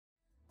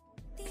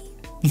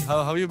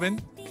How you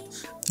been?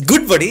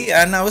 Good, buddy.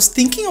 And I was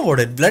thinking about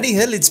it. Bloody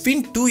hell, it's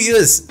been 2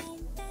 years.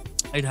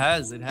 It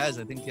has.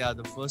 I think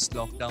the first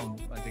lockdown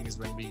I think is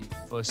when we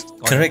first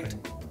got Correct.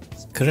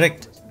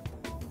 Correct.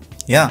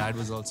 Yeah. Dad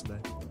was also there.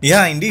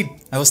 Yeah, indeed.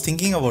 I was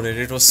thinking about it.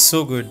 It was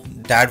so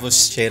good. Dad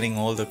was sharing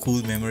all the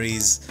cool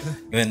memories,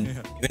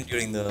 even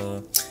during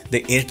the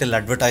Airtel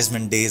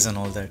advertisement days and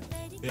all that.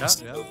 Yeah,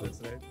 that's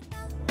right.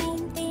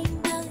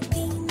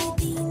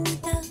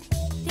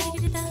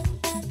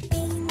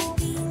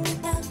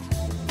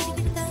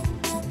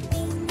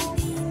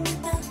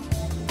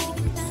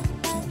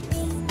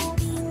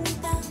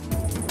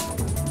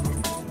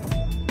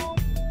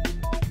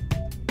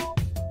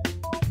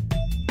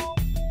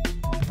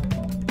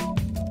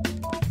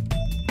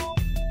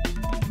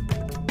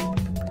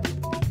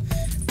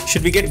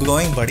 Should we get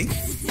going, buddy?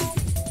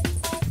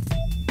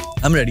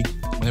 I'm ready.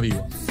 Whenever you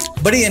are.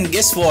 Buddy, and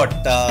guess what?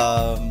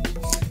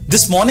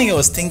 This morning I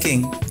was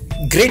thinking,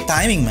 great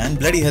timing, man.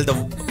 Bloody hell,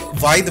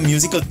 why the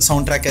musical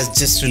soundtrack has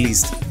just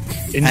released.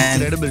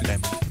 Incredible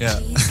time. Yeah.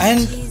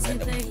 And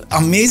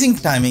amazing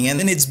timing. And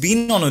then it's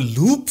been on a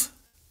loop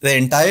the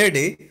entire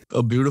day.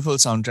 A beautiful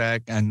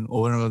soundtrack, and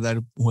over and above that,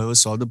 whoever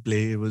saw the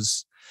play, it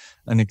was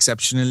an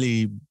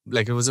exceptionally,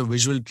 it was a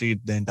visual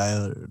treat, the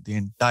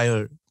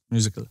entire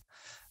musical.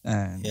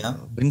 And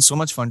been so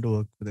much fun to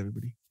work with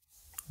everybody.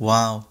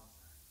 Wow.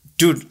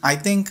 Dude, I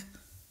think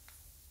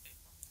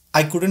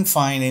I couldn't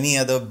find any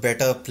other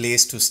better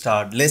place to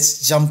start.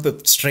 Let's jump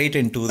straight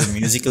into the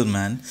musical,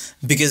 man.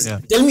 Because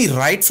tell me,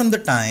 right from the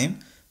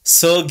time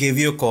Sir gave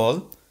you a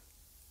call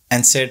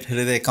and said,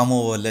 Hriday, come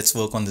over, let's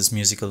work on this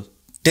musical.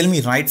 Tell me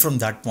right from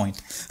that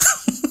point.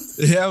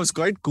 Yeah, it was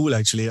quite cool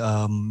actually.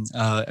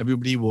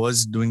 Everybody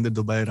was doing the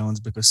Dubai rounds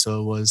because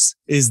Sir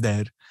is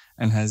there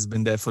and has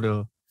been there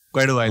for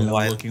quite a while now,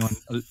 working on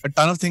a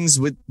ton of things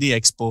with the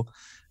Expo.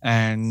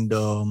 And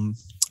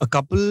a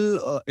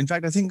couple, in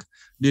fact, I think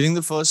during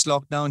the first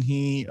lockdown,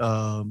 he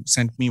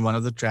sent me one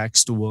of the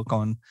tracks to work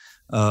on,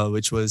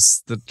 which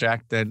was the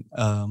track that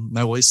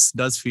my voice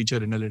does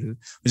feature in a little,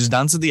 which is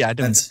Dance with the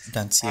Atoms.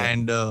 Dance, yeah.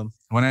 And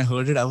when I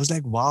heard it, I was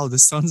like, wow,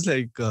 this sounds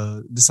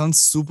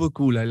super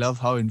cool. I love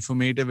how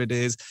informative it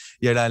is,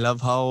 yet I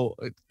love how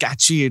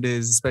catchy it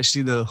is,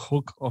 especially the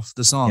hook of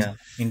the song. Yeah,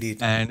 indeed.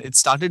 And it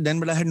started then,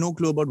 but I had no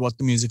clue about what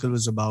the musical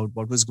was about,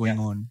 what was going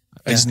on.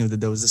 I just knew that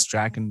there was this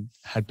track and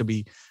had to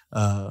be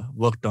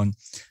worked on.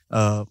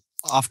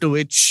 After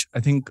which, I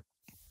think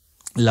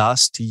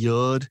last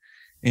year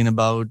in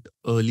about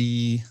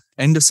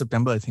end of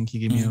September, I think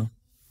he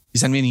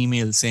sent me an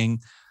email saying,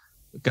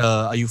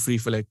 are you free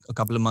for a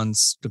couple of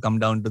months to come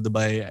down to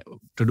Dubai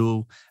to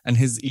do? And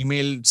his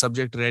email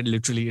subject read it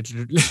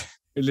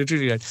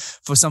literally read,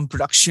 for some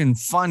production,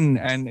 fun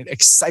and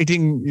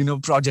exciting,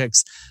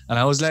 projects. And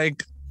I was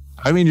like,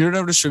 I mean, you don't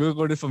have to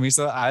sugarcoat it for me,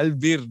 so I'll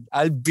be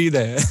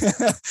there.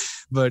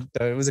 But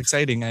it was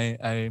exciting.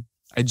 I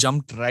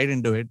jumped right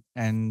into it,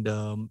 and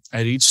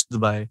I reached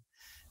Dubai,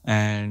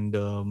 and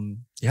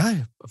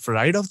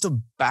right off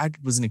the bat,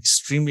 it was an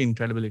extremely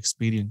incredible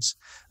experience.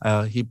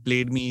 He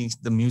played me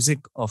the music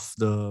of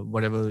the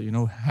whatever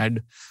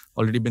had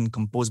already been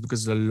composed,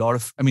 because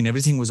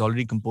everything was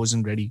already composed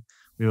and ready.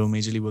 We were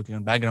majorly working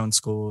on background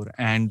score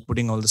and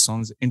putting all the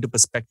songs into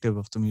perspective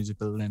of the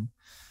musical,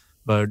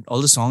 but all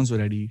the songs were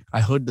ready.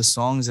 I heard the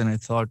songs and I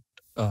thought,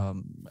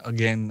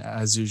 again,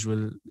 as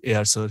usual,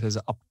 AR sir has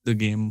upped the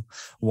game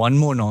one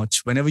more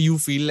notch. Whenever you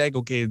feel like,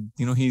 okay,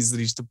 he's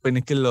reached the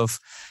pinnacle of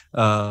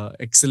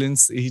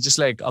excellence, he just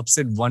ups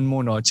it one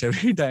more notch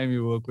every time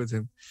you work with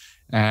him.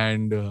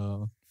 And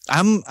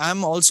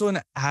I'm also an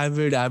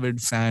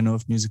avid fan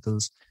of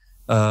musicals.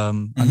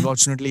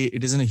 Unfortunately,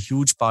 it isn't a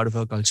huge part of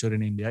our culture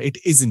in India. It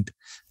isn't.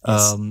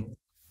 Yes.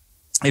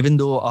 Even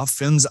though our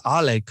films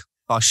are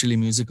partially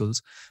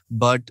musicals,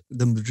 but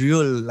the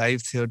real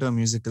live theatre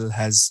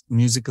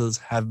musicals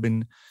have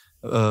been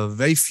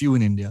very few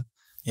in India.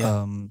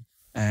 Yeah.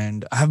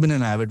 And I have been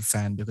an avid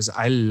fan because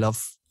I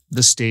love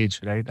the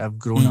stage, right? I've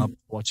grown up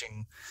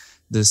watching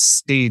the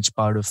stage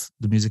part of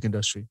the music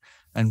industry.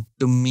 And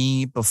to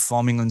me,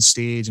 performing on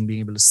stage and being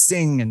able to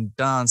sing and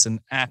dance and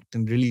act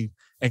and really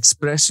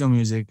express your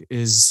music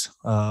is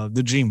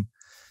the dream.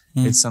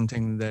 It's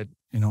something that,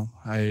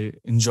 I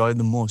enjoy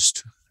the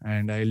most.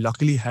 And I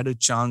luckily had a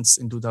chance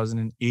in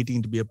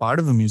 2018 to be a part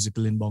of a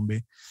musical in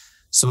Bombay.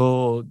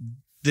 So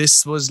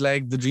this was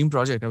the dream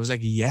project. I was like,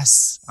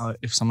 yes,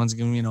 if someone's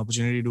giving me an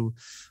opportunity to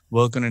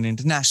work on an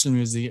international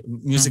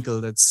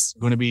musical that's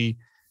going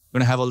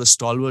to have all the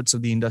stalwarts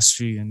of the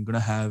industry and going to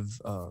have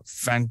a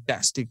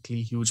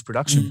fantastically huge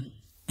production,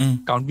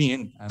 count me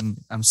in.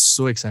 I'm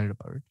so excited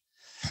about it.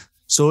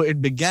 So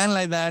it began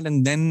like that,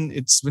 and then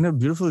it's been a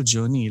beautiful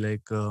journey.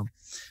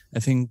 I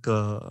think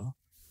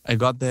I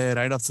got there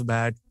right off the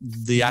bat.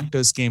 The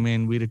actors came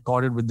in. We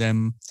recorded with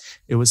them.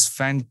 It was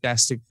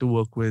fantastic to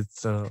work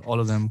with all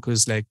of them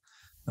because,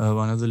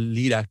 one of the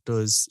lead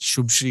actors,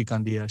 Shubshri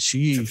Kandiah,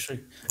 she's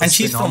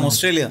from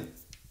Australia.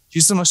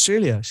 She's from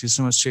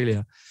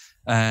Australia.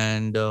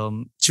 And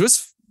she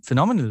was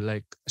phenomenal.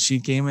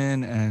 She came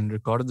in and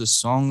recorded the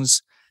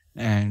songs,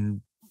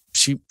 and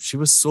she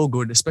was so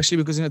good, especially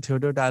because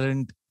theater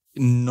talent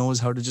knows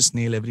how to just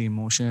nail every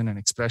emotion and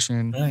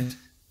expression. Right.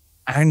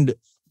 And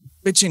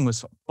pitching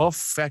was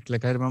perfect.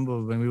 Like I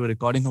remember when we were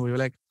recording her, we were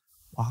like,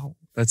 wow,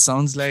 that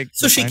sounds like.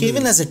 So she came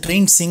in as a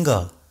trained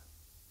singer.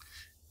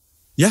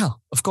 Yeah,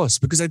 of course,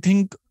 because I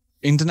think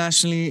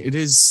internationally it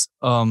is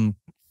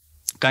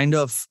kind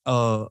of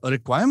a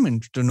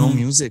requirement to know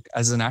music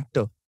as an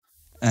actor,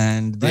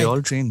 and they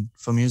all train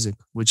for music,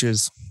 which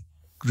is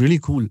really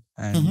cool.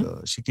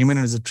 And she came in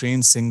as a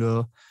trained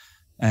singer,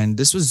 and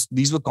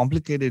these were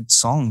complicated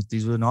songs.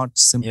 These were not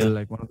simple.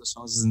 Like one of the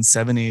songs is in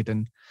 7/8,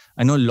 and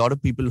I know a lot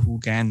of people who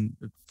can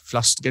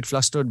get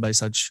flustered by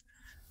such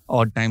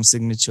odd time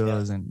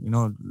signatures and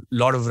a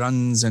lot of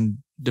runs and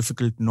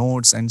difficult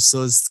notes. And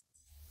Sir's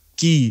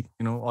key,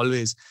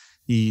 always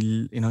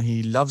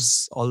he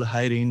loves all the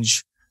high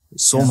range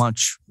so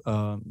much.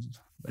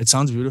 It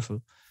sounds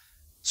beautiful.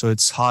 So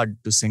it's hard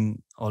to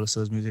sing all of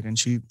Sir's music, and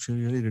she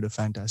really did a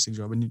fantastic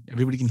job, and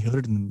everybody can hear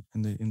it in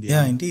the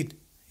yeah, album.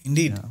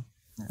 indeed. Yeah.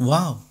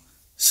 Wow,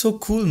 so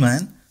cool,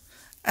 man.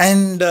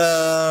 And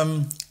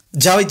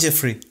Javed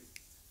Jaffrey.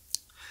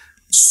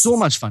 So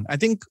much fun. I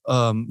think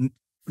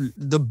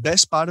the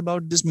best part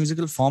about this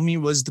musical for me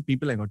was the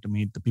people I got to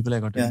meet, the people I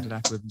got to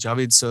interact with.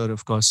 Javed sir,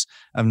 of course,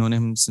 I've known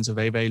him since a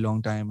very, very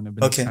long time, and I've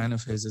been a fan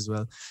of his as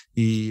well.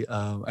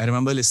 I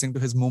remember listening to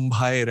his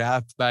Mumbai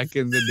rap back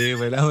in the day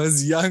when I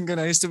was young, and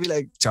I used to be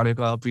like, "Chale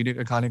ka, peene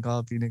ka, khane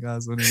ka, peene ka,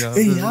 sone ka."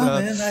 Yeah,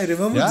 man, I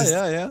remember this.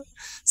 Yeah.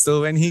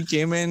 So when he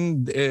came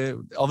in,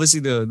 obviously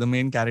the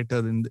main character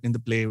in the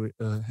play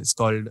is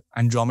called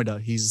Andromeda.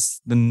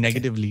 He's the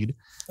negative lead.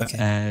 Okay.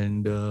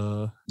 And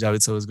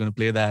Javed sir was going to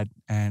play that,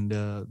 and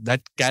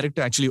that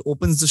character actually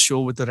opens the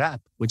show with a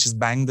rap, which is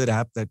 "Bang the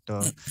Rap" that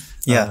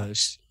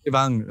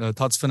Shivang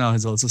Thoughts for Now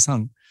has also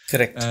sung.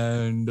 Correct.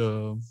 And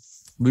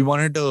we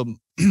wanted to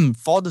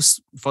for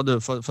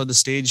the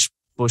stage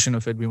portion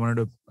of it, we wanted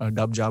to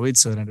dub Javed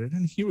sir in it,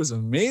 and he was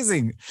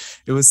amazing.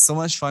 It was so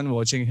much fun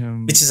watching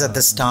him. Which is at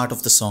the start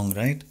of the song,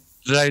 right?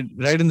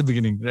 Right in the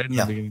beginning.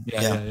 Yeah.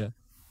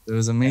 It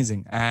was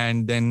amazing.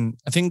 And then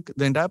I think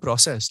the entire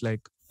process,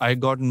 like, I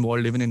got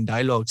involved even in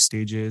dialogue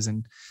stages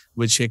and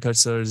with Shekhar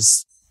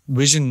sir's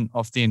vision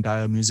of the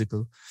entire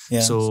musical.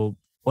 Yeah. So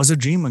it was a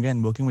dream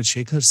again working with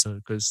Shekhar sir,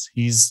 because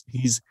he's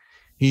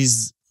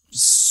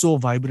so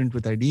vibrant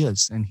with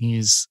ideas, and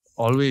he's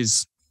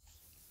always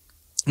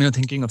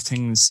thinking of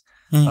things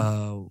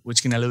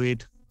which can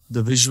elevate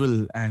the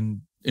visual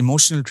and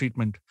emotional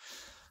treatment.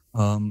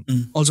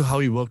 Also how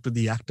he worked with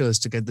the actors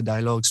to get the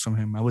dialogues from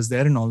him. I was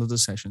there in all of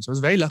those sessions. I was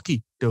very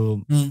lucky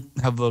to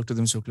have worked with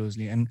him so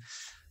closely. And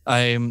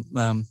I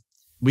know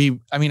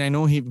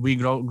we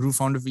grew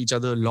fond of each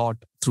other a lot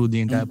through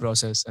the entire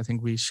process. I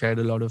think we shared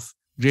a lot of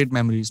great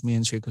memories, me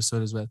and Shekhar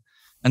sir as well.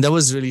 And that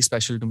was really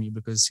special to me,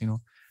 because,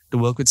 to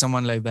work with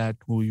someone like that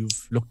who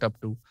you've looked up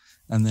to,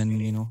 and then,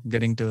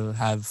 getting to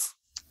have,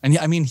 and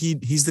I mean,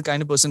 he's the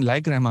kind of person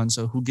like Rahman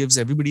sir who gives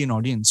everybody an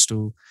audience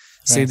to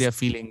say their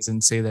feelings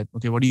and say that,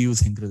 okay, what do you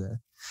think, Hriday?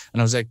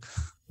 And I was like,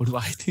 what do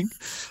I think?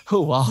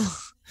 Oh, wow.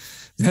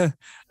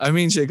 I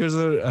mean, Shekhar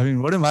sir,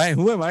 what am I?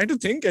 Who am I to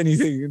think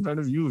anything in front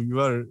of you? You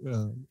are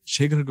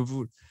Shekhar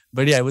Kapur.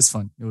 But yeah, it was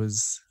fun. It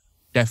was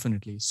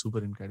definitely super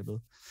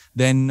incredible.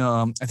 Then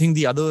I think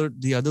the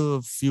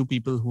other few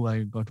people who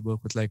I got to work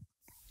with, like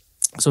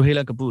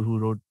Sohaila Kapur, who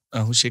wrote,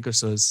 who's Shekhar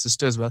sir's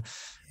sister as well.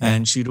 Yeah.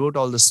 And she wrote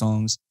all the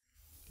songs.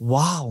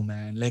 Wow,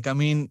 man. Like, I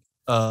mean,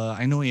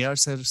 I know AR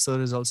sir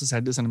has also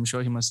said this, and I'm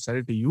sure he must have said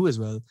it to you as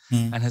well,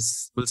 and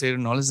will say it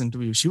in all his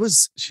interviews.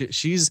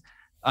 She's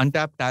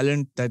untapped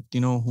talent that,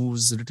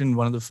 who's written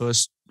one of the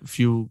first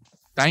few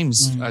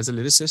times as a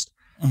lyricist.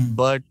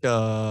 But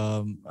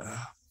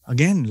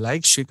again,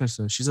 like Shekhar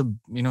sir,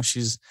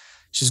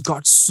 she's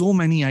got so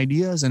many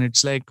ideas, and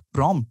it's like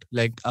prompt.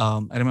 Like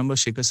I remember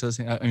Shekhar sir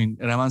saying,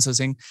 Rahman sir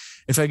saying,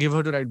 if I give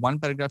her to write one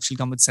paragraph, she'll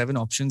come with 7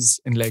 options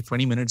in like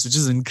 20 minutes, which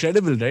is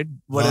incredible, right?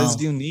 What else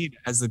do you need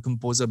as the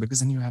composer? Because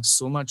then you have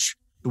so much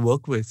to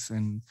work with,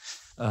 and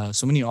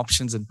so many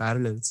options and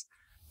parallels.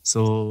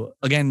 So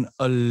again,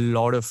 a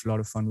lot of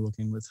fun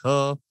working with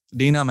her.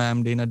 Dana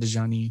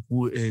Dajani,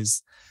 who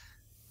is,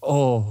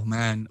 oh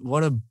man,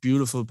 what a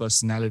beautiful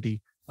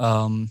personality.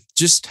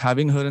 Just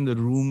having her in the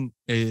room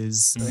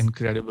is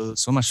incredible.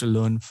 So much to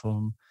learn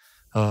from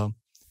her.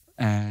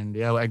 And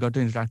yeah, I got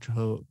to interact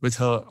with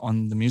her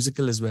on the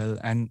musical as well,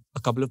 and a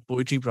couple of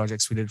poetry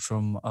projects we did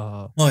from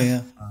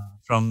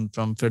from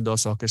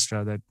Firdaus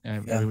Orchestra that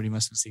everybody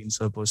must have seen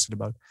Sir posted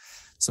about.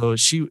 So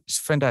she's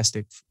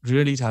fantastic,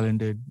 really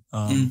talented.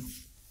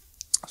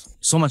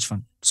 So much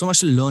fun, so much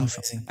to learn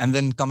from. And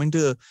then coming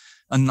to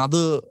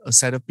another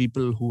set of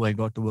people who I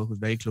got to work with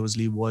very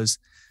closely was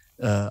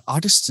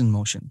Artists in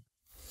Motion.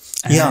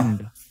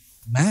 And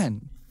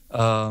man.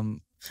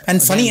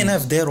 And funny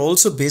enough, they're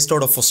also based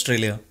out of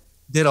Australia.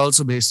 They're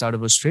also based out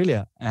of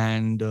Australia,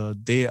 and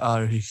they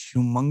are a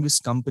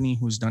humongous company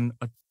who's done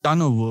a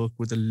ton of work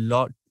with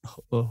a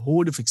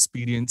hoard of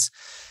experience.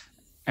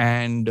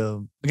 And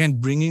again,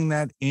 bringing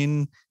that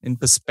in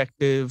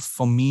perspective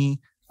for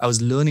me, I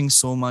was learning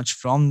so much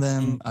from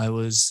them. I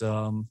was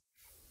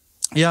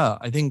yeah,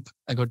 I think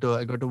I got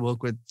to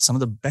work with some of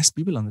the best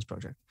people on this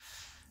project,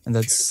 and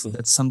that's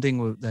Beautiful.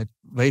 something that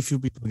very few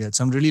people get.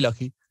 So I'm really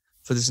lucky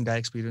for this entire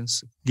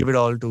experience. Give it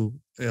all to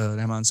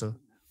Rahman sir.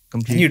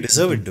 And you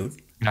deserve it, Complete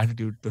dude.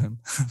 gratitude to him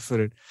for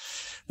it.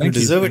 You Thank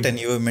you, deserve it, thank and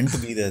you were meant to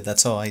be there.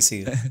 That's how I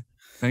see it.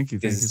 thank you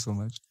Because so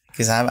much.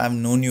 I've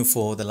known you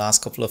for the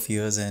last couple of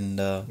years, and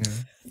Yeah,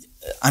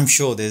 I'm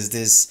sure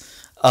there's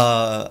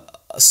uh,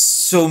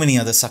 so many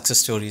other success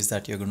stories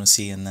that you're going to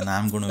see, and then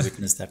I'm going to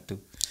witness that too.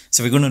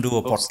 So we're going to do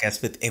a hope so.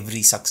 podcast with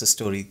every success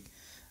story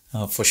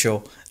for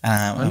sure.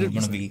 And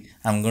 $100%.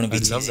 I'm going to be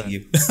I'd love teasing that.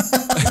 you.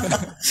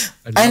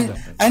 I'd love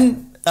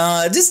and that.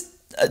 Man.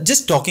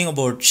 just talking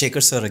about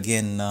Shekhar sir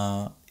again,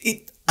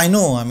 I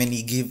know. I mean,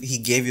 he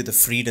gave you the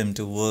freedom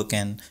to work,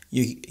 and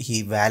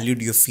he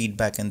valued your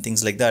feedback and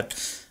things like that.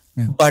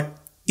 Yeah. But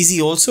is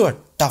he also a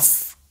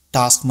tough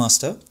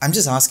taskmaster? I'm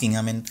just asking.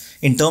 I mean,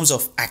 in terms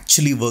of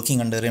actually working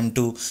under him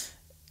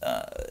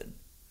uh,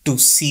 to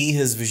see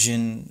his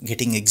vision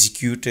getting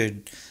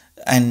executed,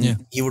 Yeah.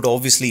 and he would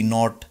obviously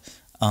not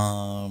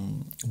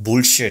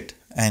bullshit,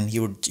 and he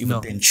would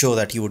No. ensure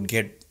that he would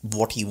get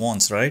what he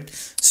wants, right? Oh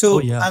So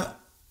yeah.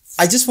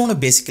 I just want to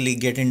basically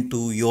get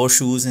into your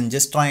shoes and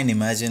just try and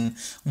imagine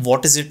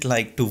what is it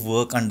like to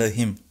work under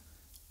him.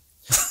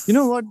 You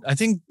know what? I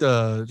think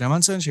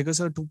Rahman sir and Shekhar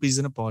sir are two peas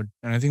in a pod,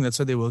 and I think that's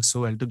why they work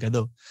so well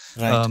together.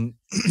 Right.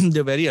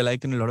 They're very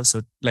alike in a lot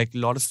of like a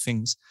lot of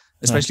things,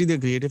 especially their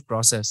creative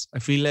process. I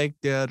feel like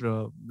they're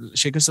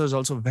Shekhar sir is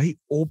also very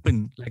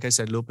open, like I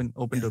said, open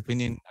to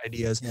opinion,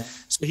 ideas. Yeah.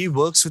 So he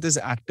works with his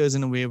actors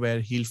in a way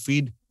where he'll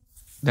feed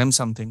them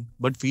something,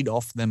 but feed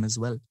off them as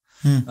well.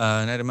 Hmm.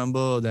 And I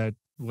remember that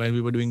while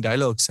we were doing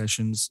dialogue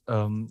sessions,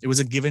 it was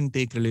a give and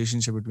take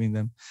relationship between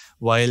them.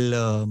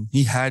 While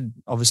he had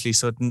obviously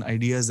certain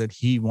ideas that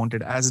he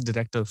wanted as a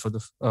director for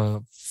the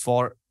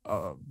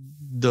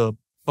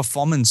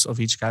performance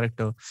of each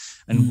character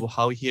and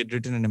how he had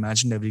written and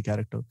imagined every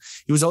character.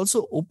 He was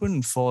also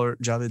open for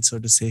Javed sir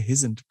to say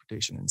his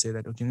interpretation and say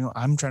that, okay,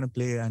 I'm trying to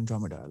play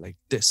Andromeda like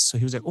this. So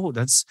he was like, oh,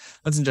 that's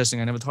interesting.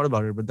 I never thought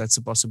about it, but that's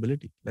a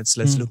possibility. Let's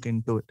look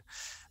into it.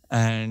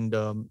 And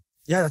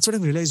yeah, that's what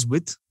I've realized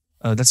with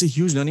that's a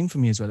huge learning for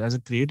me as well as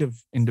a creative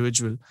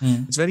individual.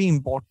 It's very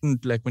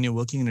important, like when you're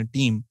working in a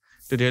team,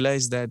 to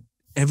realize that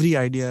every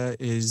idea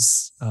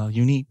is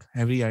unique.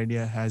 Every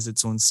idea has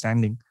its own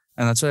standing,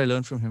 and that's what I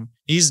learned from him.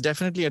 He's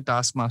definitely a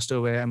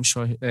taskmaster where I'm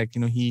sure, like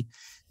he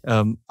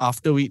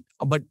after we,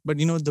 but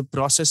the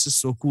process is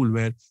so cool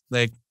where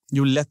like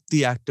you let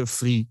the actor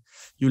free,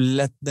 you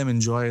let them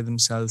enjoy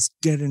themselves,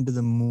 get into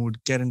the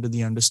mood, get into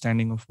the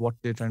understanding of what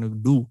they're trying to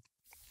do,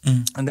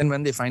 and then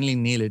when they finally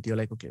nail it, you're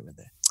like, okay, we're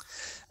there.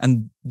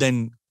 And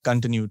then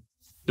continue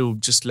to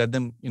just let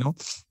them,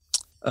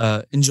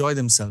 enjoy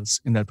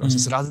themselves in that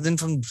process rather than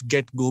from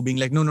get go being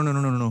like,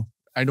 no.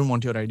 I don't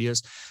want your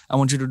ideas. I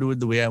want you to do it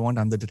the way I want.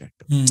 I'm the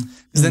director.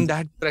 Because then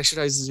that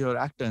pressurizes your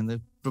actor and the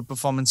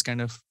performance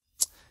kind of.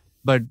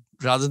 But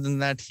rather than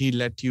that, he'd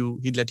let you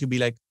be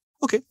like,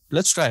 okay,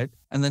 let's try it.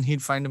 And then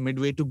he'd find a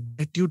midway to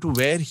get you to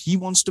where he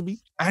wants to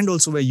be and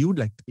also where you'd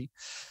like to be.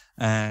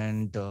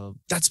 And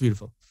that's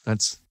beautiful.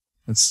 That's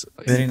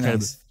Very incredible.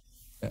 nice.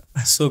 Yeah.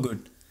 So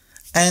good.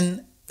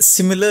 And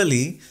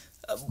similarly,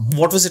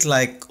 what was it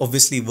like,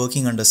 obviously,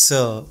 working under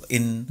Sir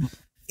in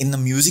the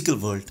musical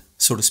world,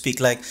 so to speak?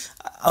 Like,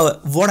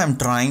 what I'm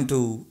trying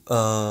to,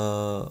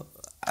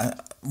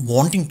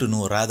 wanting to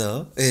know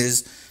rather,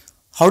 is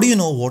how do you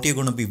know what you're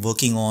going to be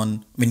working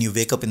on when you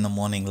wake up in the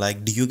morning?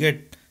 Like, do you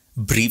get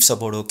briefs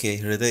about, okay,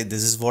 Hriday,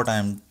 this is what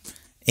I'm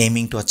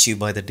aiming to achieve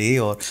by the day?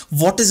 Or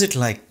what is it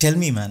like? Tell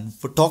me, man.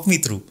 Talk me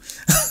through.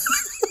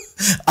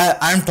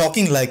 I'm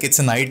talking like it's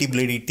an IT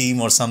bloody team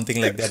or something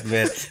like that,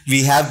 where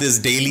we have this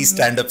daily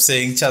stand-up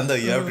saying, Chanda,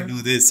 you have to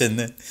do this, and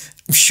then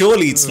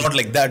surely it's not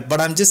like that. But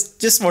I'm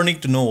just wanting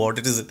to know what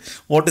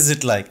is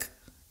it like?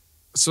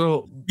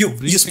 So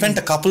You spent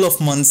a couple of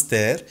months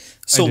there.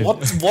 So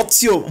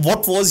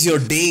what was your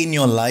day in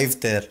your life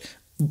there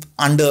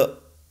under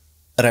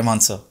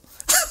Rahman sir?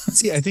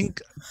 See, I think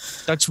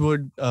touch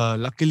wood.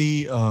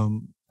 Luckily,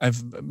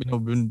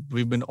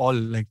 we've been all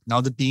like,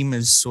 now the team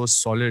is so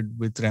solid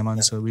with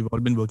Rahman sir. We've all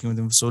been working with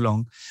him for so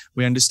long.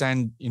 We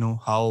understand,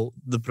 how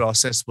the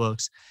process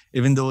works.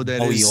 Even though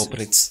How he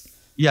operates.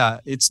 Yeah,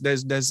 it's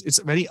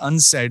very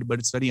unsaid, but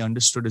it's very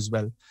understood as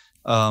well.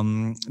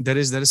 There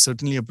is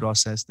certainly a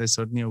process. There's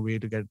certainly a way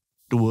to get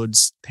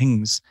towards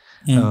things.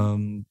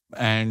 And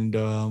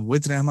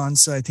with Rahman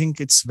sir, I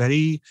think it's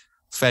very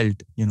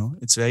felt.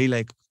 It's very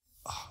like,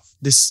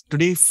 this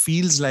today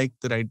feels like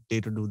the right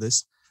day to do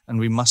this, and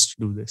we must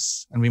do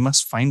this, and we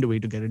must find a way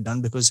to get it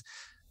done because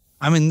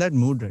I'm in that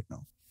mood right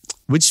now,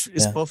 which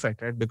is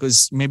perfect, right?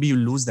 Because maybe you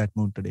lose that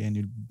mood today and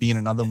you'll be in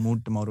another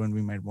mood tomorrow, and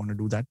we might want to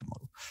do that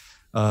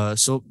tomorrow.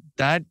 So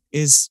that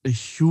is a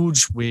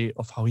huge way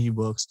of how he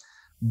works.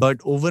 But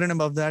over and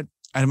above that,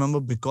 I remember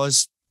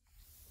because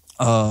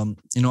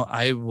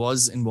I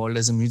was involved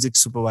as a music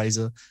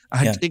supervisor. I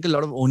had to take a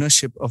lot of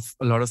ownership of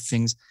a lot of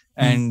things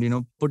and,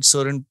 put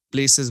certain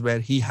places where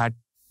he had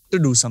to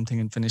do something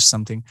and finish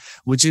something,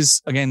 which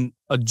is again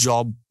a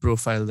job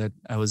profile that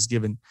I was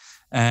given.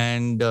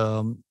 And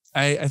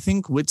I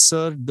think with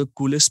Sir, the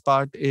coolest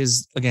part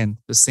is again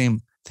the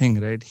same thing,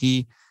 right?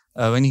 He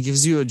when he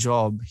gives you a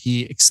job,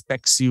 he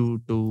expects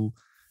you to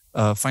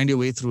find your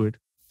way through it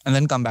and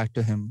then come back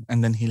to him,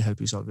 and then he'll help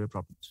you solve your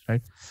problems,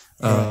 right?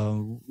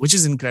 Which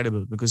is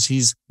incredible because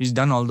he's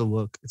done all the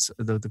work. It's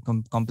the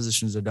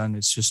compositions are done.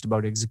 It's just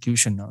about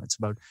execution now. It's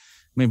about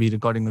maybe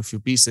recording a few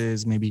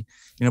pieces, maybe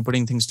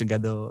putting things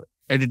together,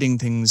 editing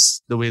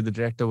things the way the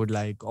director would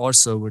like or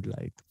Sir would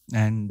like,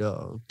 and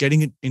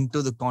getting it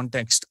into the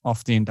context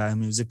of the entire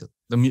musical,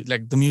 the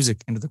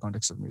music into the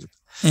context of music.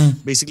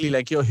 Basically,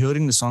 like you're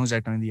hearing the songs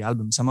right now in the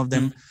album. Some of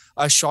them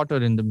are shorter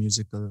in the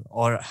musical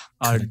or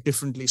are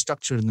differently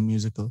structured in the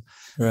musical,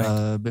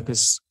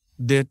 because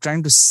they're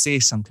trying to say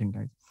something,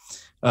 right?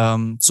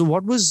 So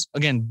what was,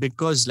 again,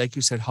 because like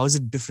you said, how is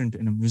it different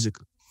in a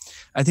musical?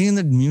 I think in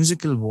the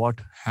musical, what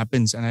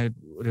happens, and I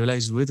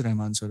realized with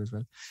Rahman sir as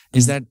well,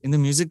 is that in the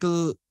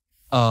musical,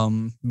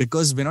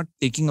 because we're not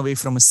taking away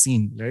from a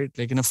scene, right?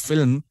 Like in a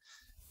film,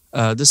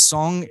 the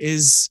song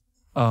is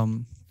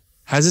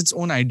has its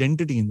own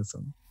identity in the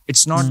film.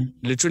 It's not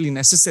literally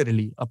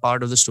necessarily a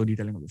part of the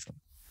storytelling of the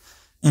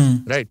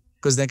film, right?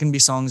 Because there can be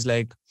songs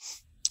like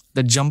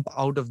that jump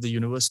out of the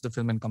universe of the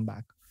film and come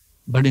back.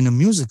 But in a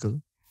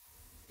musical,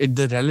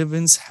 the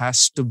relevance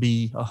has to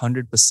be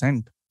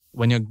 100%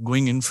 when you're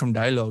going in from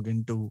dialogue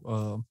into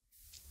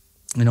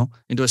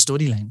into a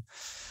storyline.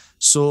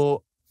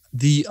 So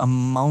the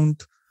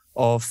amount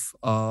of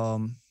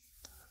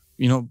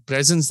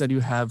presence that you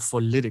have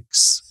for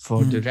lyrics,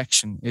 for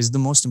direction is the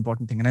most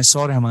important thing. And I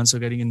saw Rahman sir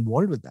getting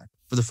involved with that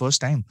for the first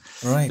time,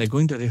 right? Like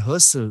going to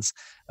rehearsals,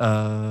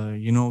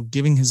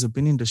 giving his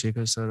opinion to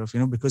Shekhar sir of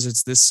because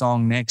it's this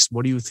song next,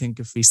 what do you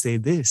think if we say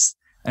this,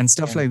 and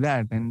stuff like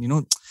that,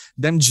 and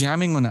them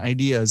jamming on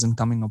ideas and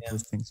coming up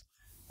with things.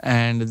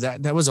 And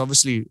that was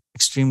obviously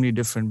extremely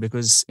different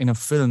because in a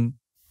film,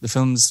 the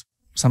film's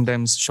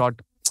shot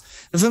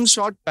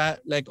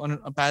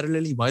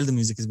parallelly while the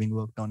music is being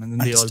worked on, and then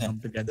they all come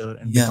together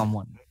and become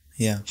one.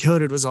 Yeah. Here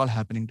it was all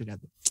happening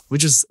together,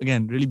 which is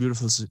again really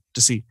beautiful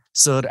to see.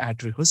 Sir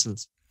at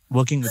rehearsals,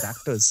 working with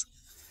actors,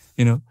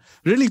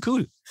 really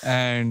cool.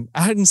 And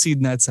I hadn't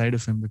seen that side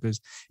of him because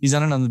he's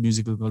done another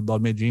musical called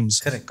Bob My Dreams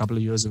a couple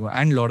of years ago,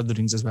 and Lord of the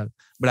Rings as well.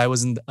 But I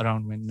wasn't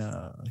around when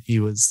he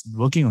was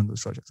working on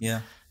those projects. Yeah.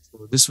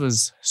 So this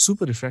was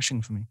super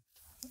refreshing for me.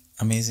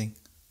 Amazing.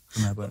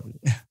 From my point of view.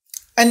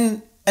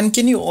 And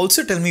can you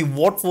also tell me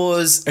what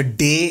was a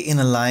day in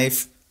a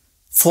life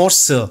for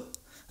Sir?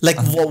 Like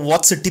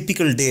what's a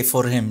typical day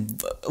for him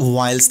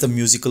whilst the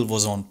musical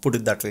was on? Put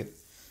it that way.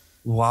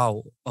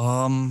 Wow.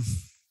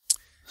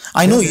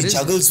 I know he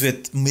juggles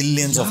with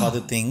millions of other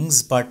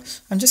things,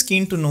 but I'm just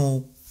keen to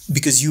know,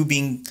 because you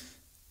being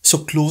so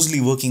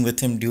closely working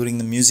with him during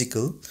the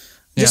musical,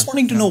 just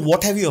wanting to know,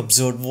 what have you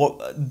observed? What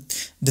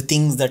the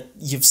things that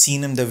you've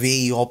seen him, the way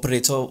he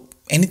operates, or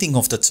anything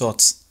of that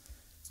sorts?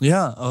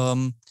 Yeah.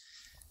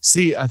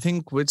 See, I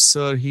think with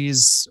Sir,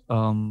 he's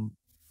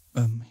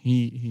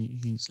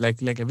he's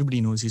like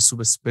everybody knows, he's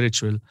super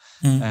spiritual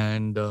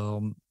and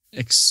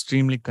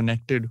extremely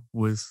connected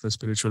with the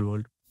spiritual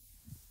world.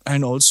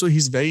 And also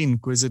he's very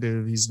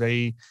inquisitive. He's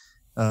very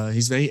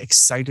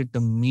excited to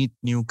meet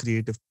new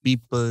creative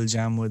people,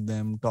 jam with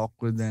them, talk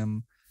with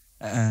them.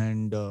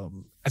 And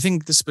I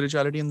think the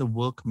spirituality and the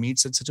work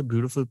meets at such a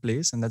beautiful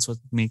place, and that's what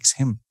makes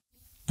him.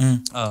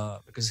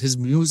 Because his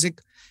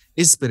music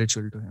is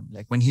spiritual to him.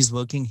 Like when he's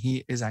working,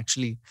 he is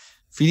actually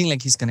feeling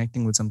like he's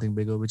connecting with something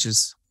bigger, which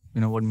is,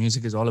 what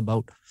music is all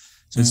about.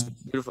 So it's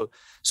beautiful.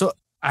 So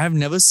I have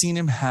never seen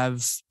him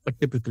have a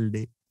typical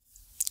day.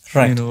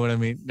 Right. You know what I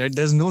mean?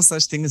 There's no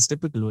such thing as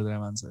typical with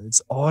Rahman sir.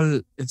 It's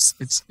all, it's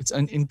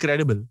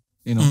incredible.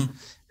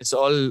 It's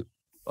all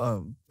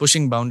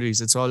pushing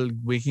boundaries. It's all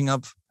waking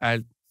up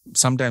at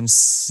sometimes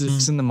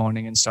 6 in the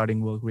morning and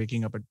starting work,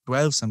 waking up at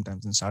 12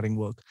 sometimes and starting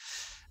work,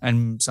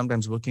 and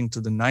sometimes working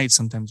through the night,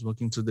 sometimes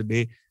working through the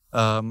day.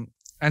 And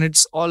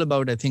it's all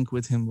about, I think,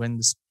 with him,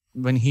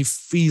 when he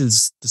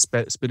feels the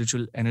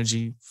spiritual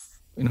energy,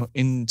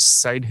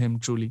 inside him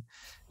truly,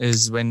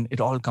 is when it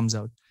all comes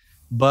out.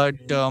 But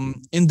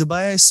in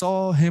Dubai, I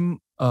saw him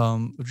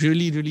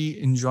really,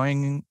 really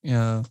enjoying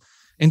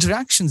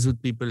interactions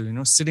with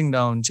people, sitting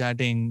down,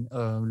 chatting,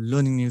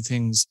 learning new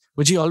things,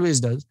 which he always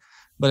does.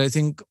 But I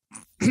think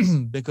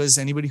because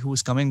anybody who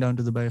was coming down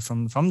to Dubai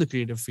from the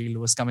creative field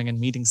was coming and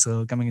meeting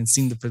Sir, coming and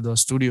seeing the Firdaus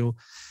studio.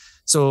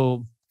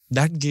 So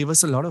that gave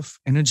us a lot of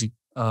energy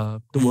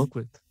to work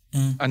with.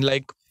 And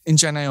like in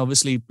Chennai,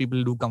 obviously,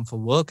 people do come for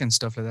work and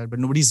stuff like that, but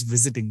nobody's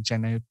visiting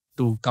Chennai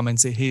to come and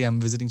say, hey, I'm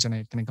visiting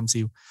Chennai, can I come see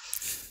you?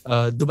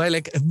 Dubai,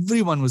 like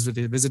everyone was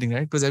visiting,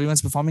 right? Because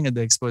everyone's performing at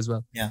the Expo as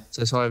well. Yeah.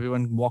 So I saw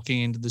everyone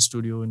walking into the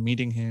studio and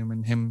meeting him,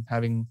 and him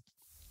having,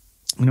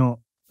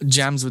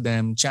 jams with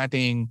them,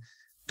 chatting,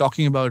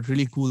 talking about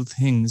really cool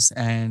things.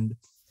 And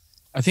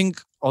I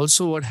think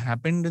also what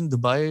happened in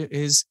Dubai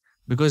is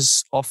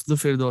because of the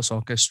Firdaus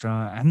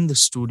Orchestra and the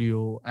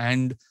studio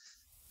and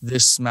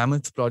this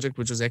mammoth project,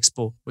 which was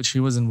Expo, which he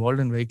was involved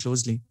in very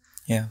closely.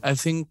 Yeah. I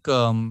think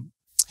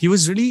he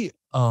was really,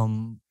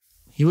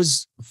 he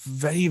was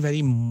very,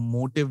 very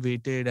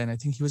motivated, and I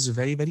think he was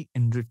very, very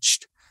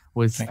enriched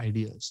with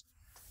ideas.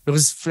 It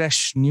was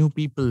fresh, new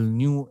people,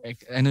 new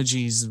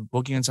energies,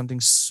 working on something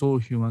so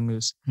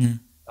humongous. It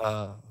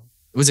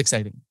was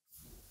exciting.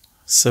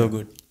 So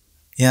good.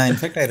 Yeah, in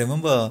fact, I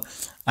remember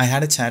I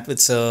had a chat with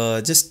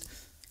Sir just a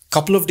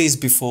couple of days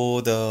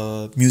before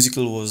the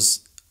musical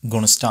was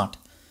going to start.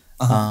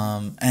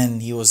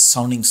 And he was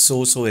sounding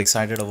so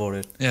excited about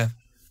it. Yeah.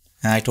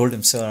 And I told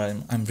him, sir,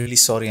 I'm really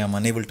sorry I'm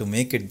unable to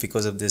make it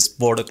because of this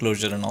border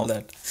closure and all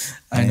that.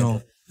 I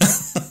know.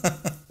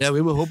 Yeah,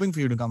 we were hoping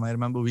for you to come. I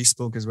remember we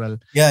spoke as well.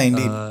 Yeah,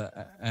 indeed.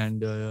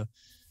 I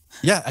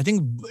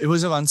think it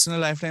was a once in a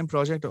lifetime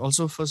project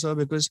also for Sir,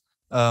 because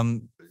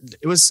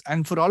it was,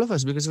 and for all of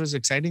us, because it was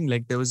exciting.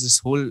 Like there was this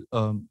whole,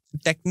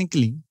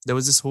 technically, there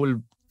was this whole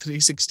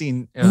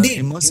 360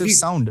 immersive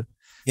sound.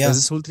 Yeah. There was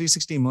this whole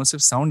 360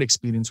 immersive sound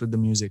experience with the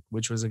music,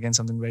 which was again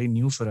something very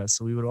new for us.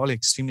 So we were all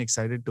extremely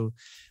excited to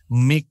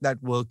make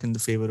that work in the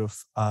favor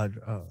of our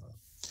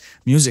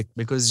music,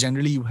 because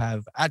generally you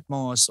have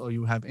Atmos or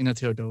you have in a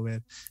theater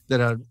where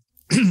there are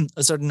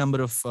a certain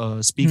number of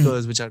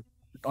speakers which are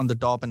on the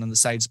top and on the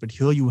sides. But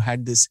here you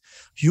had this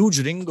huge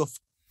ring of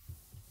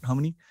how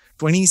many?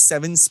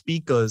 27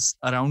 speakers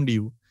around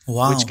you,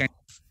 which kind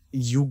of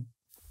you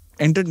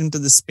entered into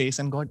the space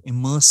and got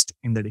immersed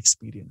in that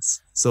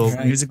experience. So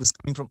music was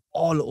coming from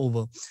all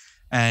over,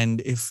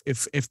 and if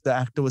the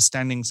actor was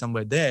standing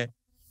somewhere there,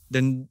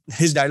 then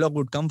his dialogue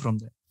would come from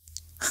there.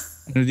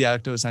 And if the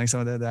actor was standing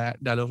somewhere there,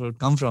 the dialogue would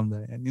come from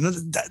there. And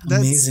that's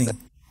amazing.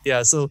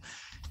 Yeah, so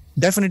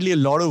definitely a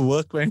lot of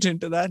work went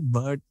into that,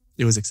 but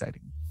it was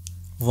exciting.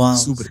 Wow,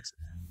 super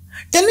exciting.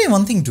 Tell me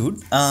one thing,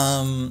 dude.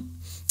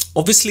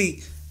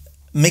 Obviously,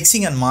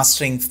 mixing and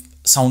mastering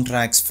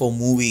soundtracks for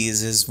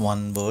movies is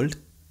one world.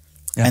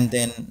 Yeah. And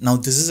then now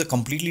this is a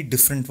completely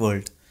different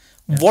world.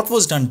 Yeah. What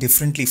was done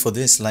differently for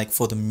this, like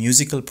for the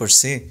musical per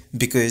se?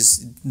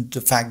 Because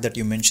the fact that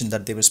you mentioned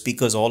that there were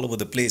speakers all over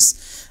the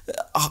place,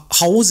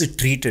 how was it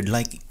treated?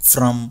 Like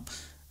from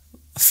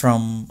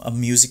a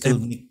musical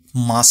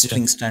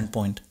mastering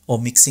standpoint or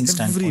mixing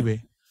standpoint? Every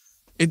way.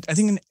 I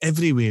think in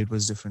every way it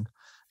was different.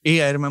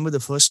 I remember the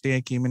first day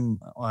I came in,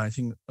 I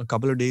think a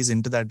couple of days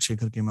into that,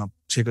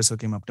 Shekhar sir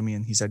came up to me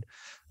and he said,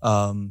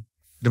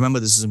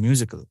 remember, this is a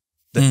musical.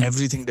 That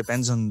everything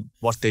depends on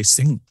what they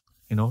sing.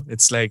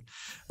 It's like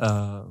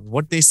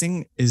what they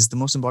sing is the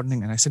most important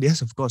thing. And I said,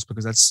 yes, of course,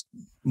 because that's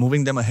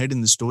moving them ahead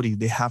in the story.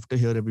 They have to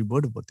hear every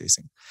word of what they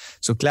sing.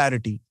 So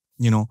clarity,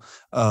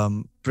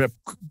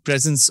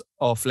 presence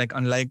of, like,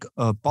 unlike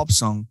a pop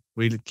song,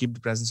 we'll keep the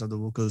presence of the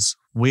vocals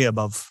way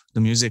above the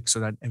music so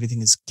that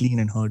everything is clean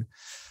and heard.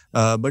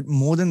 But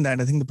more than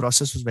that, I think the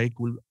process was very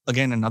cool.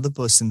 Again, another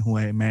person who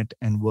I met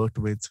and worked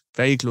with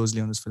very closely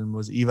on this film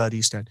was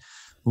A.R.Rahman,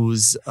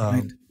 who's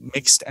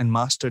mixed and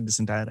mastered this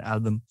entire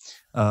album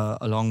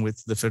along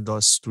with the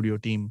Firdaus studio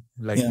team,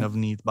 like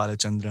Navneet,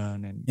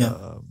 Balachandran, and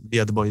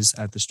the other boys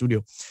at the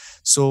studio.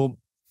 So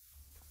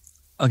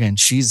again,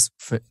 she's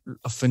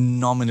a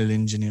phenomenal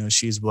engineer.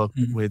 She's worked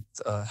with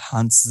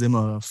Hans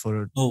Zimmer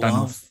for a ton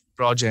of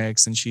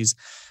projects, and she's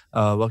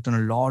worked on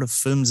a lot of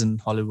films in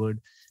Hollywood,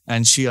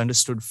 and she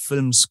understood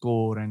film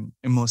score and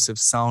immersive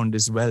sound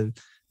as well.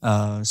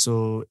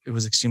 So it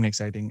was extremely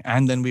exciting.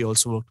 And then we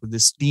also worked with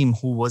this team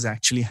who was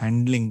actually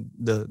handling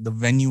the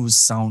venue's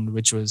sound,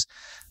 which was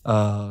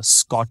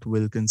Scott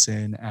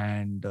Wilkinson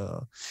and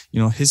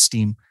his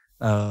team,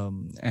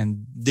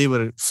 and they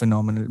were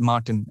phenomenal.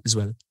 Martin as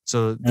well.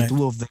 So the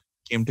two of them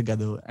came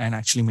together and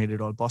actually made it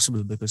all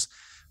possible, because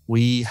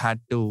we had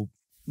to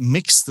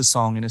mix the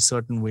song in a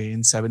certain way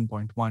in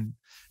 7.1,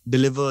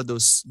 deliver the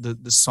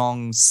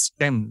song's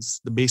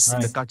stems, the bass,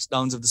 the cuts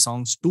downs of the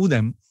songs to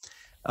them.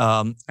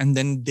 And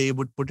then they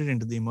would put it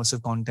into the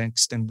immersive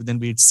context, and then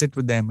we'd sit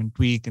with them and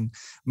tweak and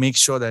make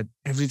sure that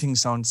everything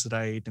sounds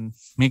right and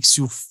makes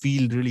you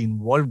feel really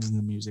involved in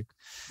the music.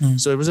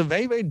 So it was a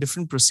very, very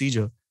different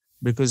procedure,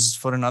 because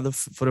for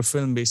a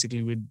film,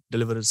 basically we'd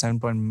deliver a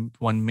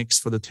 7.1 mix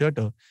for the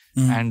theater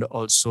and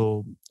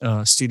also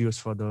stereos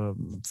for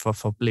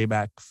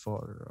playback,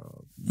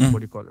 for what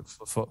do you call it,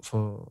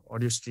 for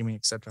audio streaming,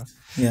 etc.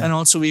 And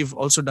also we've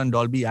also done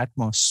Dolby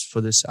Atmos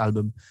for this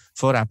album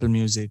for Apple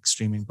Music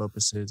streaming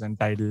purposes and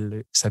Tidal,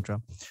 etc.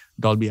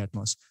 Dolby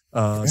Atmos.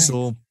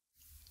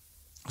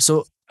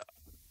 So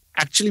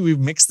actually we've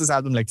mixed this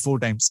album like 4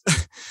 times,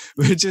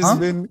 which has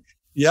been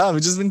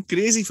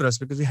crazy for us,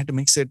 because we had to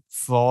mix it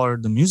for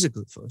the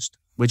musical first,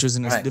 which was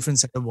in a different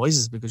set of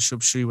voices, because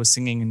Shubshri was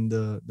singing in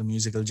the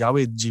musical,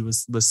 Javed ji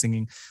was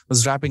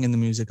rapping in the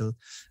musical.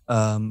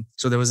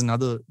 So there was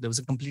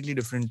a completely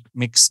different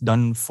mix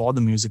done for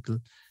the musical,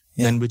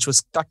 then which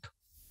was cut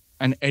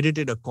and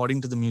edited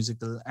according to the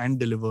musical and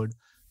delivered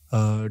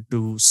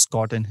to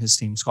Scott and his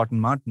team, Scott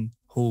and Martin,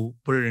 who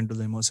put it into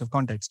the immersive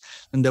context.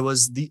 And there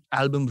was the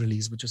album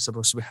release, which was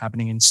supposed to be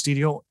happening in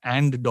stereo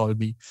and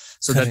Dolby.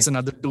 So that's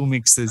another 2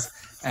 mixes.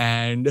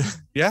 And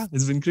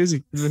it's been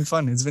crazy. It's been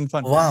fun.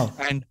 Wow.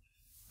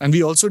 And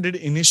we also did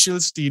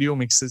initial stereo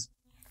mixes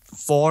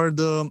for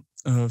the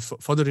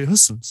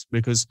rehearsals,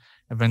 because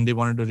when they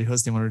wanted to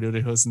rehearse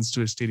in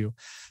stereo.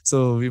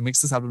 So we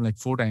mixed this album like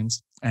 4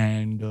 times,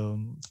 and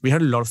we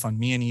had a lot of fun.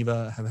 Me and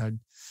Eva have had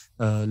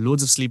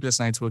loads of sleepless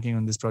nights working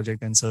on this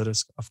project, and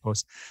Cyrus, of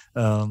course.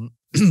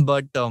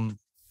 But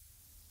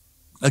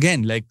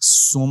again, like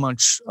so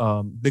much,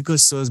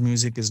 because Sir's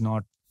music is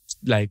not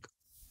like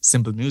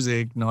simple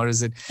music, nor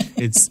is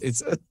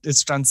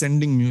it's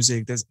transcending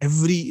music. There's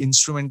every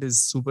instrument is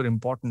super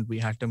important. We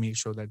had to make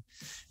sure that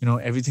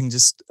everything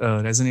just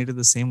resonated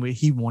the same way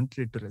he wanted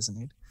it to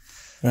resonate.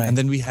 Right. And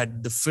then we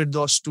had the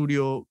Firdaus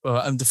studio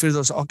and the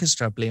Firdaus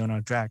orchestra play on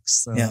our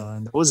tracks.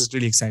 And that was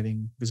really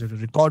exciting because we had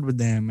to record with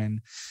them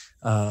and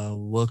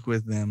work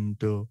with them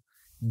to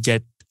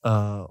get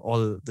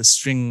all the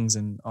strings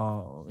and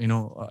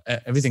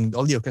everything,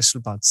 all the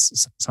orchestral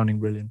parts sounding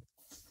brilliant.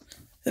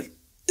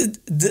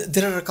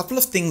 There are a couple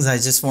of things I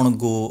just want to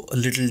go a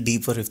little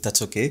deeper, if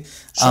that's okay.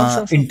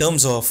 Sure. In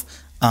terms of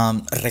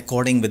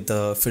recording with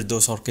the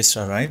Firdaus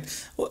Orchestra, right?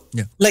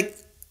 Yeah. Like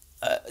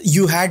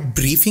you had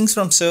briefings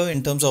from Sir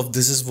in terms of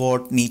this is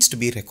what needs to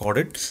be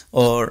recorded,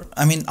 or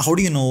I mean, how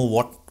do you know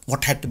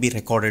what had to be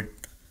recorded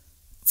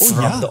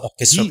from the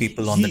orchestra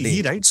people on the day?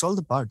 He writes all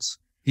the parts.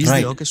 He's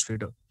the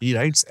orchestrator. He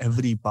writes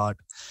every part.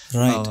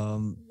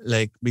 Right.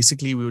 Like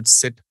basically, we would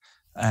sit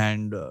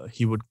and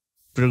he would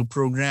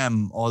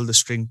program all the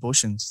string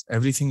portions.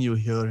 Everything you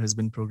hear has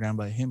been programmed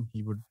by him.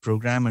 He would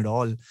program it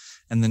all,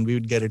 and then we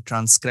would get it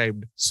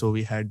transcribed. So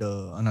we had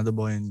another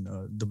boy in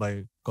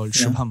Dubai called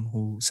Shubham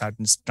who sat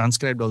and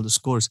transcribed all the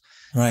scores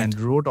and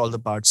wrote all the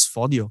parts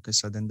for the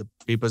orchestra. Then the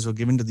papers were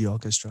given to the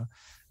orchestra,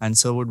 and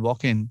Sir would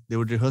walk in. They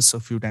would rehearse a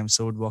few times.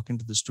 Sir would walk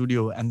into the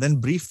studio and then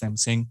brief them,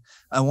 saying,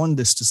 "I want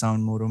this to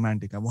sound more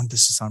romantic. I want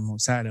this to sound more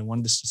sad. I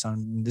want this to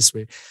sound this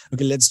way.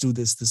 Okay, let's do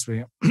this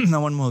way. I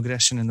want more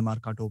aggression in the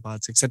marcato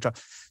parts, etc."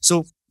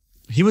 So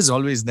he was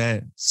always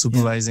there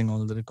supervising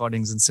all the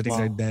recordings and sitting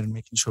right there and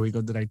making sure we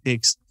got the right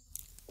takes,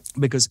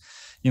 because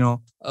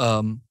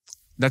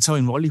that's how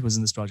involved he was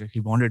in this project. He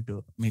wanted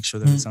to make sure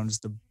that it sounds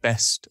the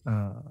best,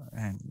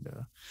 and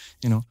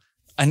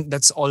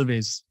that's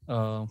always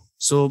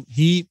so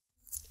he.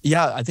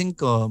 Yeah, I think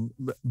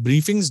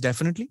briefings,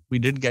 definitely. We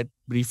did get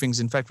briefings.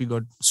 In fact, we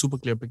got super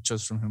clear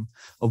pictures from him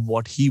of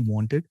what he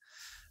wanted.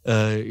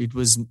 It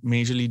was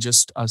majorly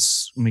just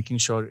us making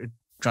sure it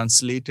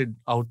translated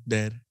out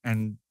there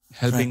and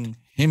helping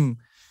him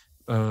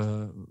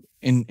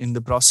in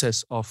the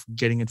process of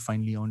getting it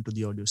finally onto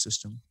the audio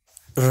system.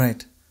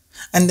 Right.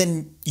 And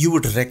then you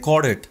would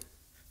record it,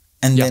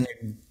 and then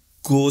it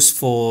goes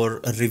for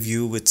a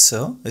review with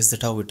Sir. Is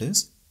that how it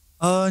is?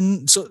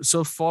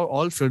 So for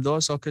all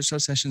Firdaus orchestra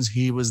sessions,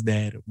 he was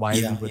there while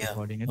we were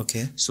recording it.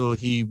 Okay. So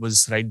he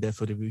was right there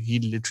for review. He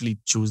literally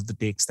chose the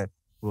takes that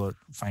were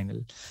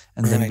final,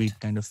 and then we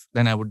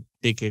then I would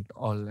take it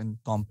all and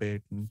comp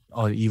it,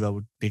 or Eva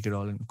would take it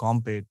all and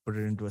comp it, put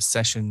it into a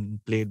session,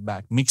 play it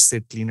back, mix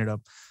it, clean it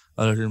up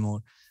a little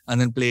more, and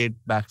then play it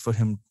back for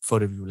him for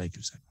review, like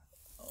you said.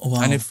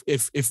 Wow. And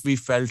if we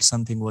felt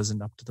something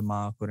wasn't up to the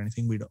mark or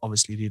anything, we'd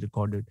obviously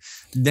re-record it.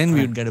 Then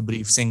we would get a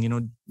brief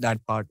saying,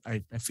 that part,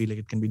 I feel like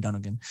it can be done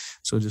again.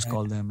 So just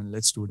call them and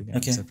let's do it again,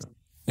 etc.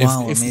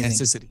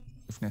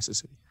 If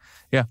necessary.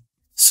 Yeah.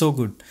 So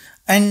good.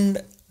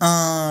 And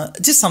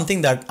just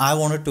something that I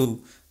wanted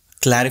to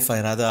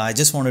clarify, rather, I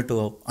just wanted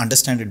to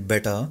understand it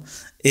better,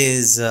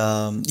 is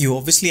you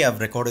obviously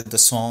have recorded the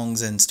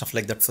songs and stuff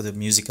like that for the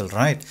musical,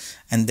 right?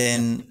 And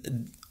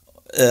then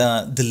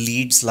the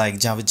leads like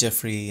Javed,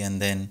 Jaffrey,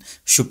 and then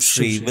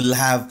Shubshri will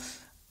have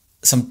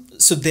some.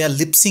 So they are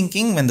lip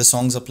syncing when the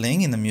songs are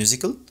playing in the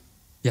musical.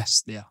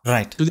 Yes, they are.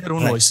 Right. To their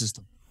own voices,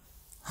 though.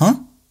 Huh?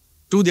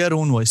 To their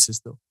own voices,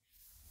 though.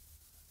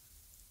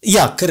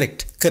 Yeah,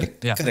 correct.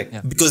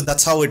 Yeah. Because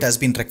that's how it has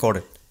been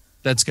recorded.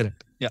 That's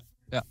correct. Yeah.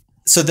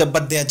 So,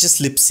 but they are just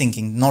lip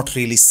syncing, not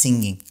really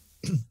singing.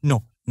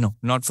 No,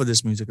 not for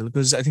this musical,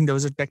 because I think there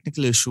was a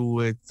technical issue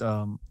with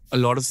a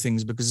lot of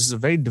things, because it's a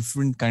very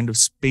different kind of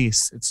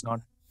space. It's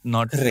not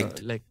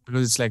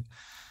because it's like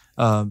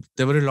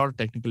there were a lot of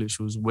technical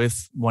issues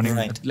with wanting,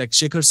 like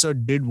Shekhar sir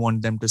did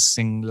want them to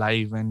sing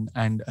live,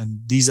 and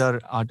these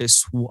are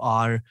artists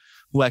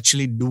who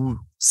actually do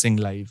sing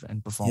live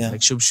and perform.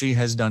 Like Shubshri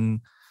has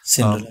done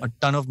a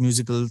ton of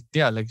musical,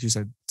 like you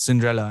said,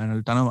 Cinderella, and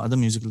a ton of other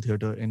musical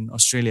theatre in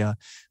Australia.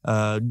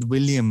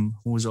 William,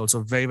 who is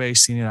also a very, very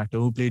senior actor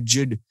who played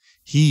Jid,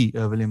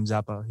 William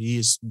Zappa, he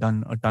has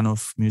done a ton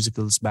of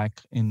musicals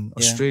back in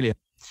Australia.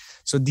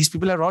 So these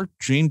people are all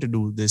trained to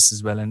do this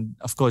as well. And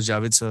of course,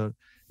 Javed sir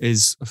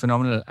is a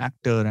phenomenal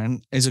actor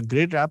and is a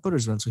great rapper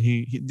as well. So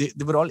they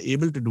were all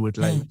able to do it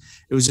live.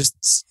 It was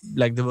just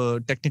like there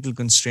were technical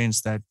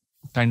constraints that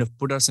kind of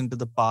put us into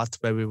the path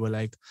where we were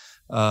like,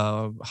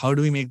 how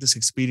do we make this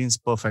experience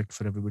perfect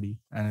for everybody?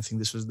 And I think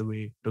this was the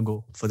way to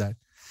go for that.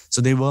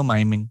 So they were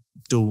miming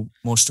to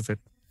most of it.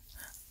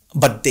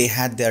 But they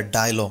had their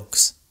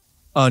dialogues.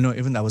 No,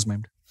 even that was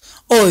mimed.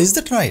 Oh, is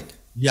that right?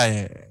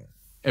 Yeah.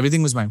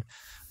 Everything was mimed.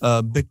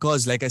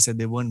 Because like I said,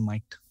 they weren't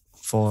mic'd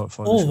for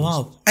the Oh, shows.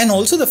 wow. And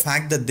also the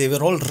fact that they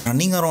were all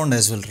running around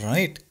as well,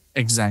 right?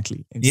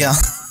 Exactly. Yeah.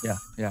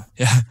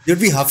 Yeah.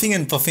 You'd be huffing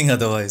and puffing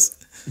otherwise.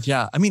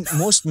 Yeah, I mean,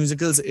 most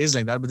musicals is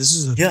like that, but this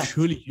is a Yeah,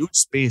 really huge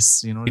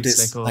space. You know, it it's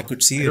is. like I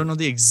could see I it. don't know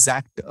the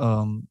exact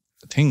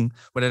thing,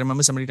 but I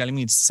remember somebody telling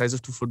me it's the size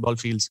of 2 football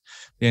fields,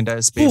 the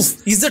entire space.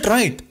 Oof, is that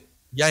right?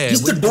 Yeah.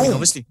 Just the I mean, dome.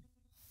 obviously,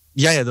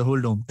 yeah, the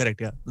whole dome.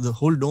 Correct. Yeah, the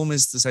whole dome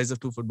is the size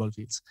of 2 football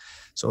fields.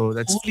 So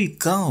Holy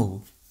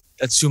cow.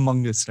 that's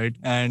humongous, right?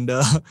 And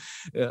a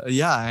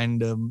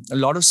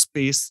lot of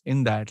space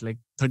in that, like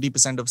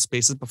 30% of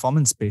space is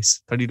performance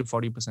space, 30 to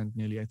 40%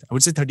 nearly. I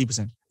would say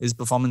 30% is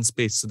performance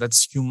space. So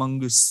that's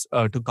humongous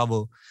to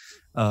cover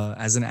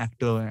as an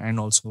actor, and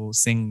also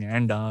sing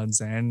and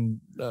dance and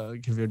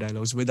give your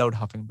dialogues without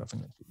huffing and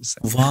puffing, like you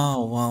said.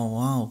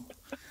 Wow.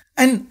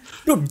 And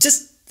look,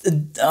 just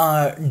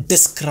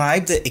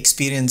describe the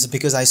experience,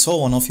 because I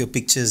saw one of your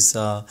pictures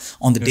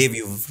on the day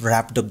you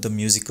wrapped up the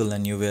musical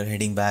and you were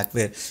heading back,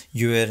 where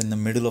you were in the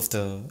middle of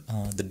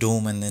the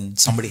dome, and then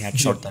somebody had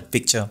shot that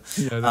picture.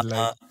 Yeah, that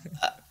like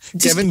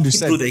Just Kevin talk me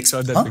through the Doucette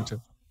shot that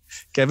picture.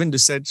 Kevin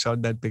Doucette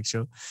shot that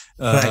picture.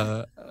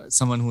 Right.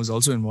 Someone who was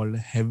also involved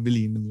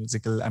heavily in the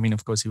musical. I mean,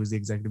 of course, he was the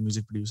executive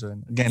music producer.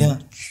 And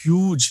again,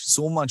 huge,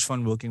 so much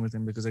fun working with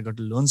him, because I got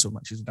to learn so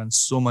much. He's done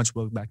so much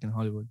work back in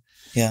Hollywood.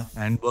 Yeah.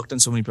 And worked on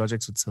so many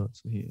projects with Sir.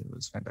 So he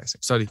was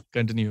fantastic. Sorry,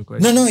 continue your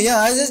question. No, yeah.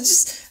 I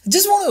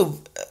just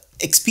want to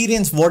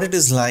experience what it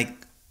is like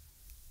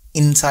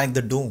inside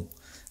the dome.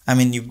 I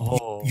mean,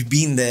 you've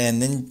been there,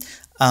 and then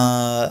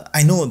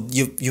I know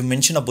you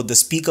mentioned about the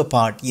speaker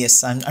part.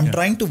 Yes, I'm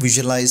trying to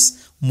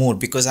visualize more,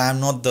 because I am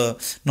not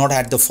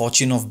had the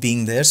fortune of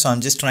being there. So I'm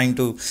just trying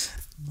to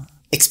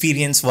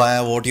experience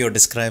via what you're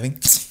describing.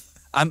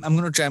 I'm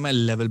going to try my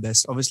level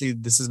best. Obviously,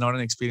 this is not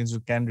an experience you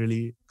can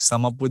really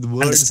sum up with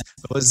words,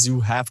 because you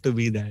have to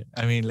be there.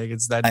 I mean, like,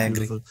 it's that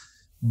beautiful. Agree.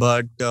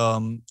 But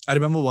I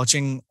remember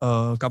watching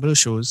a couple of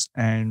shows,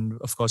 and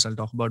of course, I'll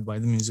talk about why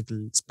the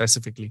musical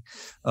specifically.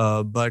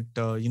 But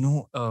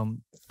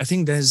I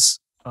think there's,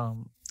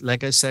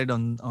 like I said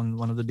on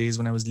one of the days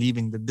when I was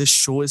leaving, that this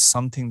show is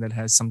something that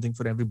has something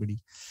for everybody,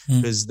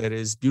 because there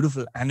is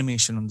beautiful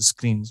animation on the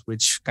screens,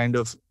 which kind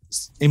of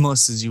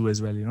immerses you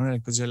as well,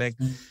 because you're like,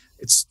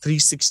 it's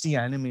 360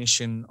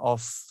 animation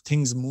of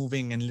things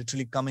moving and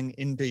literally coming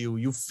into you.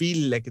 You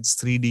feel like it's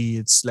 3D.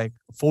 It's like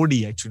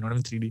 4D, actually, not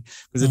even 3D,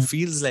 because it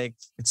feels like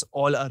it's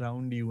all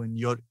around you and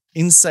you're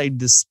inside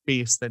this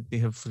space that they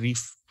have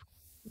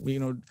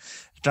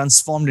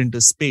transformed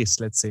into space,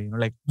 let's say,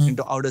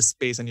 into outer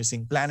space, and you're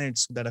seeing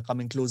planets that are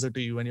coming closer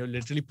to you, and you're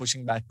literally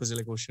pushing back because you're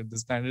like, oh shit,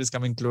 this planet is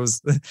coming close.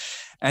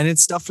 And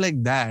it's stuff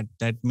like that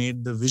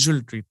made the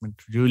visual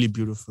treatment really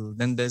beautiful.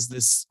 Then there's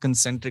this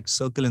concentric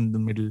circle in the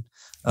middle,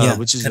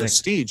 which is your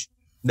stage,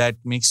 that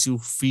makes you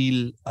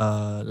feel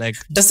like...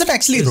 Does it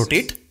actually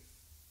rotate?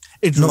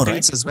 It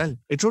rotates as well.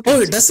 It rotates.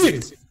 Oh, it does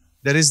it?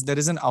 There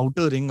is an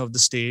outer ring of the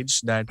stage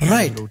that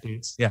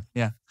rotates.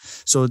 Yeah.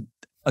 So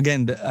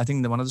again, I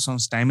think one of the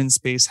songs, Time and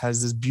Space,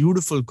 has this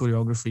beautiful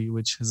choreography,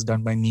 which is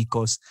done by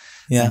Nikos.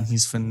 Yeah. And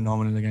he's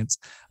phenomenal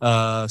against.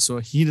 So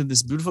he did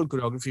this beautiful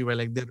choreography where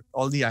like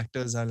all the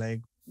actors are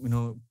like,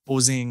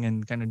 posing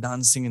and kind of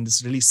dancing in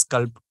this really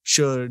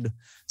sculptured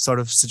sort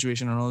of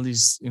situation. And all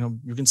these,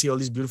 you can see all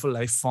these beautiful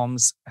life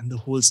forms, and the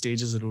whole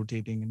stage is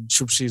rotating, and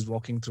Shubshri is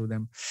walking through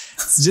them.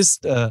 It's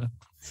just...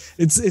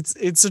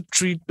 It's a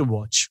treat to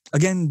watch.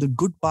 Again, the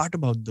good part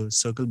about the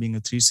circle being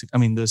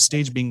the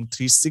stage being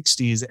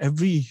 360 is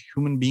every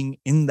human being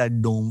in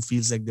that dome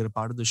feels like they're a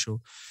part of the show,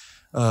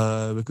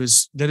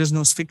 because there is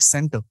no fixed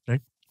center,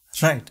 right?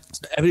 Right.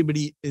 So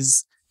everybody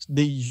is,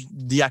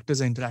 the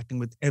actors are interacting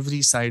with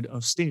every side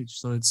of stage.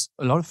 So it's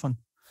a lot of fun.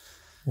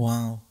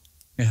 Wow.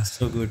 Yeah.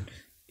 So good.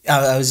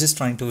 I was just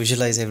trying to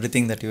visualize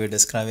everything that you were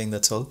describing,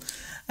 that's all.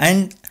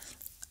 And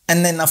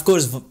then, of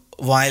course,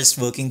 whilst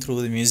working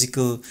through the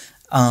musical,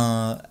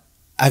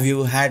 have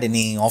you had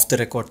any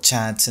off-the-record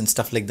chats and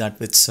stuff like that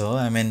with Sir?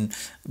 I mean,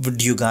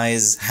 would you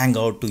guys hang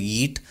out to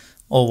eat,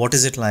 or what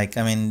is it like?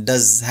 I mean,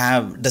 does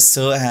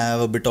Sir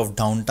have a bit of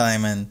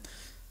downtime? And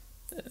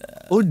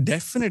oh,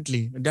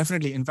 definitely.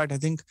 In fact, I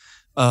think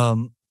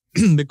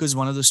because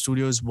one of the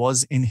studios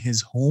was in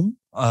his home.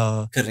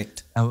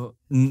 Correct.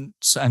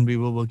 And we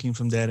were working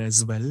from there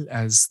as well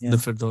as the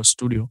Firdaus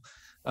studio.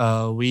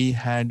 We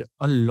had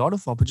a lot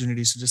of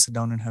opportunities to just sit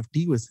down and have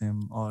tea with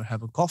him, or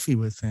have a coffee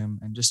with him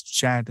and just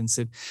chat and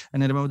sit.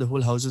 And I remember the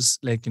whole house was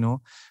like,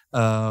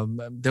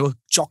 there were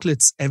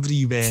chocolates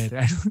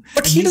everywhere.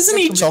 But he doesn't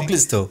eat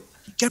chocolates though.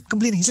 He kept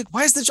complaining. He's like,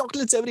 why is the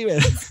chocolates everywhere?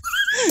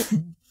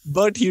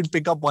 But he'd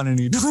pick up one and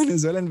eat one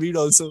as well, and we'd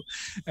also.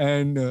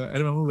 And I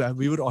remember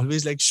we were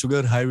always like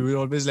sugar high. We were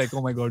always like,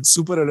 oh my God,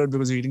 super alert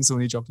because we're eating so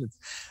many chocolates.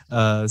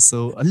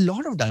 So a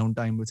lot of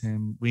downtime with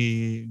him.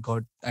 I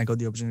got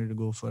the opportunity to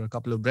go for a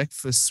couple of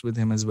breakfasts with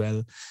him as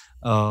well.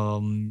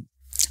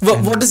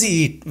 What does he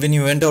eat when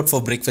you went out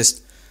for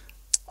breakfast?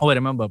 Oh, I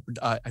remember.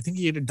 I think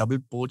he ate a double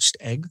poached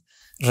egg.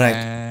 Right.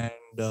 And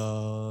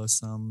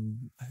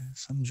some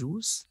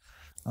juice.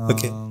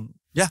 Okay.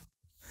 Yeah.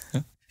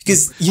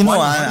 Because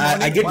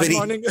I get one very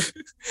morning,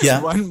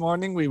 yeah. One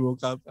morning we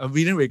woke up.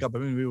 We didn't wake up. I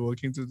mean, we were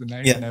working through the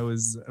night, Yeah. and I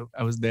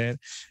was there,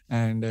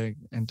 and I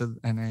entered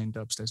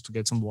upstairs to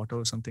get some water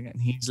or something.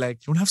 And he's like,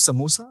 "You don't have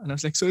samosa?" And I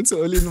was like, "So it's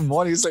early in the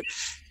morning." He's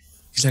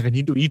like, "I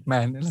need to eat,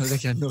 man." And I was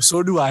like, "Yeah, no,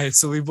 so do I."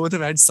 So we both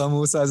have had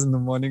samosas in the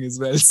morning as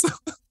well.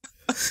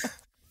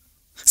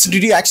 So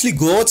did you actually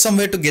go out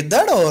somewhere to get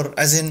that, or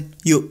as in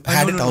you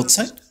had it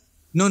outside?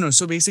 No.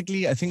 So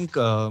basically, I think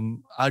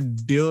our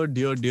dear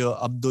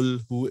Abdul,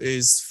 who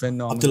is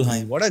phenomenal.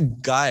 Abdul, What a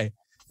guy.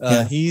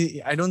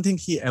 I don't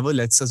think he ever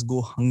lets us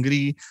go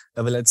hungry,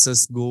 ever lets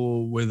us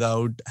go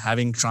without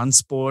having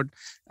transport,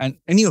 and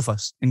any of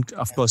us, and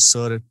of course,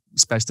 sir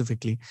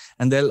specifically.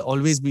 And there'll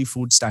always be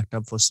food stacked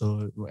up for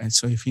sir. And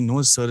so if he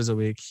knows sir is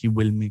awake, he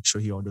will make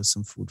sure he orders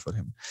some food for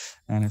him.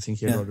 And I think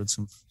he had ordered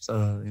some,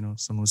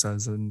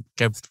 samosas and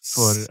kept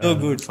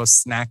for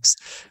snacks,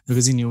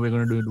 because he knew we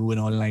were going to do an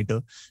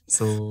all-nighter.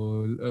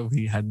 So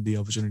we had the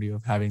opportunity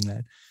of having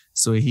that.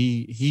 So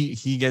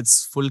he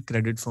gets full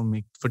credit for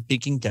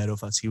taking care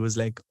of us. He was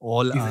like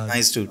He's a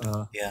nice dude.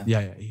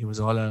 He was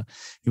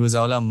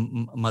all our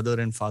mother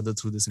and father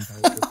through this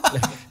entire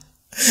trip.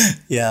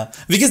 Yeah,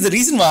 because the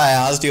reason why I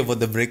asked you about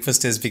the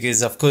breakfast is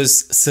because, of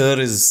course, sir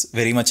is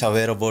very much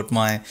aware about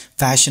my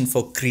passion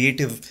for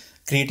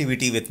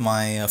creativity with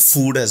my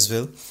food as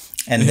well,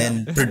 and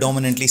then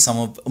predominantly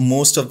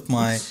most of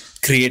my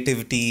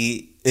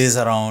creativity is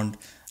around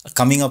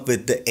coming up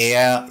with the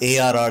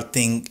ARR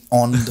thing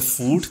on the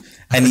food,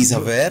 and he's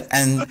aware.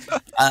 And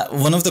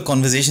one of the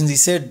conversations he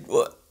said,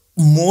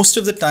 most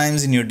of the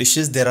times in your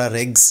dishes there are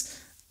eggs.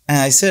 And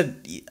I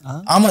said,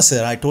 Ama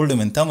sir, I told him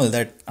in Tamil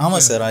that,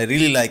 Ama sir, I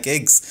really like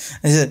eggs.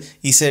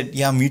 He said,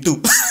 yeah, me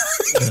too.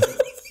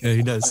 Yeah,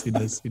 he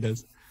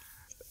does.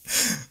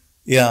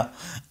 Yeah.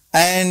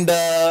 And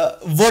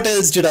what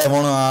else did I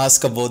want to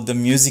ask about the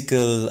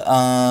musical?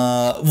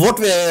 What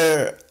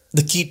were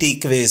the key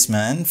takeaways,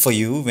 man, for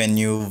you when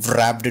you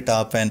wrapped it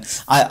up? And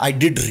I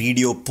did read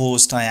your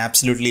post. I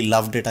absolutely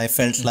loved it. I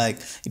felt like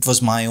it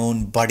was my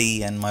own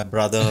buddy and my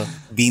brother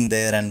been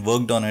there and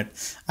worked on it.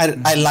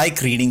 I like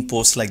reading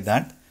posts like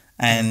that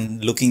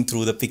and looking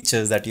through the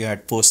pictures that you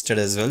had posted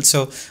as well.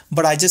 So,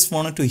 but I just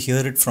wanted to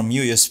hear it from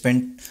you. You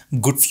spent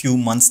good few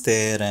months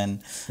there,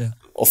 and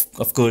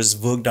of course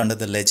worked under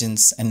the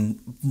legends, and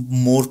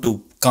more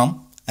to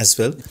come as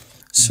well.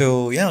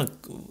 So yeah,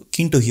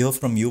 keen to hear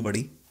from you,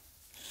 buddy.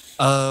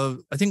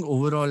 I think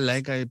overall,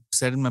 like I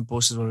said in my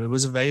post as well, it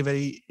was a very,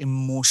 very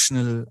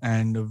emotional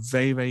and a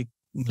very, very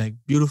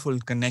beautiful,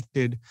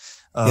 connected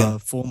 4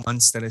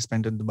 months that I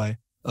spent in Dubai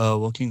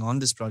working on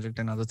this project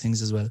and other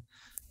things as well,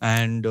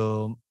 and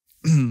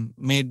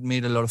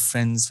made a lot of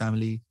friends,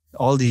 family,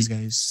 all these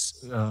guys,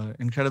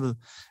 incredible.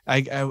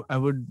 I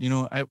would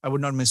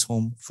not miss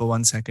home for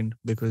 1 second,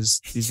 because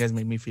these guys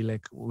made me feel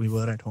like we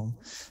were at home,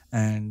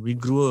 and we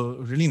grew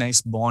a really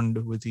nice bond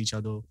with each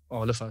other,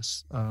 all of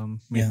us.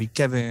 Maybe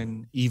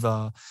Kevin,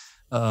 Eva,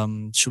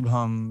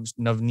 Shubham,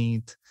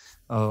 Navneet,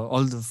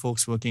 all the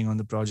folks working on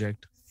the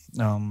project,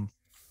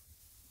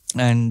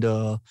 and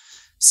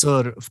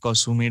sir, of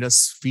course, who made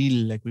us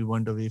feel like we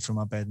weren't away from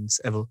our parents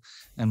ever,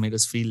 and made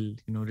us feel,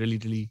 really,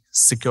 really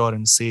secure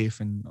and safe,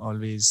 and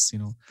always,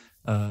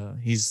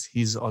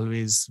 he's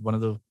always one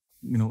of the,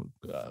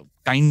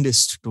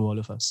 kindest to all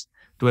of us,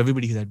 to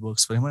everybody that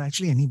works for him, or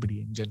actually anybody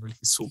in general.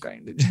 He's so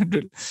kind in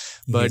general,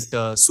 but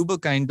super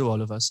kind to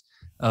all of us.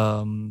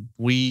 I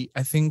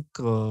think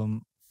the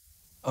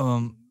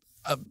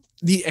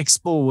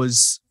Expo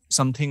was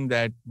something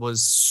that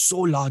was so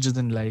larger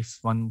than life.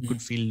 One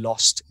could feel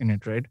lost in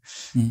it, right?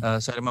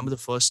 So I remember the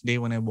first day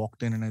when I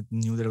walked in and I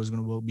knew that I was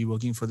going to be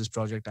working for this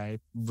project.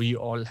 We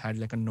all had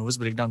like a nervous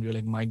breakdown. We were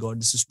like, my God,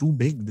 this is too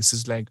big. This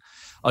is like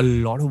a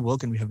lot of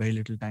work and we have very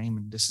little time.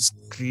 And this is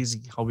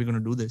crazy. How are we going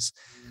to do this?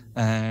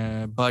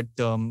 But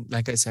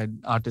like I said,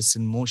 artists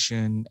in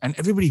motion and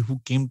everybody who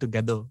came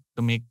together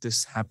to make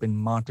this happen,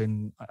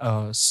 Martin,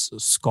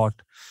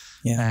 Scott,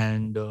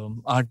 and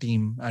our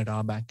team at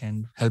our back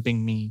end,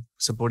 helping me,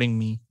 supporting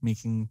me,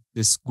 making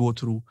this go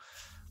through.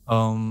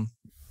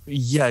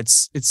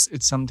 It's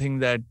something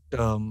that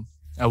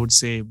I would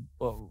say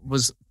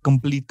was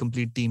complete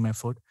team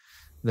effort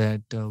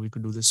that we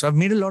could do this. So I've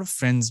made a lot of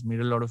friends, made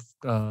a lot of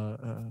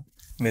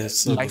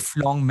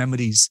lifelong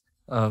memories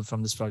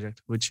from this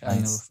project, which I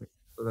never forget.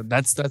 So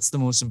that's the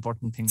most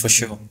important thing. For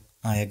sure.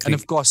 I agree. And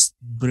of course,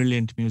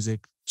 brilliant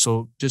music.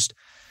 So just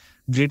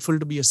grateful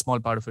to be a small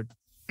part of it,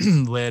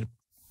 where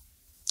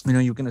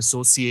you can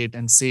associate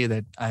and say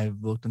that I've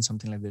worked on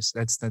something like this.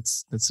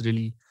 That's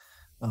really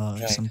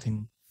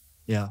something,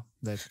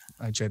 that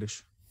I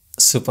cherish.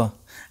 Super.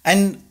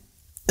 And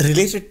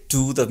related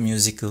to the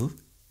musical,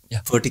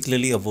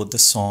 particularly about the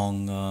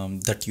song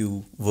that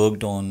you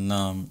worked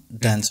on,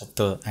 Dance of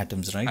the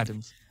Atoms, right?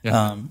 Atoms.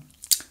 Yeah.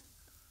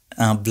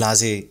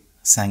 Blase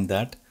sang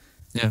that.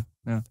 Yeah.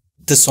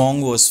 The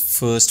song was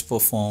first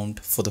performed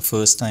for the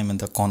first time in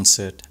the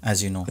concert,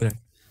 as you know. Correct.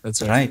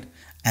 That's right.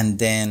 And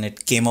then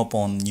it came up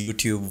on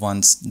YouTube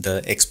once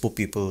the Expo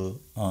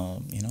people,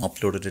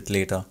 uploaded it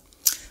later.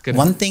 Correct.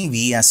 One thing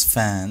we as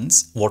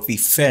fans, what we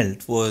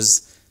felt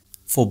was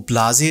for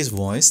Blase's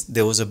voice,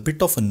 there was a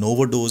bit of an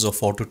overdose of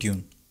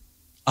autotune.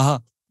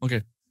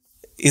 Okay.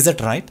 Is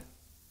that right?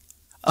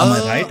 Am I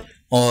right?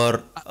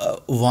 Or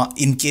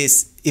in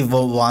case,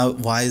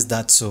 why is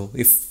that so?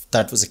 If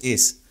that was the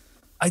case,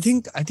 I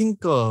think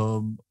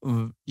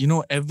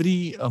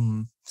every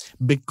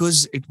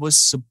because it was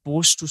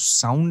supposed to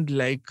sound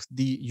like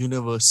the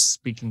universe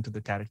speaking to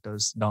the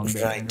characters down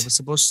there, and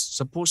it was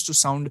supposed to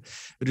sound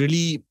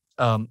really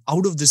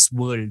out of this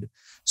world.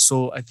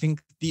 So I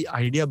think the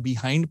idea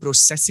behind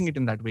processing it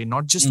in that way,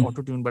 not just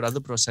autotune but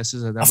other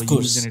processes that were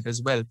used in it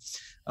as well,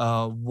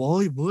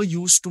 were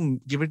used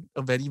to give it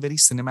a very, very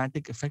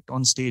cinematic effect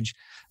on stage.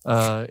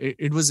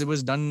 It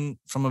was done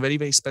from a very,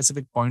 very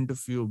specific point of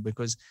view,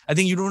 because I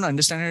think you don't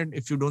understand it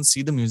if you don't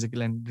see the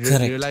musical and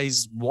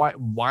realize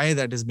why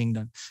that is being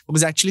done,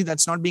 because actually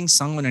that's not being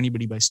sung on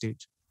anybody by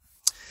stage.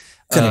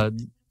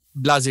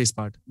 Blase's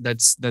part,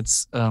 that's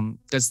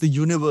the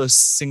universe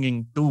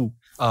singing to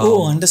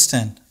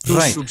understand, to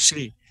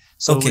Shubshri.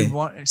 So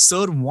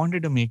Sir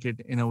wanted to make it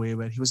in a way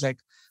where he was like,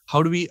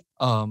 how do we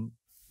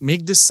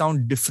make this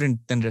sound different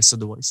than the rest of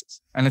the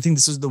voices? And I think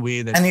this is the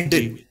way that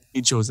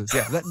he chose it.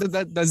 Yeah,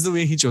 that's the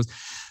way he chose.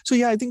 So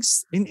yeah, I think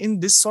in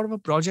this sort of a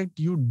project,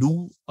 you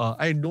do,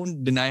 I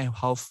don't deny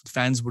how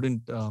fans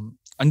wouldn't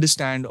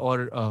understand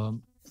or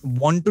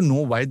want to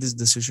know why this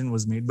decision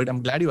was made. But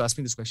I'm glad you asked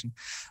me this question,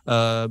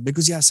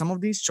 because yeah, some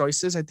of these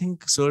choices I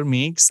think Sir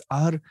makes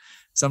are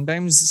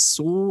sometimes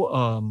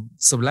so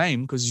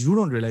sublime because you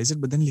don't realize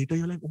it, but then later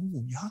you're like,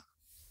 oh yeah,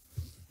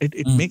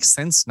 it makes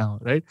sense now,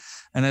 right?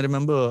 And I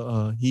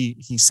remember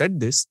he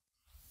said this,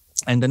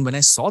 and then when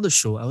I saw the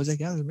show, I was like,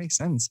 yeah, it makes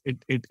sense.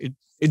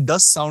 It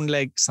does sound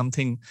like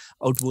something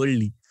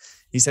outworldly.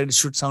 He said it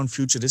should sound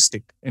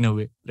futuristic in a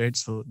way, right?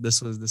 So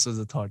this was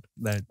the thought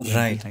that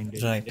behind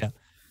it. Right.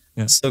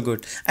 Yeah. So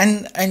good.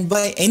 And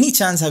by any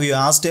chance, have you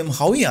asked him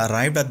how he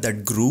arrived at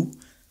that groove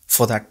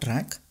for that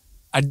track?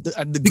 At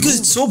the because groove.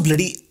 It's so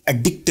bloody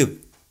addictive.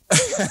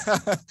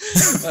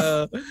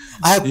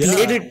 I have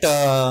played it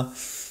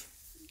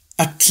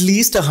at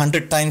least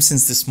 100 times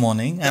since this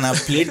morning, and I've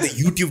played the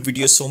YouTube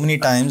video so many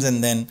times,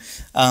 and then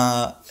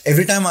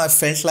every time I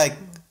felt like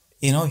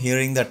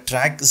hearing that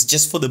track is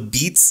just for the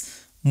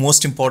beats,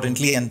 most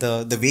importantly, and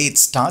the way it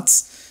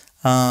starts.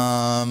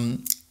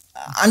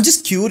 I'm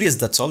just curious,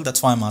 that's all.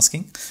 That's why I'm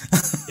asking.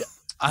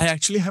 I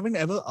actually haven't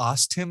ever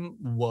asked him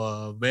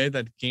where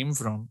that came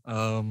from.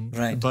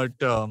 But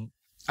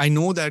I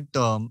know that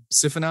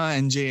Sifana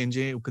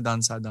NJ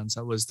Ukadansa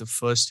Dansa was the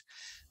first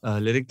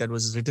lyric that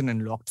was written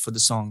and locked for the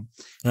song.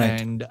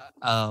 And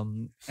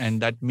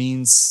that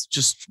means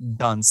just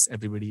dance,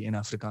 everybody, in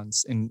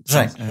Afrikaans, in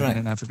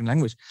an African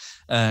language.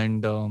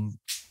 And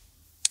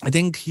I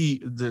think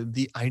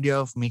the idea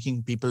of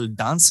making people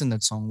dance in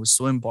that song was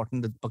so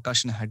important that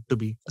percussion had to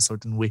be a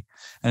certain way.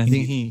 And I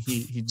think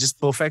he just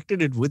perfected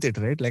it with it,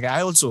 right? Like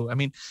I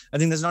think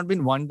there's not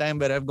been one time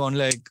where I've gone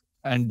like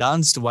and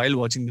danced while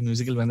watching the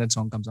musical when that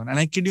song comes on. And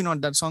I kid you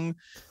not, that song,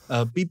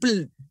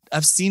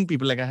 I've seen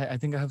people, like I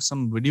think I have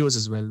some videos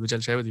as well, which I'll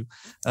share with you,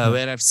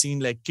 where I've seen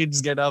like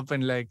kids get up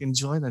and like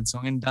enjoy that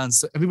song and dance.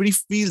 So everybody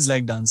feels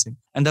like dancing.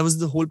 And that was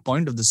the whole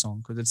point of the song,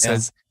 because it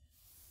says,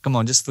 come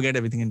on, just forget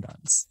everything and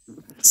dance.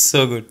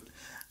 So good.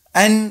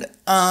 And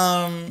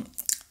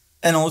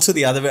also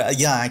the other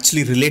way,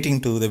 actually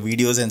relating to the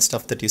videos and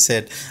stuff that you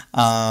said,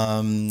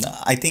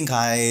 I think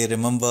I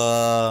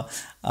remember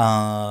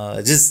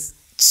just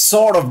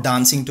sort of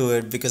dancing to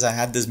it because I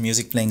had this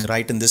music playing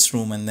right in this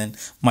room, and then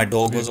my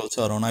dog was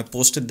also around. I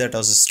posted that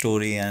as a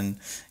story, and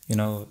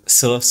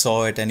Sir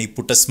saw it and he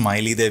put a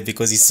smiley there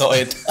because he saw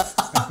it.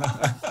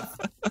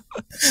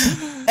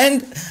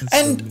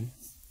 and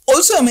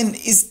also, I mean,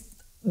 is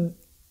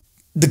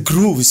the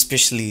groove,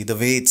 especially the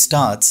way it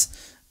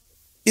starts,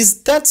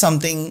 is that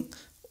something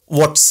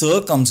what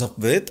Sir comes up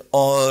with,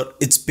 or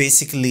it's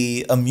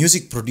basically a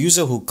music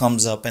producer who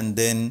comes up and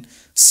then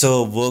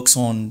Sir works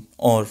on,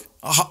 or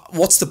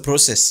what's the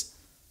process?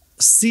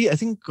 See, I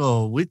think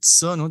with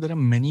Sir, there are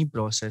many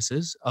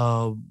processes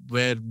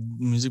where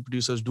music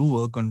producers do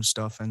work on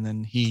stuff, and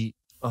then he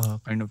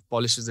kind of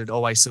polishes it,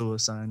 or vice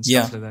versa, and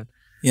stuff like that.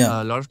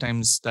 A lot of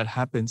times that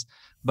happens.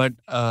 But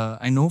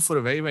I know for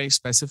a very, very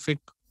specific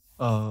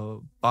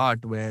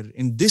part where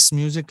in this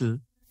musical,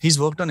 he's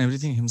worked on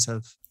everything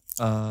himself.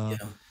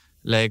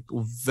 Like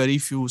very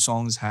few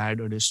songs had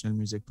additional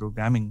music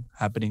programming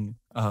happening,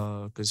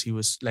 because he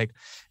was like,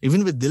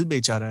 even with Dil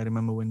Bechara, I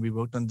remember when we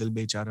worked on Dil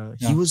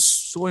Bechara, he was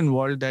so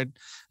involved that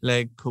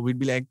like we'd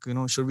be like,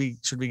 should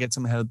we get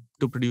some help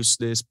to produce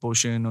this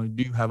portion, or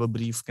do you have a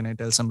brief? Can I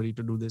tell somebody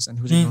to do this? And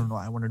he was like, no,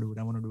 I want to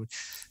do it.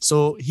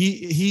 So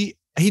he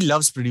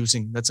loves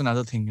producing. That's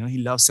another thing. He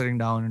loves sitting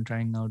down and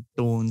trying out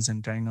tones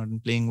and trying out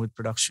and playing with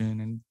production.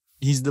 And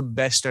he's the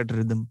best at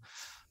rhythm.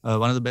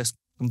 One of the best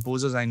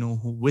composers I know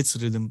who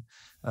with rhythm.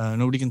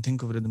 Nobody can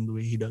think of rhythm the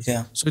way he does.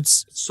 So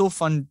it's so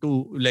fun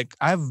to, like,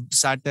 I've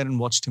sat there and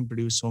watched him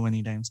produce so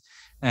many times.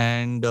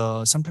 And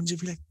sometimes you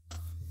feel like,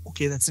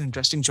 okay, that's an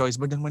interesting choice.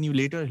 But then when you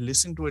later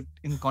listen to it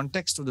in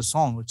context of the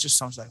song, it just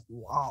sounds like,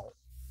 wow,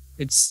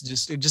 it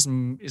just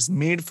is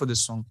made for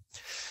this song.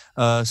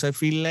 So I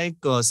feel like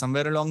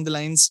somewhere along the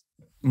lines,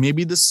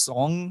 maybe the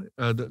song,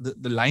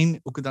 the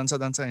line Uku Dansa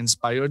Dansa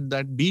inspired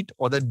that beat,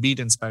 or that beat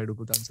inspired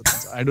Uku Dansa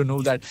Dansa. I don't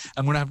know that.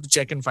 I'm going to have to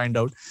check and find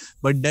out.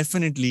 But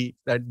definitely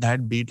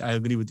that beat, I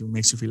agree with you,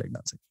 makes you feel like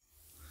dancing.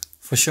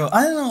 For sure.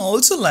 I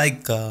also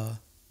like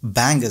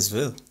Bang as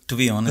well, to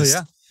be honest. Oh,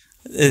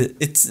 yeah.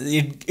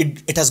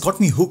 It has got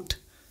me hooked.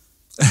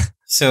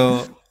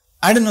 So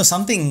I don't know,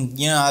 something,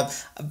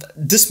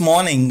 this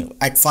morning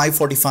at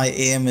 5:45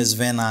 a.m. is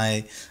when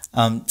I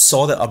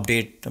saw the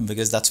update,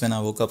 because that's when I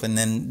woke up, and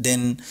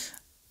then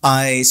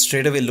I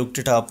straight away looked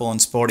it up on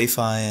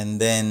Spotify, and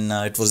then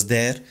it was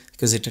there,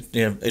 because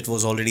it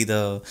was already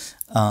the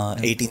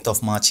 18th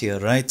of March here,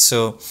 right?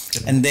 So,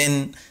 and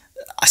then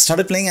I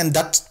started playing, and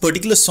that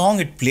particular song,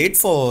 it played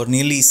for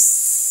nearly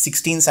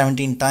 16,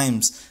 17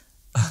 times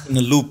in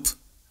a loop.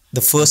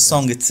 The first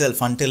song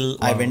itself, until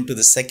I went to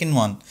the second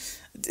one.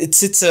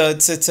 It's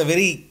a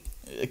very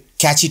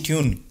catchy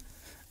tune,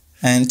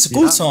 and it's a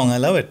cool song. I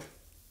love it.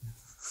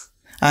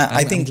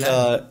 I think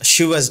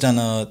Shiv has done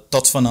a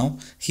Thoughts for Now.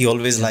 He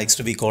always likes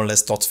to be called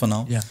as Thoughts for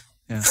Now.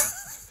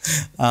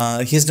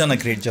 He's done a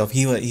great job.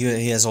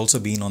 He has also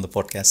been on the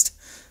podcast.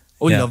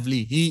 Oh,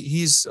 lovely.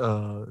 He's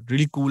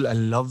really cool. I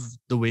love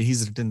the way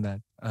he's written that.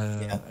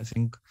 I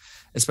think,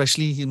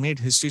 especially, he made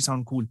history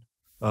sound cool.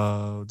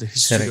 The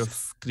history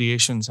of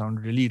creation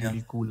sound really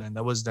cool, and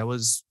that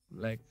was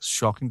like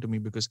shocking to me,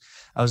 because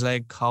I was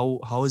like,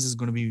 how is this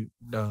going to be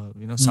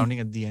sounding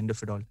at the end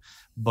of it all?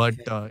 But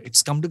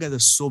it's come together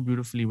so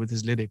beautifully with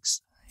his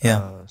lyrics.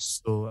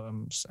 So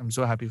I'm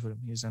so happy for him.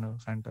 He's done a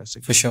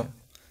fantastic job.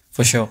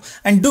 For sure.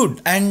 And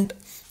dude,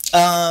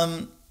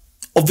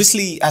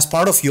 obviously, as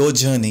part of your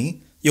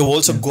journey, you've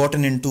also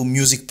gotten into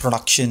music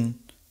production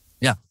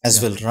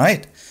as well,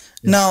 right?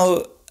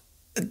 Now,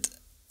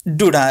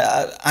 dude,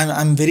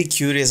 I'm very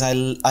curious.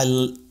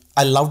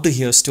 I love to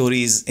hear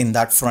stories in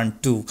that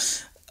front too.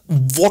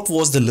 What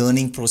was the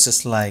learning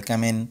process like? I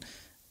mean,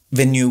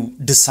 when you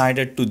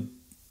decided to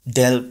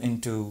delve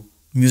into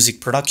music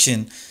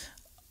production,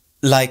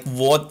 like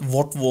what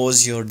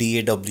was your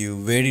DAW?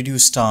 Where did you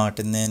start,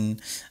 and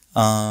then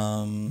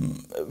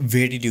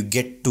where did you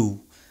get to?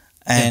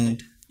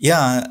 And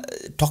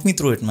talk me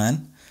through it,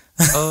 man.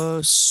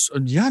 I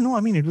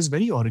mean, it was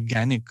very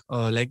organic.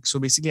 So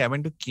basically, I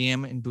went to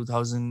KM in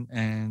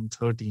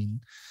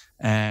 2013,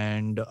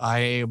 and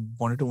I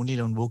wanted to only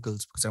learn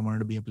vocals because I wanted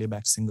to be a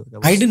playback singer.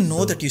 I didn't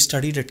know that you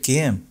studied at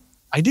KM.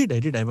 I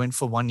did. I went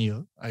for 1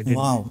 year. I did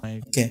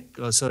my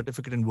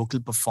certificate in vocal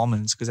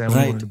performance, because I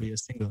only wanted to be a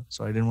singer.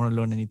 So I didn't want to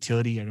learn any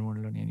theory. I didn't want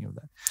to learn any of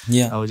that.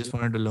 I just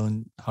wanted to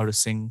learn how to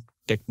sing,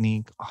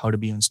 technique, how to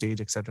be on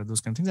stage, etc.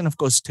 Those kind of things, and of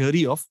course,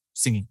 theory of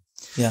singing.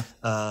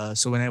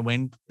 So when I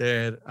went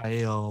there,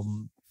 I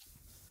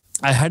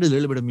had a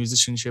little bit of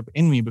musicianship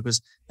in me,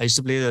 because I used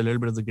to play a little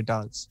bit of the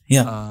guitars.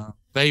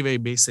 Very, very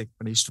basic,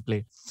 but I used to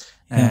play.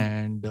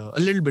 And a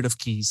little bit of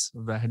keys.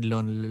 I had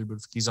learned a little bit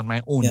of keys on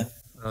my own.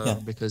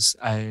 Because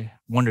I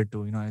wanted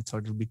to, I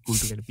thought it would be cool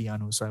to get a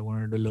piano. So I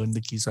wanted to learn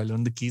the keys. So I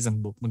learned the keys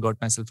and got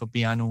myself a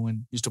piano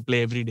and used to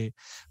play every day.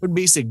 But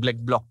basic, like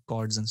block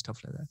chords and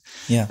stuff like that.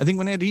 I think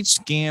when I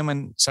reached KM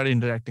and started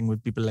interacting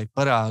with people like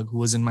Parag, who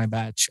was in my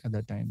batch at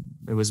that time.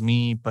 It was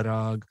me,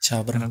 Parag,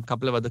 and a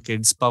couple of other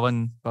kids.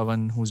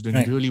 Pawan, who's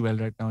doing really well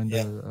right now in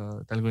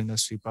the Telugu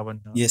industry.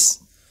 Pawan.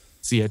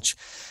 CH,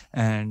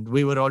 and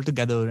we were all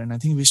together, and I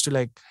think we used to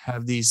like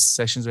have these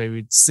sessions where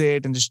we'd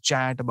sit and just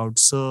chat about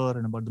Sir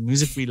and about the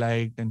music we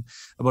liked and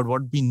about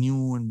what we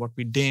knew and what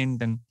we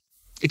didn't, and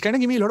it kind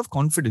of gave me a lot of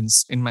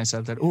confidence in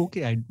myself that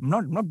I'm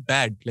not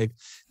bad. Like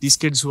these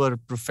kids who are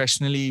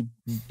professionally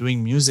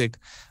doing music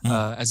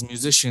as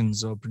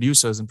musicians or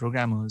producers and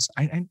programmers,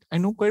 I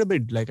know quite a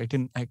bit. Like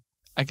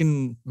I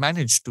can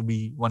manage to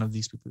be one of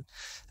these people.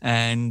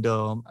 And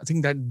I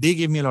think that they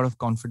gave me a lot of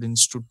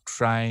confidence to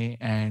try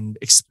and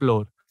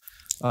explore.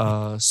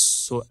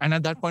 And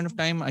at that point of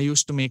time, I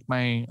used to make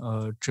my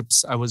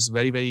trips. I was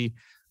very, very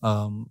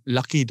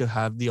lucky to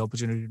have the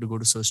opportunity to go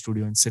to Sir's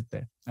studio and sit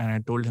there. And I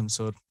told him,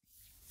 Sir,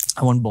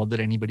 I won't bother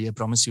anybody. I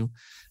promise you.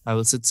 I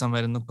will sit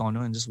somewhere in the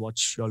corner and just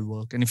watch y'all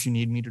work. And if you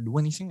need me to do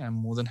anything, I'm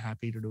more than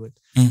happy to do it.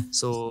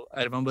 So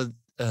I remember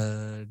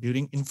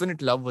during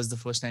Infinite Love was the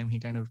first time he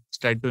kind of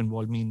tried to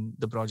involve me in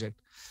the project.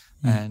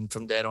 And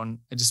from there on,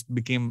 I just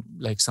became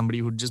like somebody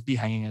who'd just be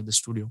hanging at the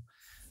studio.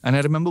 And I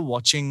remember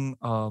watching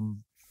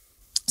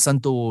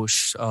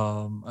Santosh,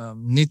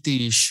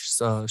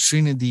 Nitish,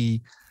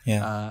 Sunidhi,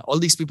 all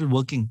these people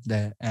working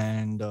there,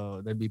 and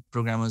there'd be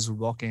programmers who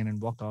walk in and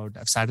walk out.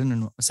 I've sat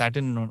in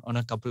on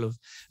a couple of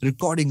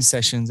recording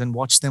sessions and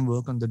watched them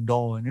work on the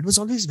DAW, and it was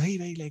always very,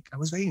 very like I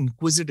was very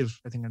inquisitive.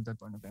 I think at that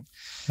point of time,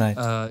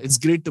 it's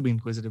great to be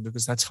inquisitive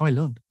because that's how I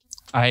learned.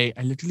 I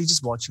literally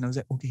just watched and I was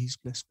like, okay, he's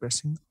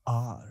pressing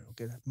R.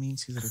 Okay, that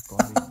means he's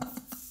recording.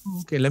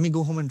 Okay, let me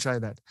go home and try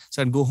that.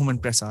 So I'd go home and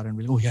press R and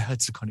be like, oh yeah,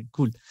 it's recording.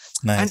 Cool.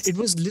 Nice. And it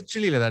was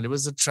literally like that. It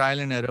was a trial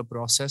and error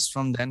process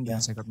from then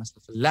because I got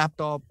myself a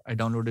laptop. I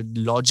downloaded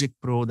Logic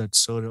Pro that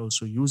Sir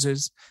also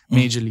uses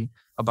majorly,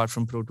 apart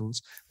from Pro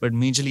Tools. But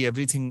majorly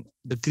everything,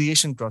 the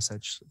creation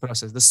process,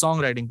 the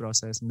songwriting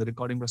process and the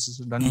recording process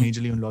was done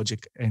majorly on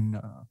Logic in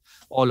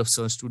all of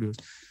Sir Studios.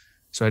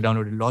 So I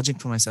downloaded Logic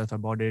for myself. I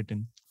bought it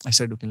and I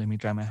said, okay, let me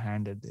try my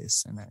hand at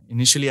this. And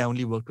initially I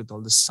only worked with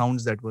all the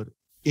sounds that were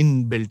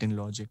inbuilt in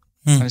Logic.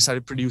 And I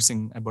started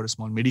producing. I bought a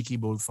small MIDI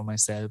keyboard for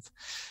myself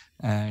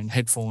and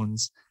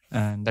headphones.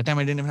 And that time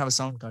I didn't even have a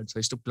sound card. So I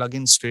used to plug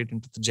in straight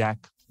into the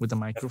jack with a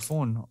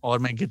microphone, or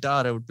my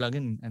guitar I would plug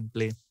in and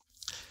play.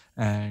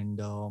 And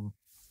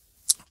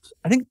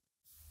I think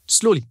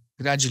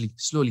gradually,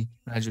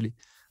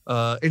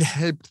 it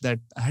helped that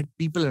I had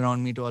people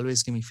around me to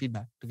always give me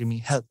feedback, to give me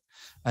help.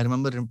 I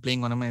remember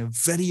playing one of my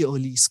very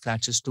early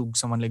scratches to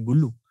someone like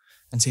Gullu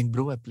and saying,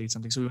 bro, I played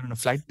something. So we were on a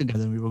flight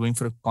together. We were going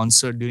for a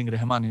concert during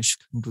Rahman Ishq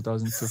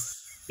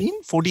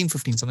in 14,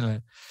 15, something like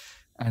that.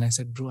 And I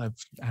said, bro,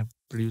 I've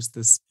produced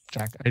this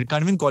track. I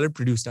can't even call it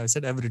produced. I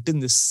said, I've written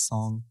this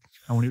song.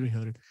 I want you to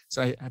hear it.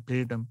 So I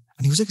played it. And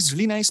he was like, it's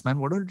really nice, man.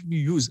 What did you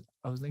use?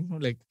 I was like,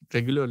 like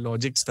regular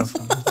Logic stuff. I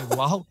was like,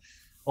 wow,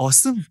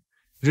 awesome.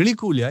 Really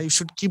cool, yeah. You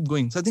should keep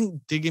going. So I think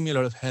they gave me a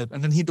lot of help.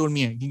 And then he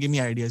gave me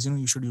ideas.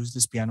 You should use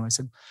this piano. I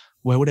said,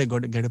 where would I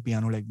get a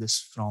piano like this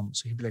from?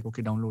 So he'd be like,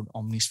 okay, download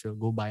Omnisphere,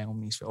 go buy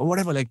Omnisphere or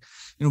whatever. Like,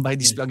 buy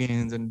these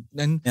plugins. And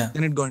then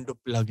it got into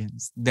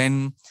plugins.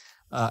 Then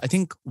I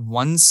think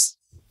once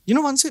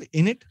you're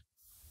in it,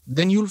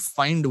 then you'll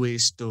find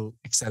ways to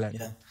excel at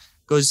it.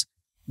 Because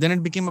then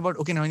it became about,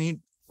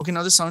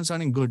 now this sound's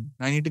sounding good.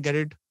 Now I need to get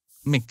it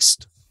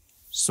mixed.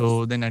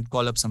 So then I'd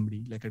call up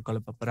somebody, like I'd call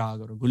up a Parag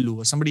or a Gullu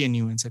or somebody I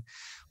knew and said,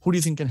 who do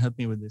you think can help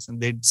me with this? And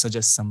they'd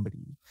suggest somebody.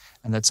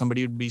 And that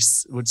somebody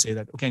would say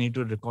that, okay, I need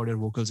to record your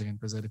vocals again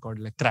because I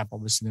recorded like crap.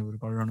 Obviously, they were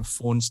recorded on a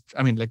phone.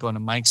 Like on a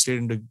mic straight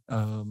into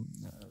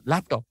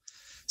laptop.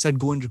 So I'd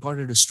go and record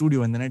at a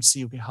studio and then I'd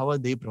see, okay, how are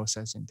they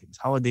processing things?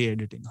 How are they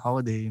editing? How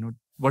are they,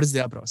 what is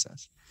their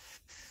process?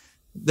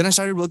 Then I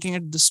started working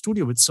at the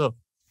studio with Sir,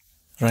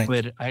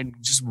 where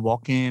I'd just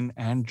walk in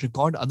and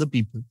record other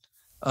people.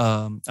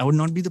 I would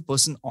not be the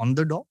person on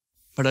the door,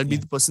 but I'd be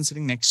the person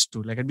sitting next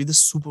to, like I'd be the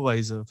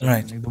supervisor.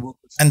 Right. Like the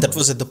and that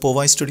was at the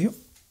Powai studio?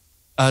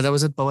 That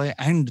was at Powai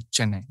and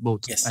Chennai,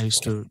 both. Yes. I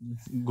used to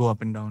go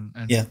up and down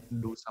and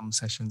do some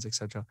sessions,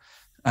 etc.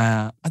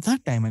 At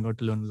that time, I got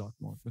to learn a lot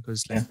more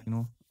because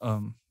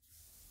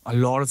a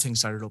lot of things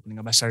started opening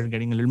up. I started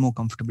getting a little more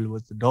comfortable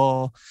with the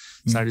DAW,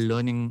 started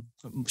learning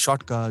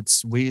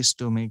shortcuts, ways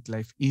to make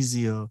life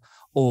easier.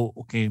 Oh,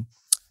 okay.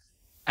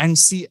 And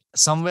see,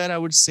 somewhere I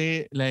would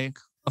say, like,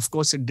 of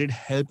course, it did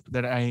help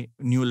that I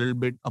knew a little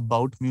bit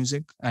about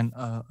music and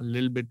a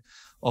little bit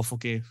of,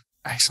 okay,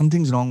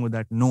 something's wrong with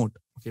that note.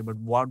 Okay, but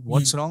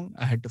what's wrong?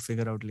 I had to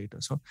figure out later.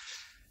 So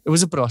it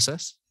was a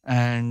process,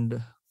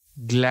 and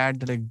glad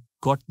that I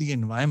got the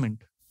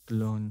environment to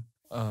learn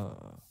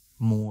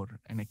more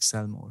and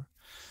excel more.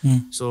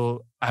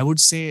 So I would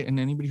say,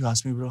 and anybody who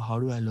asks me, bro, how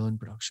do I learn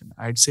production?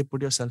 I'd say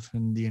put yourself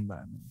in the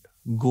environment.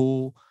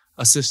 Go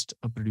assist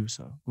a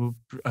producer, go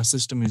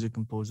assist a music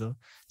composer.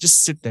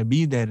 Just sit there,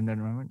 be there in that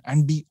environment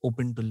and be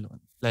open to learn.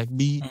 Like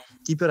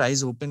keep your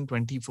eyes open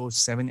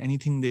 24/7.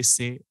 Anything they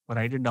say,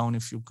 write it down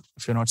if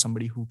you're not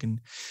somebody who can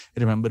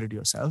remember it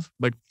yourself.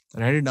 But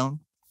write it down,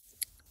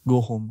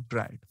 go home,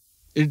 try it.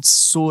 It's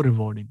so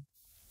rewarding.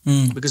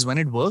 Because when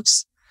it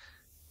works,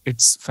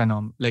 it's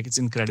phenomenal. Like it's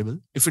incredible.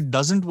 If it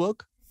doesn't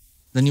work,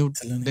 then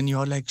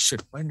you're like,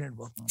 shit, why didn't it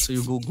work now? So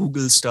you go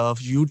Google stuff,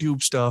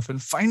 YouTube stuff,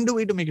 and find a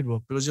way to make it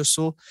work because you're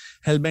so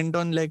hell-bent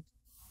on like,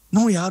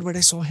 no, yaar, but I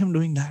saw him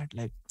doing that.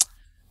 Like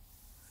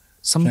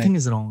something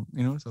is wrong,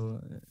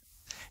 So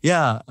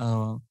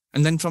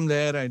and then from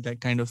there, I like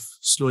kind of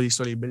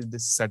slowly build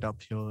this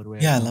setup here.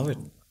 Where, I love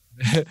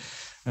it.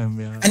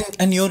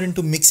 And you're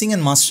into mixing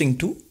and mastering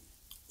too?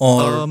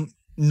 Or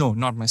no,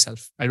 not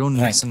myself. I don't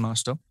mix and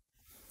master.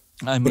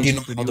 But you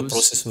know how the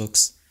process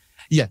works.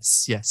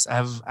 Yes.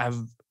 I've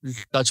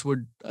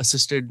touchwood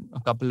assisted a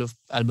couple of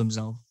albums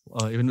now,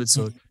 even with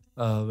Sir,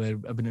 where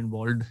I've been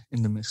involved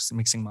in the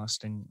mixing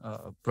mastering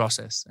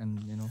process.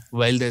 And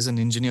while there's an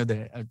engineer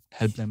there, I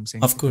help them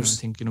saying, of course,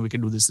 I think we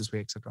can do this way,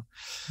 etc.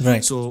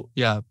 Right. So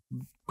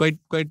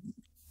quite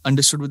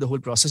understood with the whole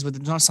process, but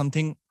it's not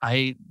something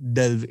I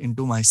delve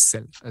into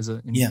myself as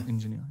an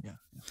engineer. Yeah.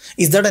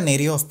 Is that an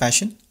area of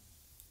passion?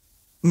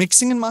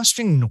 Mixing and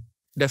mastering, no,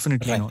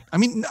 definitely not. I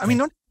mean,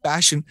 not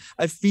passion.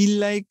 I feel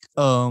like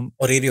or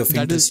area of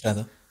interest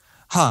rather.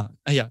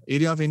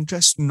 Area of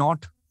interest,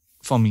 not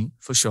for me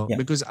for sure,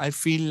 because I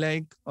feel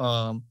like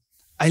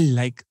I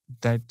like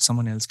that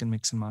someone else can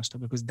mix and master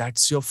because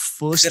that's your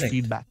first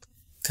feedback.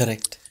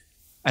 Correct.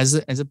 As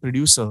a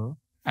producer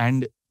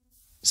and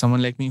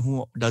someone like me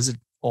who does it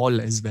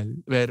all as well,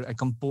 where I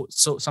compose.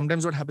 So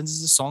sometimes what happens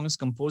is the song is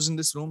composed in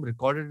this room,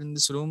 recorded in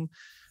this room,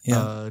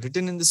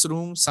 written in this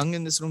room, sung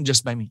in this room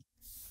just by me.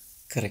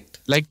 Correct.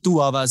 Like Tu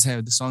Awaaz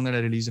Hai, the song that I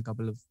released a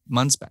couple of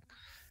months back.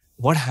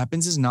 what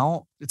happens is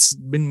now it's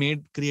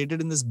been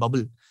created in this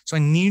bubble. So I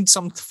need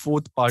some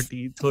fourth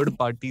party, third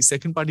party,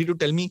 second party to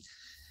tell me,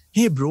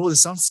 hey bro,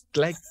 this sounds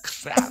like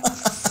crap.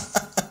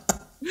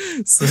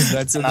 So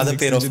that's another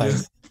pair of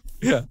eyes.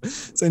 Yeah.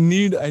 So I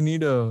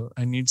need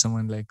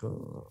someone like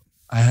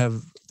I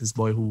have this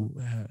boy who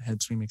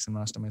helps me mix and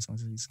master my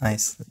songs. He's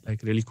nice,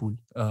 like really cool.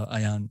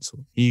 Ayan. So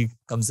he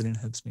comes in and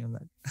helps me on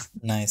that.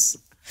 Nice.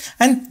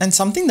 And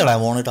something that I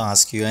wanted to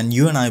ask you, and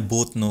you and I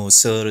both know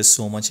Sir is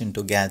so much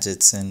into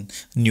gadgets and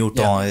new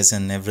toys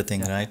and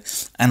everything, right?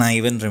 And I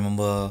even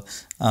remember,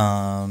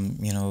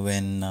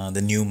 when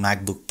the new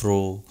MacBook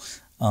Pro,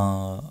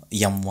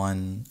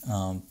 M1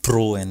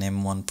 Pro and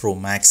M1 Pro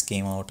Max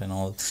came out and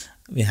all,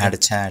 we had a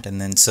chat,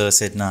 and then Sir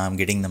said, "Nah, I'm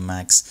getting the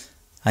Max.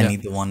 I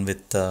need the one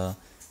with I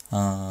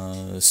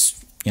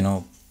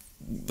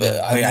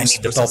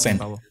need the top end."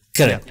 Power.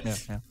 Correct.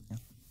 Yeah.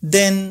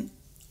 Then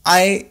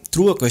I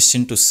threw a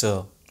question to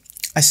Sir.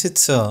 I said,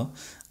 "Sir,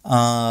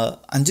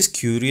 I'm just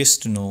curious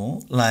to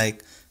know,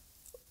 like,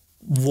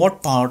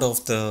 what part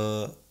of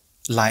the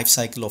life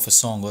cycle of a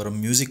song or a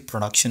music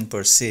production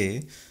per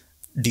se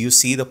do you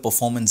see the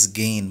performance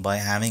gain by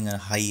having a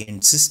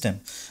high-end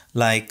system?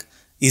 Like,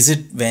 is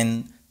it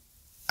when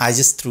I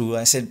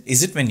said,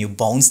 is it when you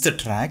bounce the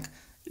track,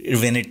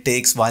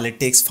 while it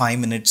takes 5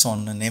 minutes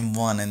on an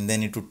M1 and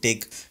then it would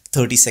take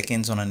 30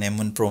 seconds on an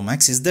M1 Pro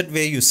Max? Is that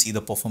where you see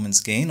the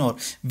performance gain, or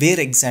where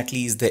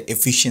exactly is the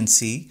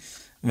efficiency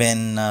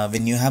when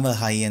you have a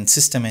high-end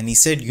system?" And he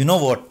said, "You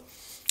know what?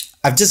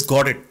 I've just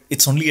got it.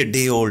 It's only a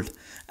day old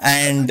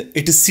and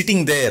it is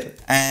sitting there,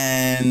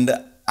 and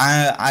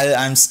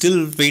I'm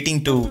still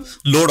waiting to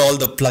load all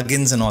the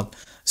plugins and all.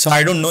 So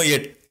I don't know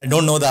yet. I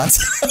don't know the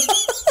answer."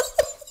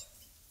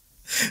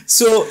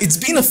 So it's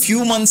been a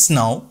few months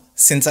now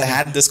since I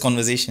had this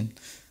conversation.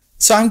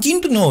 So I'm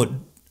keen to know,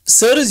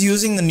 Sir is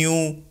using the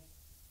new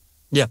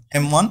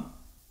M1?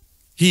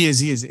 He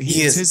is.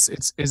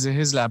 It's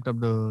his laptop,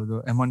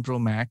 the M1 Pro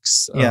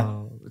Max.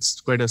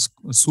 It's quite a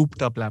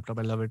souped up laptop.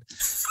 I love it.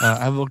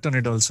 I've worked on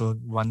it also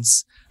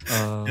once.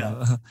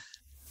 The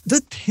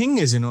thing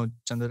is,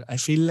 Chandra, I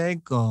feel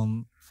like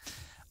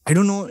I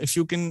don't know if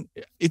you can.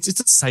 It's a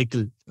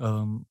cycle.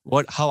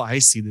 How I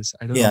see this.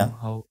 I don't know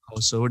how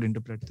Sir would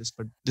interpret this,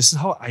 but this is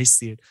how I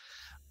see it.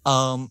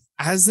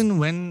 As in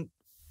when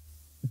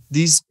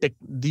these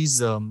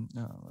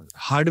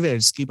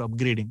hardwares keep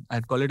upgrading,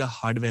 I'd call it a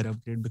hardware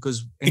upgrade,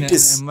 because in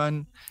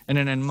an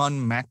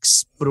M1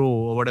 Max Pro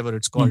or whatever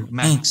it's called,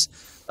 Max,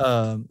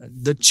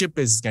 the chip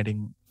is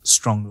getting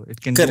stronger.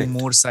 It can do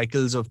more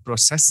cycles of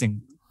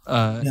processing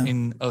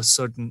in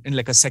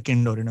like a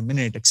second or in a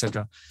minute,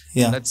 etc.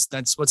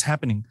 That's what's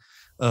happening.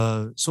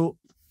 So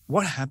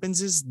what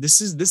happens is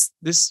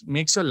this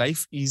makes your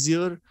life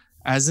easier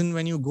as in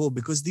when you go,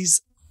 because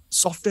these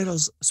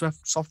softwares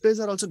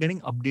are also getting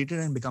updated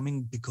and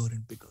becoming bigger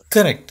and bigger.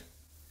 Correct.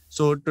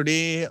 So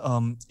today,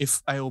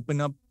 if I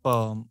open up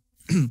a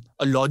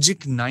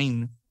Logic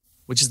 9,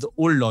 which is the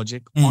old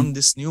Logic, on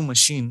this new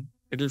machine,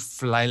 it'll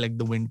fly like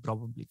the wind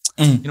probably.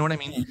 You know what I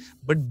mean?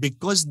 But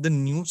because the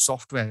new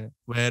software,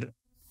 where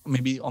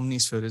maybe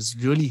Omnisphere is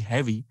really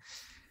heavy,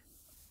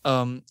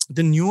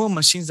 the newer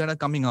machines that are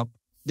coming up,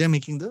 they're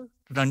making the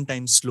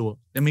runtime slower.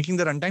 They're making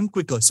the runtime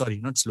quicker.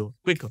 Sorry, not slower,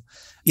 quicker.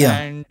 Yeah.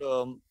 And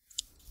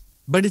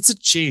but it's a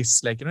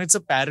chase, like, it's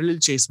a parallel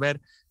chase where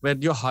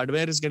your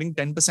hardware is getting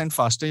 10%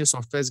 faster, your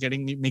software is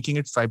making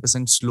it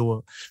 5%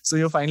 slower. So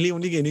you're finally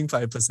only gaining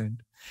 5%.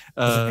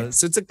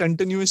 So it's a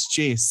continuous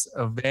chase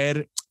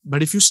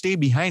but if you stay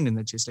behind in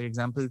the chase, like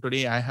example,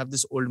 today I have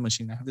this old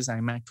machine. I have this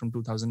iMac from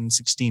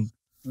 2016,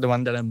 the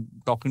one that I'm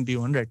talking to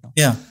you on right now.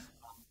 Yeah.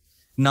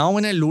 Now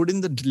when I load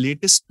in the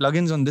latest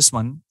plugins on this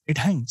one, it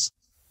hangs.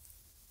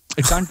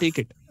 It can't take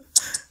it.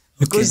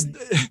 Because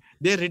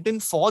they're written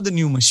for the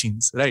new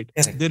machines, right?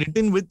 Correct. They're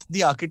written with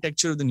the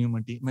architecture of the new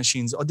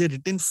machines, or they're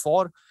written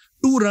to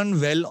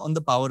run well on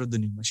the power of the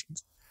new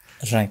machines.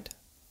 Right.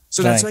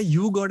 So that's why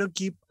you got to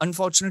keep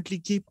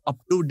up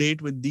to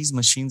date with these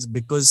machines,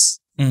 because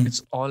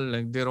it's all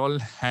like, they're all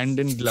hand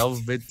in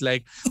glove with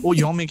like, oh,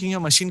 you're making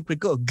your machine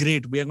quicker.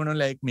 Great. We are going to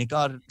like make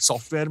our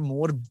software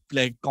more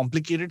like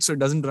complicated so it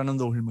doesn't run on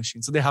the old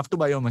machine. So they have to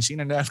buy your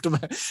machine and they have to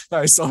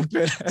buy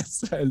software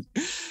as well.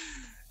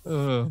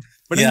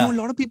 But I know a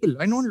lot of people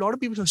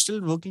who are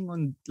still working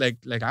on like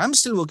I'm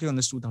still working on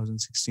this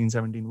 2016,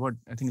 17. What?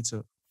 I think it's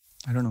I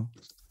don't know.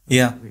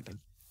 Yeah.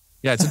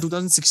 It's a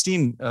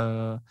 2016,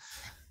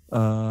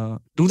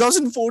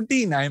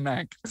 2014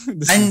 iMac.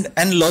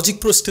 and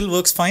Logic Pro still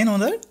works fine on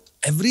that?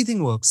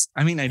 Everything works.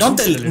 I mean, not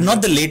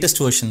the latest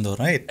version though,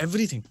 right?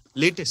 Everything.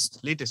 Latest.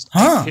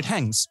 Huh. It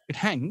hangs,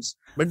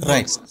 but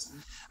works.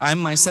 I'm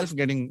myself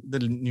getting the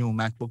new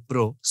MacBook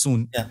Pro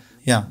soon.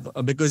 Yeah.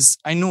 Because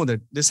I know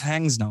that this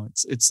hangs now.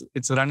 It's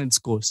run its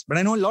course. But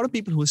I know a lot of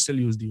people who still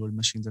use the old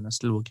machines and are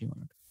still working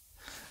on it.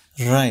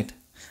 Right.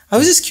 I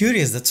was just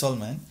curious. That's all,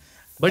 man.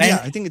 But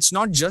I think it's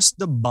not just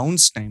the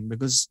bounce time,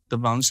 because the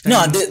bounce time.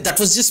 No, that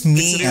was just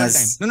me.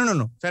 It's real time.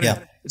 No. Fair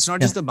enough. It's not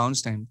just the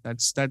bounce time.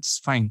 That's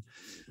fine.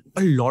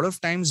 a lot of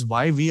times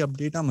why we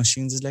update our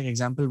machines is like,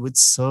 example with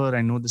Sir,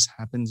 I know this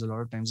happens a lot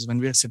of times, is when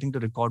we are sitting to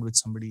record with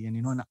somebody and,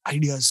 an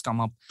idea has come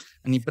up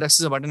and he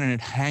presses a button and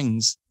it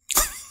hangs.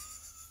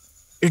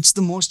 It's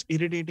the most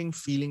irritating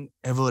feeling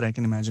ever I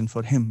can imagine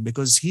for him,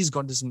 because he's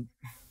got this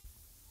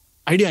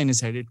idea in his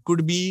head. It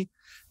could be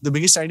the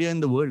biggest idea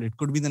in the world. It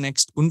could be the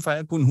next Kun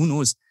Fire Kun, who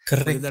knows?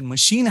 Correct. But if that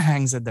machine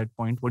hangs at that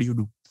point, what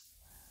do?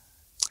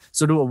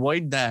 So to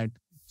avoid that,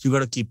 you got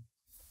to keep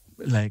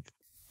like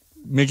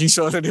making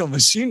sure that your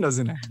machine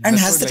doesn't hang. And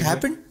has that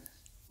happened?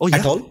 Oh, yeah.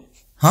 At all?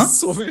 Huh?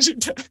 So many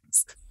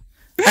times.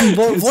 And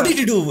what did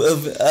you do?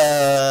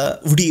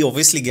 Would he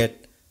obviously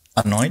get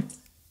annoyed?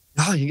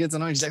 Yeah, he gets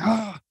annoyed. He's like,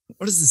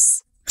 what is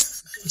this?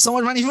 So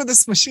much money for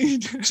this machine.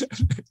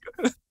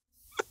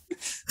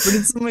 But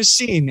it's a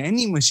machine.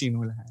 Any machine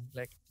will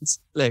hang.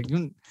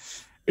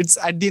 It's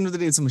at the end of the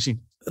day, it's a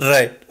machine.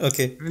 Right.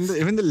 Okay.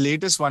 Even the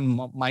latest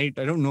one might,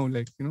 I don't know,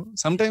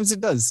 sometimes it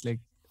does.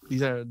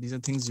 These are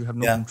things you have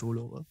no control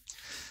over.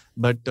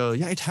 But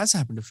it has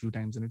happened a few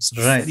times, and it's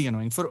very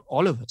annoying for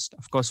all of us.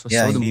 Of course, for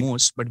the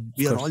most, but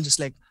we are all just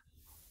like,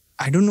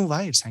 I don't know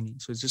why it's hanging.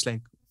 So it's just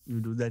like, you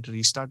do that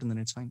restart and then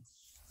it's fine.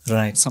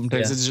 Right.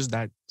 Sometimes it's just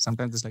that.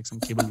 Sometimes it's like some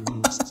cable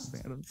removes or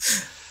something. I don't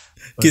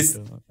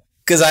know.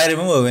 Because I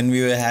remember when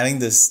we were having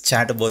this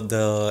chat about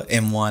the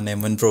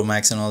M1 Pro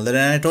Max and all that,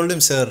 and I told him,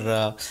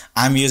 sir,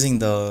 I'm using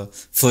the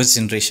first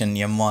generation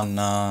M1,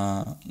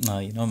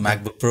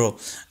 MacBook Pro,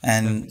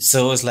 and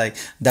so was like,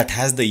 that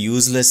has the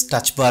useless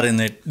touch bar in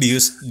it. Do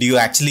you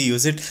actually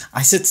use it?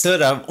 I said,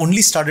 sir, I've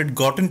only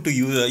gotten to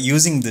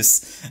using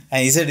this,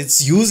 and he said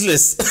it's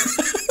useless.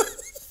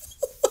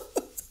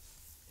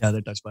 Yeah,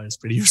 the touch bar is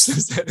pretty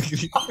useless. I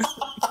agree.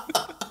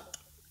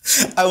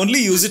 I only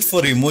use it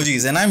for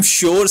emojis, and I'm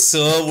sure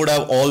Sir would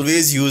have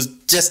always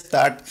used just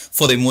that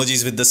for the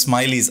emojis with the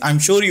smileys. I'm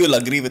sure you'll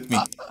agree with me.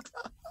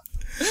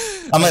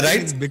 Am I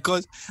right?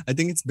 I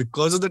think it's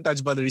because of the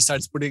touch bar that he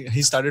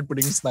started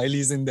putting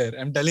smileys in there.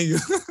 I'm telling you.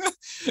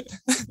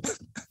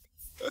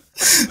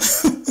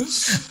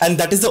 And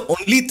that is the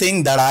only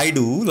thing that I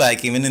do,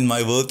 like even in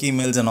my work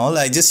emails and all,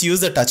 I just use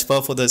the touch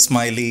bar for the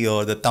smiley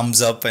or the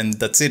thumbs up, and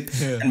that's it.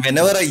 Yeah. And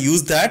whenever I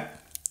use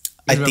that,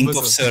 I think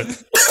of Sir.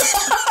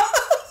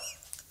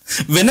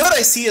 Whenever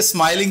I see a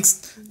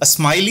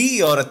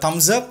smiley or a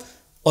thumbs up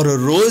or a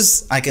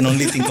rose, I can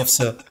only think of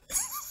Sir.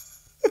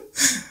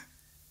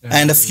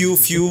 And a few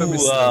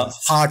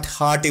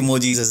heart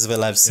emojis as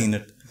well. I've seen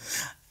it.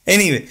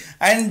 Anyway,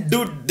 and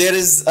dude, there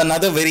is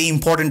another very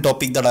important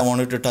topic that I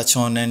wanted to touch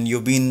on, and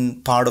you've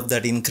been part of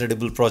that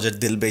incredible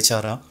project Dil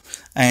Bechara,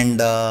 and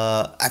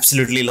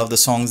absolutely love the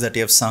songs that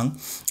you have sung.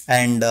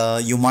 And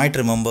you might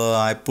remember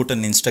I put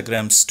an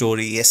Instagram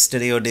story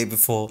yesterday or day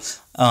before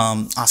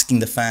asking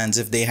the fans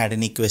if they had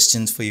any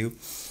questions for you.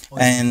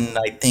 And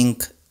I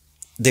think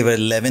there were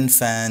 11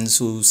 fans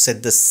who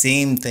said the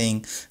same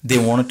thing. They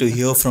wanted to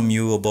hear from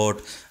you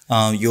about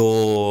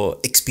your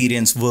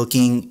experience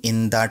working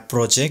in that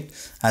project,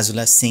 as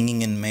well as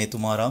singing in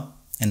Tumhara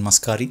and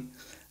Maskhari.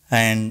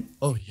 And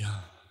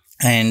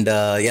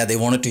they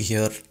wanted to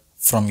hear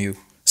from you.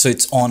 So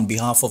it's on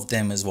behalf of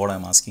them is what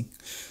I'm asking.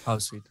 How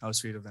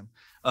sweet of them.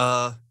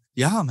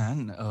 Yeah,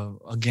 man.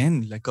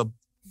 Again,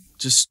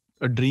 just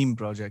a dream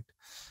project.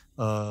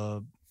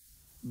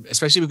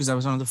 Especially because that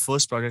was one of the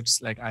first projects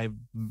I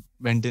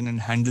went in and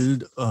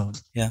handled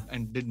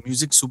and did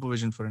music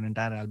supervision for an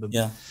entire album.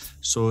 Yeah.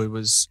 So it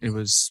was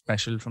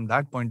special from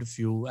that point of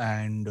view,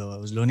 and I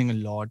was learning a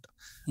lot.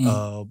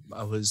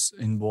 I was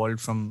involved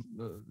from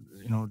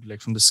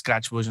from the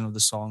scratch version of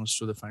the songs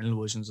to the final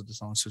versions of the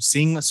songs. So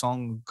seeing a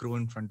song grow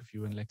in front of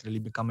you and really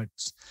become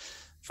its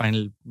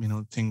final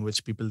thing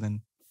which people then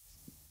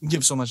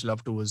give so much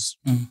love to was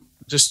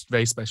just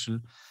very special.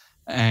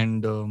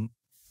 And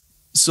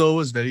so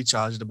was very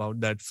charged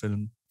about that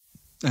film,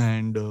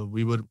 and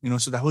we were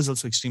so that was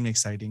also extremely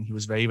exciting. He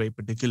was very, very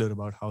particular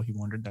about how he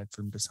wanted that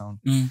film to sound.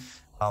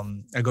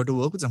 I got to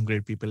work with some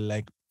great people.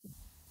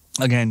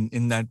 Again,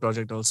 in that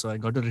project also, I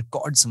got to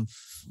record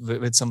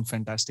with some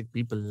fantastic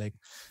people.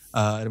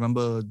 I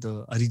remember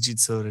the Arijit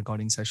sir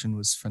recording session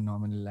was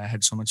phenomenal. I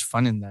had so much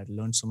fun in that,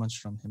 learned so much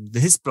from him.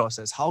 His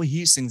process, how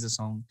he sings a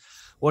song,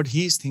 what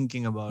he's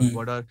thinking about,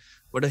 what are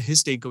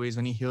his takeaways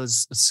when he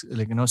hears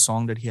a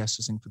song that he has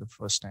to sing for the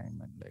first time,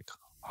 and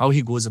how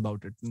he goes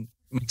about it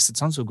makes it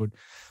sound so good.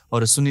 Or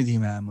a Sunidhi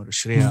ma'am, or a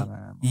Shreya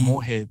ma'am,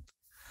 Mohit.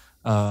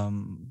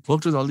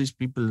 Worked with all these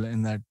people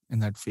in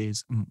that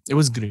phase. It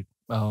was great.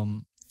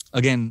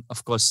 Again,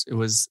 of course, it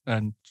was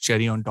a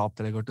cherry on top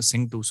that I got to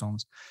sing 2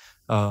 songs,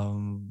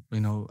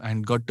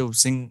 and got to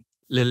sing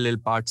little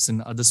parts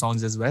in other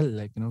songs as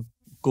well,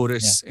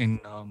 chorus in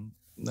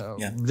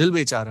Dil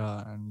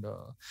Bechara, and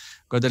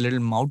got the little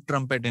mouth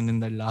trumpet in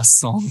that last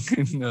song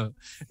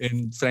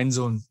in Friend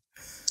Zone.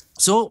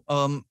 So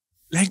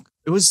I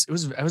was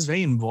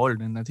very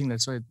involved, and I think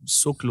that's why it's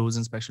so close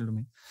and special to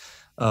me.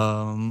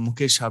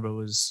 Mukesh Chabra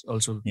was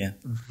also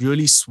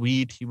really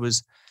sweet. He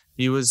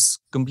was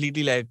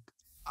completely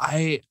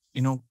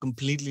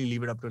completely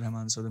leave it up to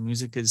Rahman. So the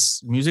music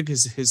is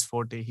his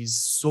forte. He's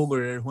so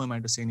good at it. Who am I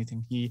to say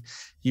anything?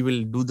 He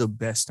will do the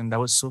best. And that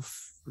was so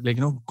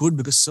good,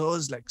 because Sir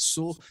is like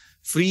so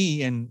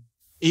free and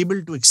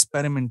able to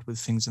experiment with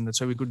things, and that's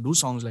why we could do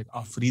songs like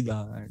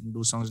Afrida and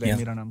do songs like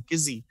Mera Naam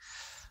Kizzy,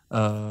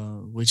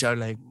 which are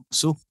like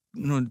so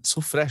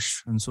so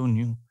fresh and so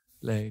new.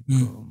 Like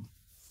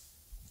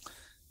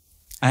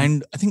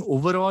and I think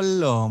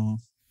overall,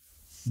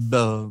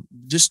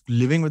 just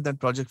living with that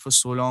project for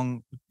so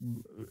long,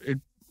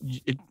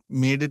 it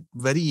made it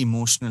very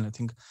emotional. I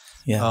think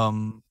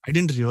I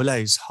didn't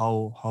realize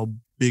how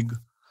big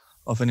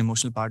of an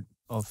emotional part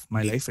of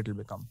my life it will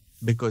become,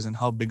 and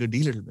how big a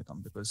deal it will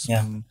become, because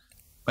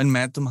when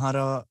Main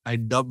Tumhara,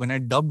 when I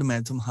dubbed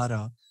Main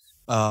Tumhara,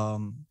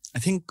 I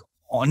think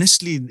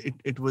honestly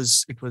it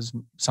was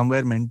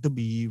somewhere meant to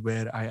be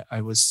where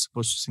I was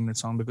supposed to sing that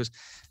song, because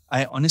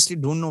I honestly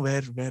don't know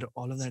where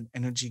all of that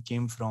energy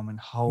came from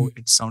and how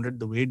it sounded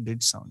the way it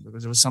did sound,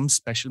 because there was some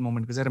special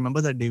moment. Because I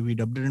remember that day we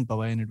dubbed it in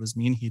Pawan, and it was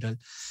me and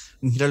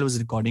Hiral was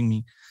recording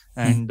me,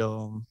 and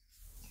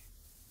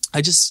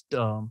I just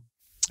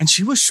and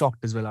she was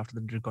shocked as well after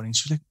the recording.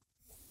 She was like,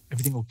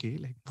 "Everything okay?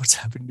 Like, what's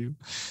happened to you?"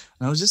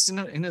 And I was just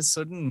in a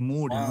certain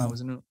mood. I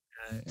was in a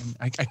and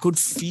I could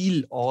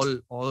feel all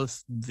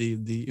of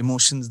the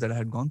emotions that I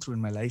had gone through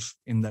in my life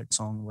in that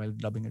song while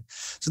dubbing it.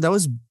 So that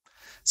was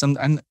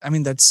and I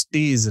mean that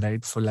stays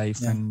right for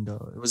life. And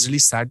it was really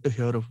sad to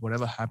hear of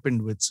whatever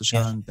happened with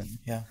Sushant. And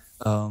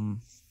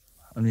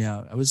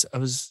I was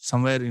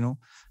somewhere, I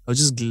was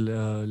just I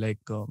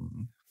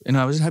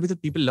was happy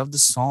that people loved the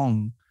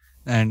song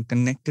and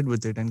connected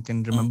with it and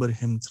can remember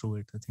him through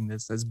it. I think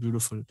that's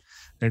beautiful.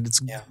 That it's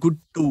good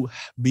to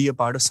be a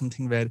part of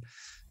something where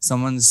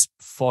someone's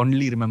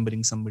fondly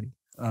remembering somebody,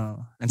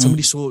 and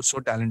somebody so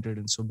talented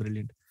and so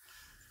brilliant.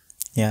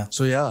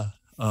 So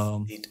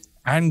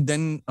and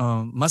then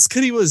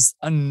Maskhari was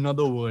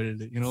another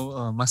world.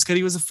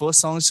 Maskhari was the first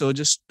song. So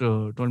just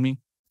told me,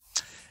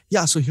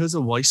 so here's a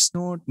voice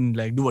note, and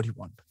like do what you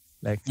want,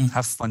 like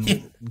have fun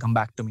with it and come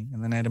back to me.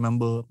 And then I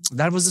remember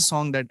that was the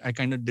song that I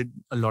kind of did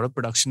a lot of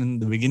production in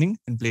the beginning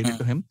and played it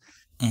to him.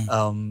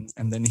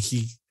 And then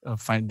he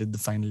did the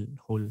final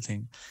whole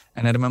thing.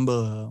 And I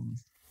remember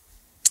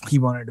he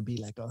wanted to be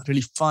like a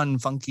really fun,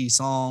 funky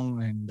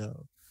song. And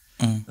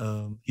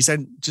he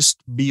said,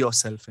 just be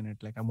yourself in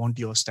it. Like, I want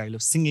your style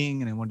of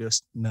singing, and I want your,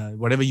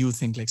 whatever you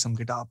think, like some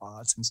guitar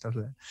parts and stuff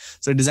like that.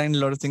 So I designed a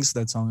lot of things for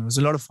that song. It was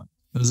a lot of fun.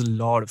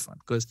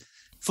 Because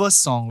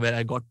first song where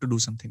I got to do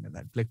something like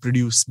that, like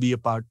produce, be a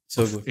part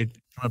of it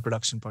from a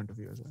production point of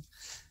view as well.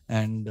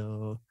 And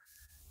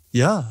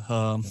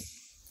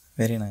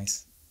very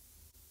nice.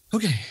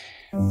 Okay.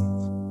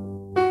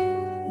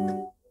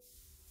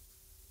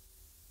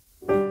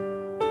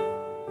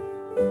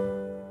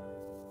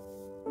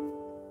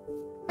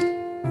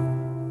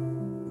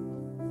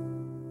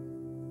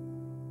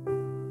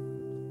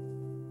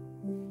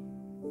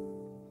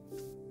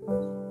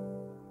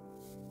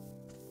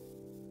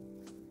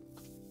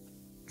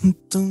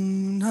 तुम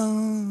ना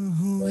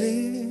हुए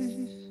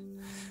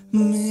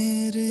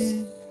मेरे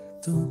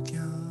तो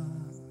क्या,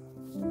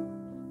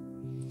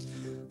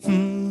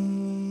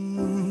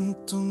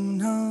 तुम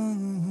ना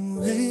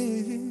हुए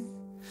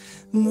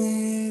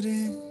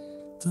मेरे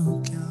तो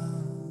क्या,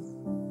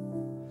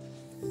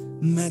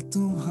 मैं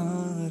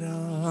तुम्हारा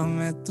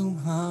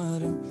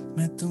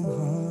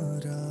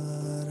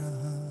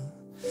रहा,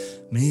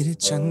 मेरे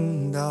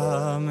चंदा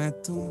मैं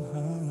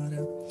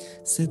तुम्हारा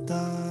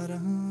सितारा रहा,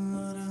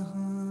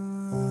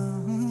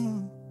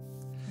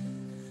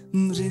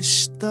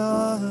 रिश्ता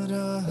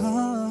रहा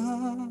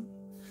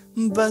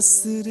बस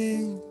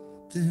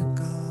रेत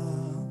का,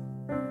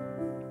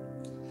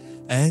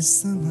 ऐ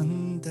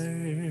समंदर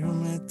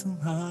मैं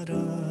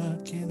तुम्हारा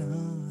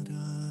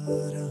किनारा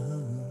रहा,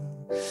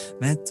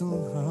 मैं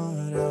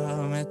तुम्हारा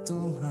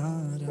रहा,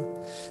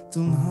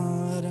 तुम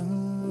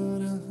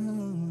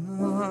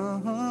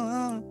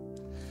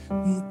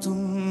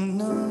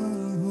ना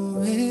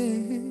हुए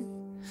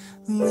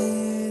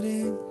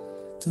मेरे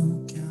तो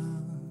क्या,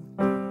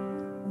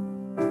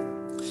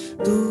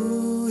 तू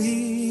ही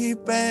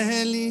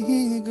पहली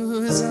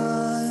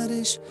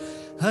गुजारिश,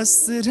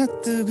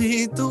 हसरत भी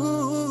तू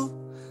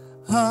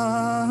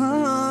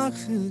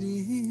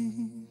आखिरी,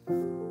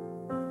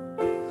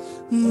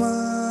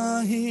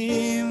 माही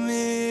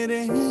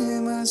मेरे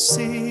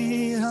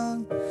मसीहा,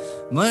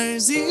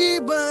 मर्जी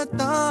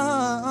बता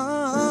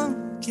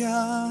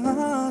क्या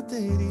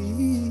तेरी,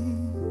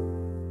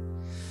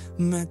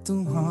 मैं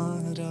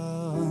तुम्हारा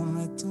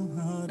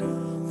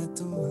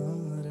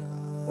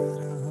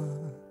रहा,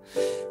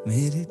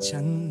 मेरे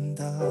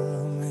चंदा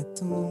मैं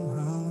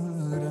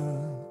तुम्हारा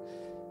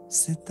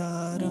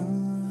सितारा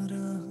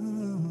रहा,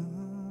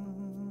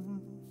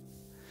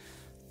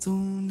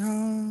 तुम ना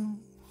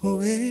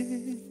हुए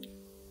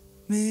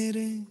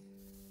मेरे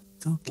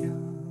तो क्या.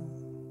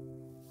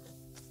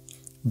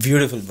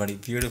 Beautiful, buddy.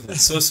 Beautiful.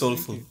 So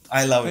soulful.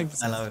 I love it.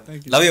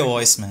 Love your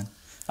voice, man.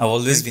 I've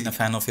always been a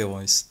fan of your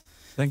voice.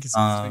 Thank you so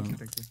much.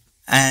 Thank you.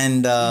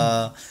 And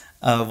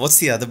What's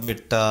the other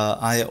bit?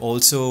 I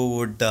also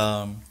would.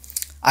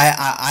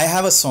 I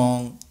have a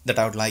song that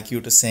I would like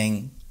you to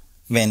sing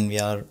when we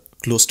are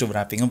close to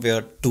wrapping up. We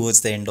are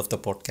towards the end of the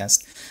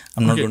podcast.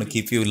 I'm not Okay. going to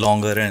keep you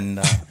longer and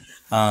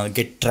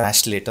get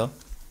trashed later.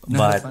 No, it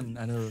was But fun.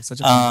 I had such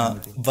a fun time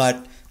with you.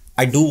 but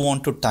I do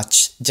want to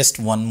touch just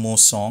one more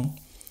song,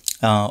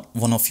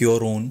 one of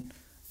your own,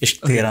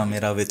 Ishq Okay. Tera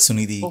Mera with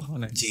Sunidhi Oh,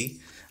 nice. ji.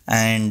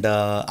 And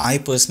I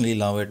personally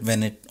love it.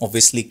 When it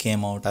obviously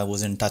came out, I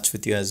was in touch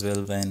with you as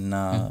well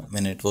Yeah.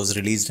 when it was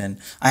released, and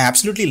I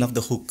absolutely love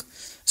the hook.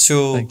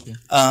 So, Thank you.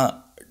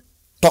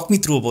 talk me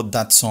through about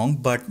that song,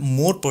 but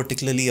more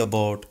particularly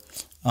about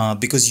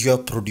because you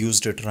have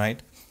produced it, right?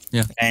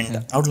 Yeah. And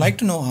Yeah. I would like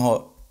to know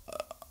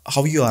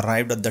how you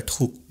arrived at that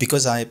hook,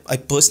 because I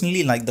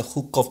personally like the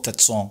hook of that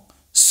song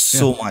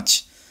so Yeah. much.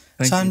 So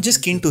Thank I'm you.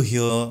 just keen to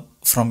hear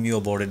from you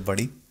about it,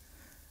 buddy.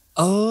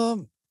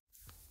 Um,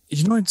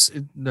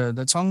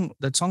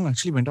 that song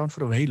actually went on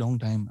for a very long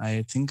time.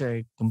 I think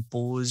I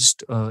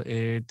composed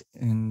it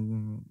in,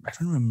 I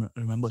don't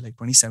remember, like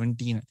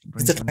 2017. I think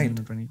Is that 2017 right?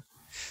 or 20.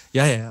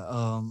 Yeah, yeah.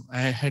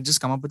 I had just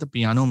come up with a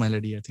piano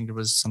melody. I think it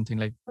was something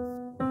like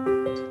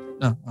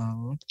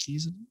what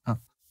keys?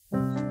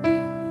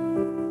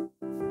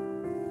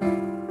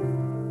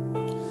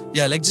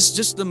 Yeah, like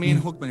just the main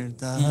Mm, hook melody.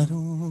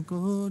 mm,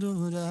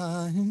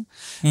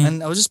 mm,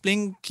 And I was just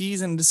playing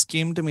keys, and this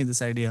came to me,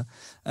 this idea.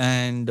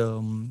 And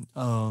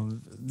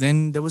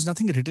then there was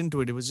nothing written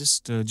to it. It was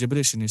just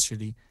gibberish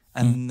initially.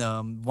 mm,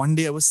 And one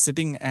day I was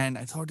sitting and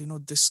I thought,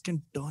 this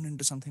can turn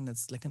into something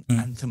that's like an mm.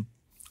 anthem.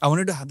 I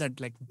wanted to have that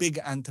like big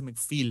anthemic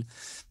feel.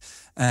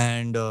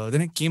 And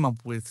then I came up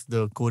with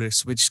the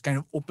chorus, which kind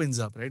of opens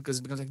up, right? Because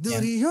it becomes like, Yeah,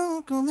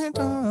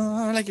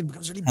 like it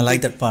becomes really I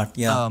like big. that part.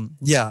 Yeah.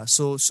 Yeah.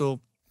 So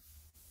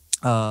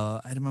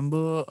I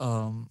remember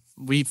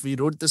we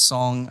wrote the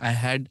song.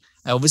 I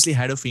obviously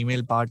had a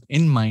female part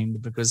in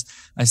mind because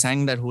I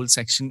sang that whole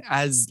section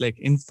as like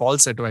in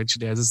falsetto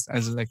actually as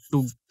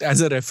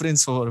a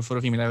reference for a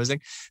female. I was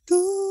like,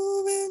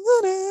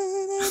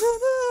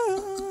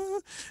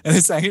 and I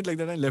sang it like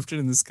that. I left it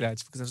in the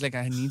scratch because I was like,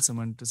 I need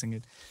someone to sing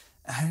it.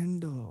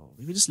 And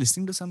we were just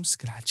listening to some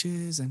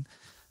scratches, and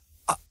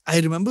I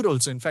remember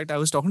also. In fact, I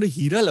was talking to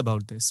Hiral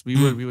about this.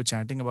 Mm, We were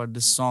chatting about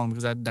this song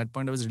because at that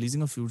point I was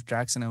releasing a few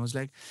tracks, and I was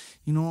like,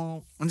 and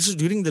this was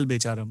during Dil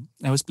Bechara.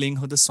 I was playing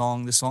her the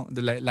song.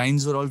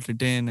 Lines were all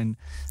written, and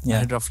I yeah.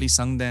 had roughly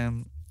sung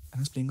them. I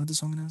was playing her the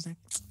song, and I was like,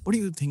 "What do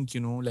you think?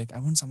 Like I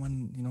want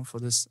someone, for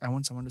this. I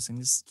want someone to sing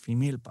this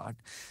female part."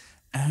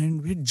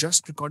 And we had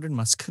just recorded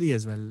Maskhari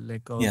as well,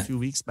 like a Yeah. few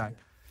weeks back.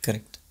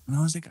 Correct. And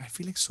I was like, I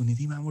feel like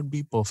Sunidhi ma'am would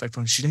be perfect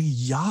for it. She's like,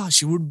 yeah,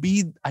 she would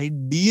be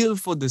ideal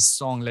for this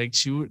song. Like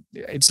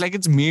it's like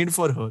it's made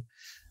for her.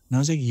 And I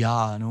was like,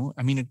 yeah, no.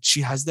 I mean,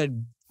 she has that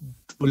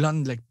full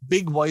on like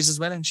big voice as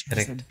well, and she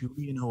has Correct. that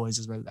beauty in her voice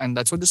as well. And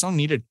that's what the song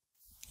needed.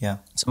 Yeah.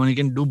 Someone who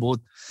can do both.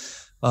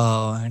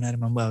 And I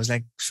remember I was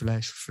like, should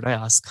I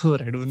ask her?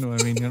 I don't know.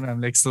 I mean,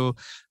 I'm like, so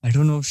I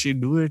don't know if she'd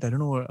do it. I don't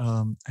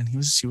know.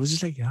 And she was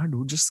just like, yeah,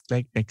 dude, just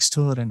like text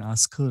her and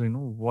ask her,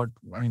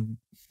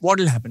 what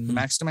will happen? The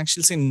max to max,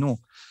 she'll say no.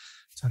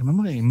 So I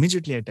remember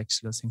immediately I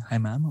texted her saying, hi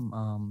ma'am,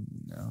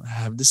 I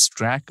have this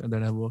track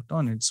that I worked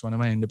on. It's one of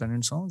my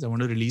independent songs. I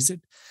want to release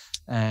it.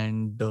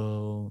 And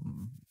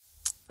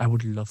I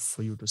would love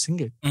for you to sing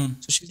it. Mm,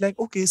 So she's like,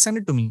 okay, send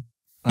it to me.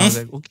 I was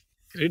like, okay,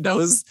 great. That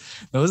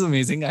was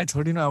amazing. I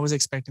thought, I was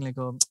expecting like,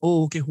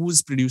 okay,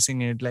 who's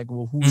producing it? Like,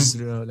 who's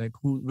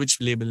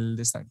which label,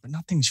 this, that, but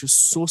nothing. She was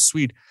so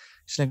sweet.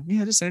 She's like,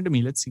 yeah, just send it to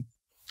me. Let's see.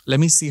 Let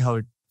me see how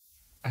it.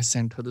 I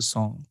sent her the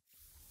song.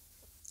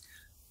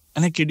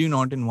 And I kid you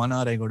not, in 1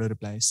 hour, I got a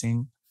reply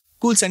saying,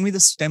 cool, send me the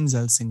stems,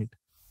 I'll sing it.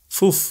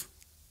 Foof.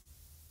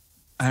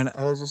 And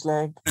I was just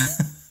like,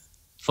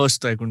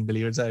 first, I couldn't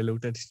believe it. So I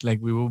looked at it, like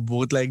we were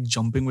both like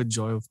jumping with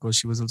joy. Of course,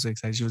 she was also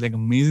excited. She was like,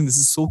 amazing, this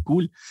is so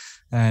cool.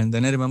 And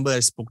then I remember I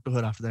spoke to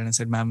her after that and I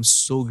said, ma'am, I'm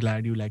so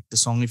glad you liked the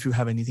song. If you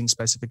have anything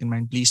specific in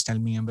mind, please tell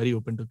me. I'm very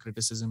open to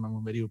criticism.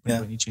 I'm very open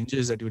to any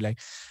changes that you like.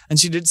 And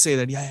she did say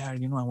that, yeah, I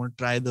want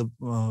to try the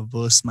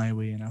verse my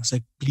way. And I was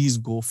like, please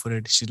go for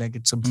it. She's like,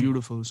 it's a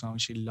beautiful song.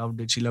 She loved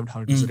it. She loved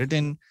how it was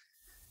written.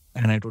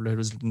 And I told her it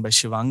was written by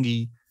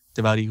Shivangi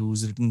Tiwari,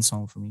 who's written the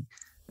song for me.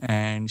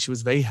 And she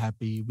was very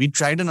happy. We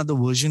tried another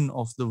version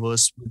of the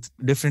verse with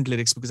different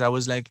lyrics because I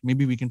was like,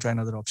 maybe we can try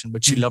another option.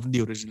 But she loved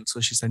the original. So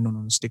she said,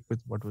 no, stick with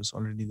what was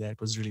already there.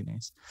 It was really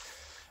nice.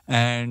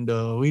 And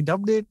we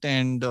dubbed it.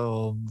 And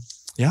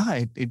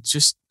it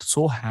just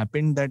so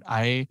happened that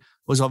I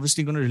was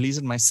obviously going to release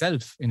it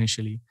myself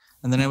initially.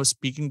 And then I was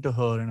speaking to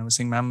her and I was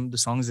saying, ma'am, the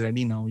song is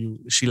ready now.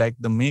 She liked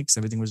the mix.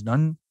 Everything was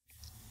done.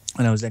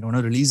 And I was like, I want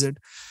to release it.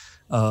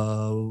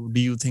 Do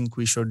you think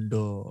we should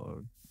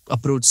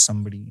approach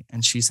somebody?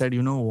 And she said,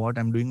 you know what,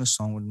 I'm doing a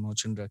song with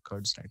Merchant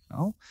Records right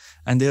now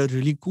and they are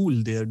really cool.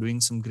 They are doing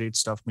some great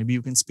stuff. Maybe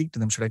you can speak to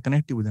them. Should I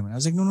connect you with them? And I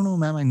was like, no,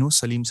 ma'am, I know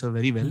Salim sir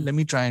very well. Let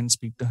me try and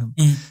speak to him.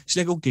 She's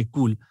like, okay,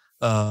 cool.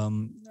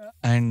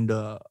 And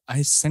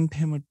I sent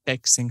him a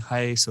text saying,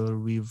 hi sir,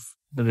 we've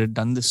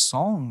done this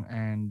song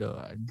and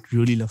I'd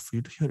really love for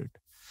you to hear it.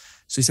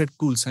 So he said,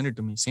 cool, send it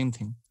to me. Same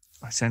thing.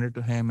 I sent it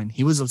to him and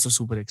he was also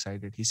super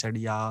excited. He said,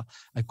 yeah,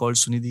 I called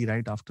Sunidhi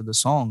right after the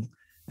song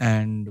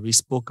and we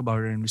spoke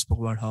about it and we spoke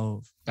about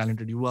how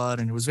talented you are.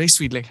 And it was very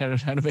sweet. Like had a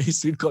very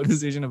sweet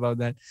conversation about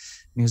that.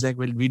 And he was like,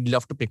 well, we'd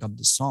love to pick up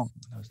this song.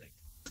 And I was like,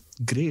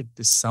 great.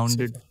 This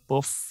sounded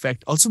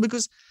perfect. Also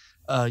because,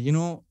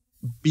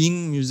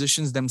 being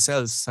musicians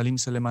themselves,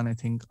 Salim-Sulaiman, I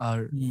think,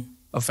 are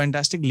a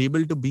fantastic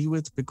label to be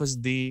with because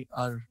they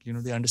are,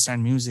 they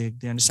understand music.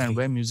 They understand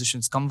where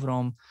musicians come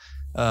from,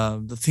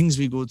 the things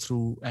we go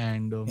through,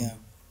 and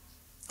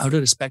how to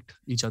respect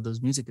each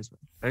other's music as well,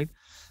 right?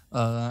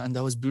 And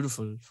that was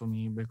beautiful for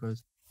me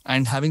because,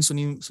 and having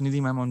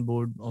Sunidhi ma'am on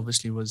board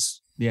obviously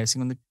was the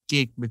icing on the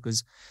cake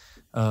because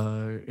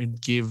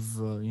it gave,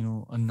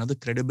 another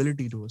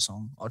credibility to a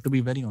song. Or to be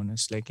very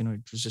honest, like, it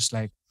was just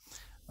like,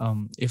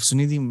 if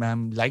Sunidhi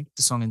ma'am liked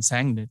the song and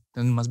sang it,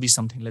 then it must be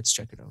something. Let's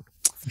check it out.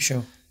 For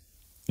sure.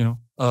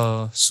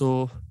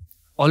 So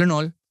all in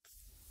all,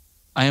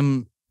 I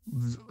am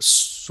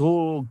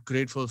so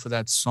grateful for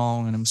that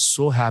song and I'm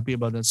so happy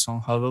about that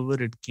song.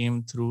 However it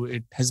came through,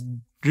 it has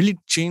really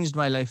changed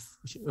my life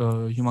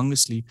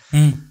humongously.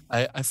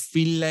 I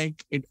feel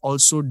like it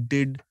also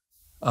did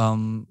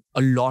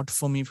a lot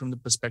for me from the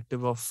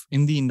perspective of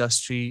in the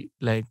industry,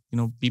 like,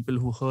 people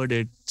who heard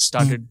it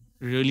started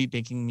really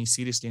taking me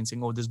seriously and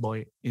saying, oh, this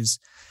boy is,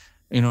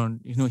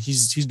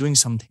 he's doing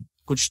something.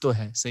 Kuch to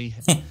hai, sahi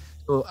hai.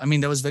 So, I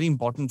mean, that was very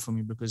important for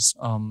me because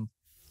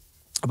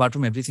apart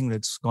from everything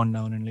that's gone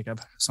down and like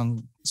I've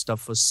sung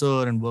stuff for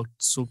Sir and worked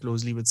so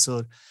closely with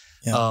Sir,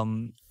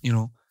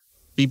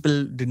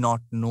 people did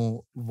not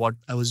know what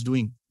I was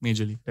doing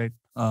majorly, right?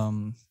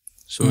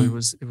 So it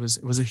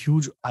was a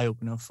huge eye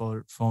opener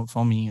for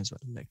me as well.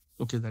 Like,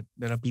 okay, that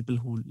there are people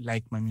who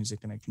like my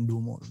music and I can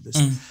do more of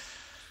this.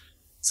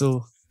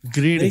 So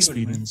great very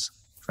experience.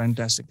 Good,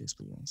 fantastic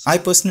experience. I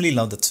personally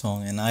love that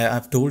song, and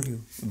I've told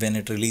you when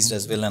it released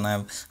as well, and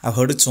I've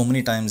heard it so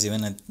many times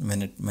even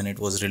when it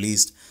was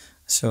released.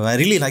 So I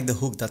really like the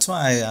hook. That's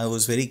why I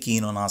was very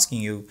keen on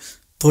asking you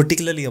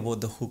particularly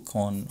about the hook,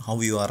 on how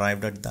you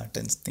arrived at that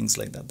and things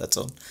like that. That's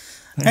all.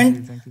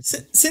 Thank you.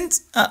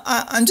 Since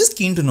I'm just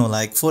keen to know,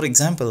 like, for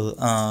example,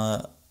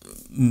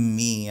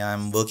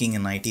 I'm working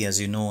in IT, as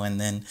you know, and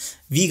then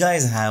we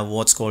guys have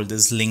what's called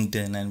this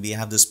LinkedIn, and we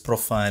have this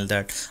profile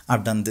that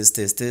I've done this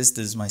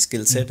is my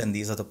skill set, and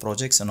these are the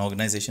projects and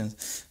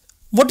organizations.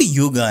 What do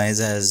you guys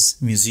as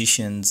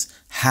musicians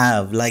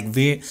have? Like,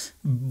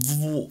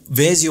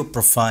 where's your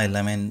profile?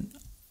 I mean,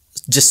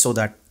 just so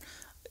that,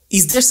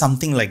 is there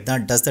something like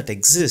that? Does that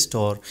exist?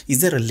 Or is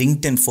there a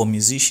LinkedIn for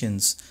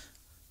musicians?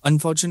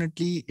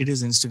 Unfortunately, it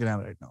is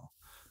Instagram right now.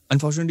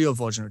 Unfortunately or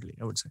fortunately,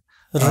 I would say.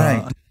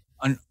 Right.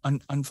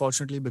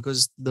 Unfortunately,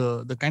 because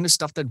the kind of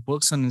stuff that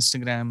works on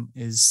Instagram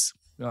is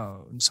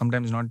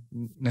sometimes not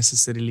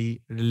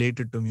necessarily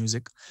related to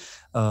music.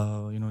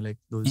 Like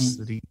those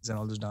reels and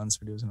all those dance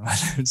videos and all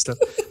that stuff.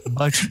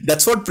 But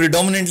that's what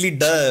predominantly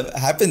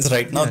happens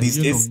right now these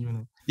days.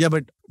 Yeah,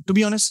 but to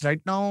be honest,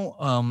 right now,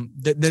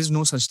 there's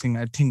no such thing.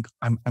 I think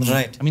I'm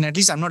right. I mean, at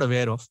least I'm not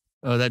aware of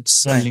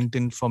that's right.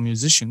 LinkedIn for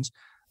musicians.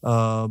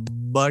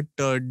 But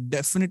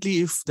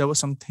definitely, if there was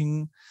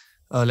something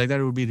like that,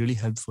 it would be really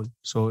helpful.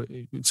 So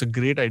it's a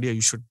great idea.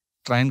 You should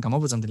try and come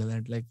up with something like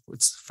that. Like,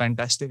 it's a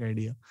fantastic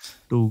idea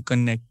to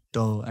connect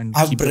and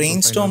I've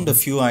brainstormed a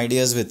few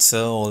ideas with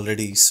Sir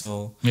already.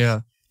 So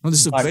yeah, no,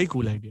 this is a very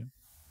cool idea.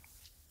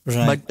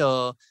 Right.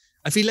 But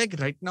I feel like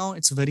right now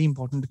it's very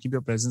important to keep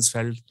your presence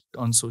felt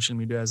on social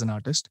media as an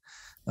artist.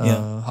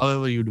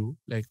 However you do,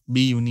 like,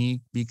 be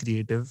unique, be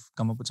creative,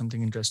 come up with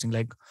something interesting.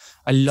 Like,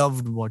 I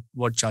loved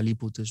what Charlie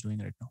Puth is doing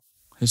right now.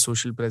 His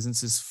social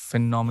presence is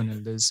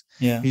phenomenal.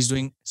 He's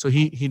doing, so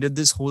he did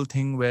this whole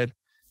thing where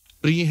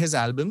pre his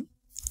album,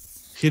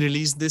 he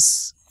released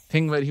this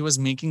thing where he was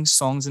making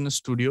songs in a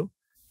studio,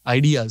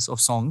 ideas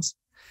of songs,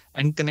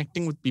 and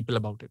connecting with people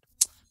about it.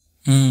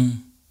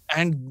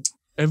 And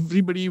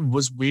everybody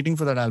was waiting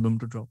for that album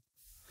to drop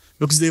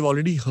because they've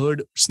already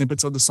heard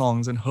snippets of the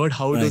songs and heard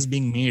how it was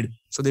being made.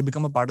 So they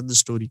become a part of the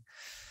story.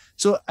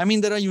 So, I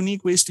mean, there are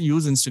unique ways to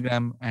use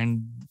Instagram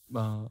and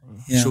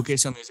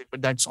showcase your music,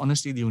 but that's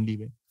honestly the only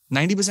way.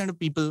 90% of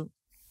people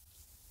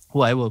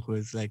who I work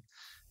with, like,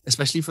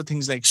 especially for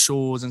things like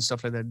shows and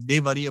stuff like that, they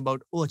worry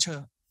about, oh,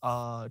 acha,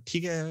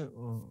 theek hai,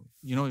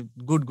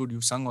 good,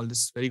 you've sung all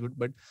this, very good,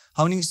 but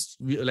how many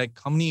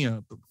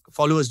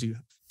followers do you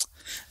have?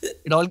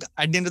 It all,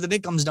 at the end of the day,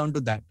 comes down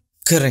to that.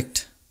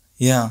 Correct.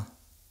 Yeah.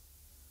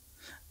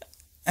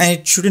 And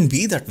it shouldn't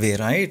be that way,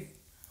 right?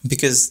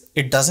 Because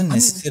it doesn't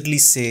necessarily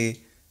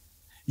say.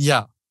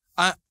 Yeah.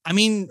 I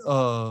mean,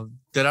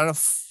 there are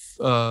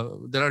a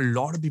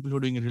lot of people who are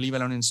doing really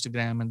well on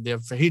Instagram, and they're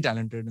very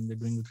talented and they're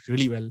doing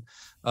really well.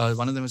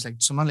 One of them is like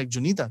someone like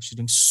Junita. She's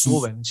doing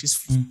so well, and she's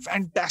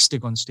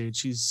fantastic on stage.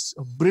 She's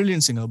a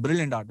brilliant singer,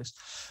 brilliant artist.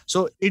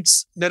 So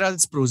there are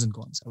its pros and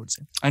cons, I would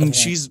say. And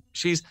she's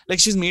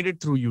made it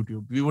through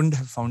YouTube. We wouldn't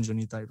have found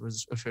Junita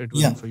if it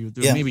wasn't for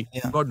YouTube. Maybe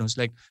God knows,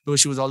 like,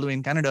 because she was all the way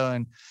in Canada,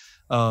 and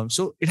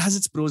so it has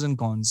its pros and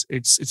cons.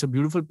 It's a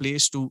beautiful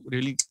place to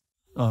really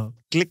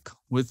click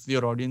with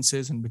your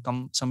audiences and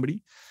become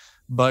somebody.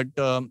 But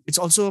it's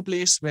also a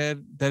place where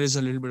there is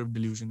a little bit of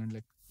delusion and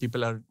like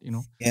people are,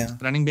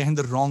 running behind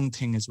the wrong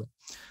thing as well.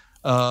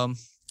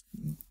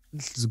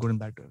 It's good and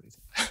bad to everything.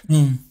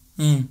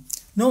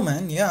 No,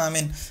 man. Yeah, I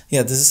mean,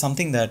 this is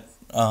something that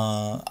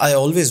I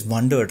always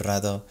wondered,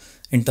 rather,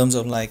 in terms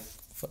of like,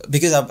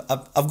 because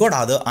I've got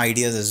other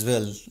ideas as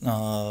well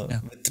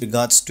with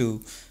regards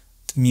to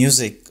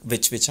music,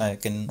 which I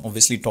can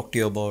obviously talk to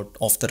you about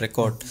off the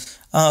record.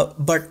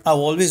 But I've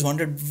always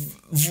wondered,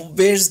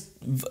 where's,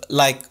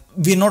 like,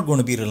 we're not going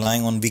to be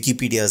relying on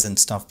Wikipedias and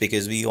stuff,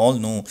 because we all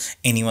know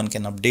anyone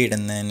can update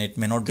and then it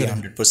may not be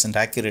 100%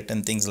 accurate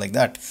and things like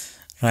that,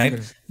 right?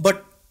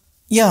 But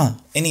yeah,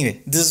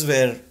 anyway, this is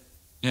where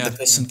the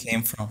question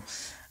came from.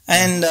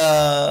 And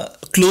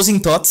closing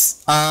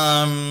thoughts.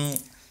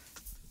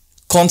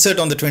 Concert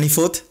on the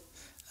 24th.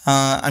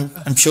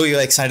 I'm sure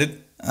you're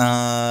excited.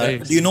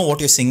 Do you know what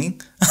you're singing?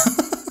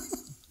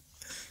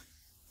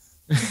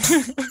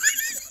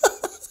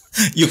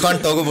 You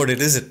can't talk about it,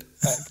 is it?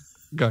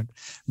 God,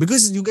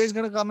 because you guys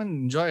gotta come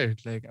and enjoy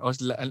it. Like,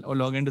 I'll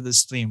log into the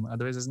stream.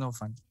 Otherwise, it's no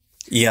fun.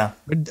 Yeah.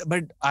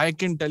 But I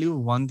can tell you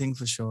one thing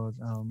for sure.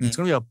 It's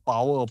gonna be a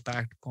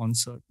power-packed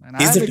concert,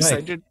 and Is I'm it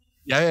excited. right?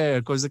 Yeah.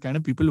 Because the kind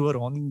of people who are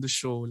on the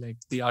show, like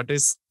the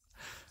artists,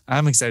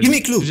 I'm excited. Give me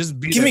a clue.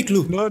 Give me a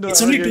clue. No,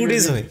 it's only 2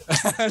 days away.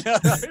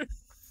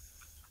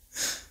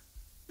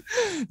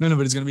 No,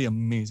 but it's gonna be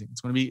amazing.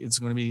 It's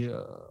gonna be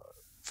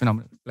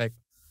phenomenal. Like,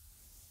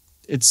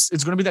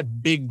 it's gonna be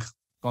that big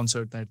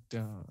concert that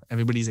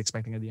everybody's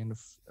expecting at the end of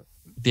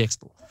the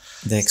Expo.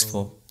 The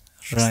Expo,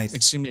 right?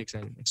 Extremely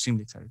excited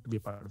to be a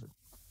part of it.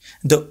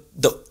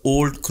 The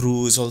old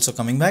crew is also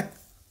coming back.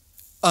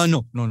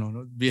 No.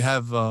 We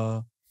have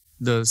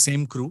the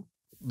same crew,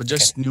 but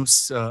just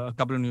a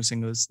couple of new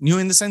singers. New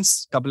in the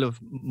sense, couple of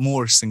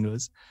more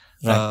singers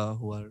who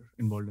are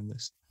involved in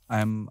this. I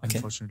am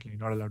unfortunately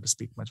not allowed to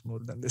speak much more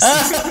than this.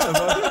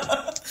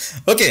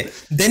 Okay,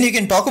 then you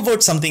can talk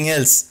about something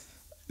else.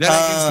 That I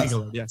can speak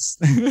about, yes.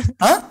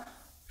 Huh?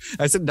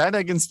 I said that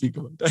I can speak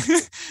about.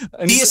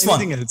 PS1.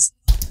 Anything else?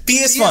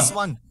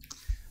 PS1.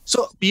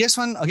 So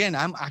PS1, again,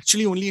 I'm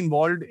actually only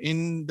involved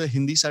in the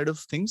Hindi side of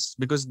things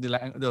because the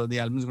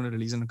album is going to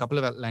release in a couple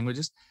of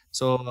languages.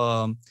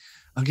 So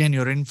again,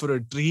 you're in for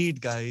a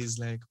treat, guys.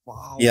 Like,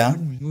 wow, what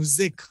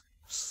music.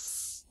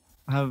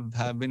 I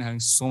have been having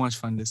so much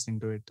fun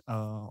listening to it.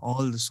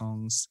 All the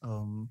songs.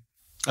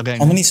 Again,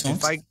 how many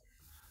songs?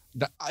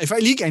 If I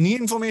leak any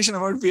information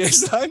about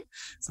PS1,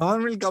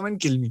 someone will come and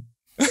kill me.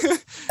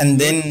 And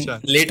then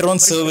later on,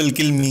 sir will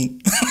kill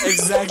me.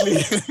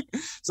 Exactly.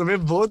 So we're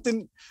both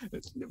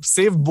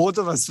save both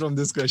of us from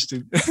this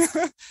question.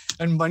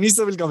 And Mani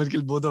sir will come and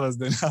kill both of us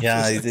then.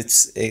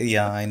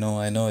 I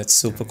know. It's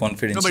super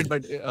confidential. No,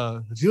 but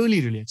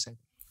really, really exciting.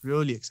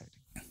 Really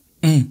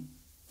exciting.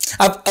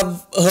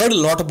 I've heard a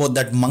lot about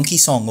that monkey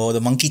song or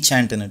the monkey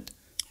chant in it.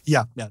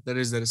 Yeah, there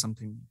is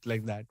something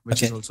like that,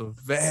 which is also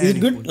very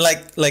good. Cool.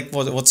 Like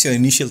what's your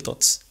initial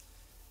thoughts?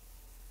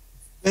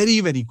 Very,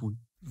 very cool.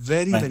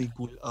 Very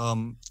cool.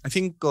 I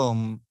think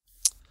can't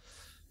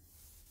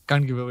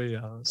give away.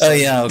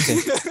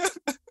 Okay.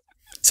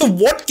 So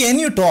what can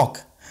you talk?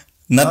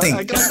 Nothing.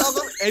 I can't talk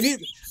about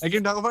anything. I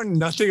can talk about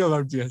nothing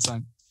about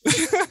PS1.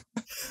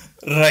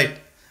 Right.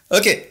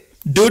 Okay,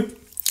 dude.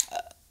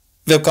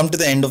 We have come to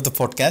the end of the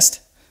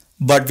podcast.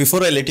 But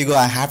before I let you go,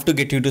 I have to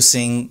get you to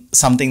sing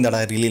something that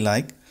I really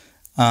like,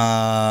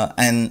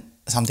 and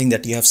something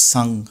that you have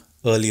sung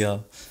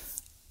earlier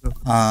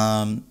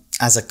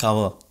as a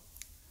cover.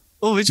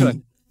 Oh, which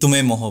one?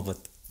 Tumhe Mohabbat.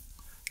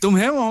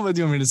 Tumhe Mohabbat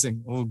you want me to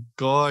sing? Oh,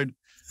 God.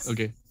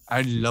 Okay.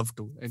 I'd love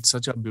to. It's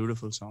such a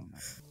beautiful song.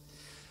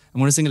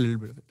 I'm going to sing a little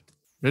bit of it.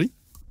 Ready?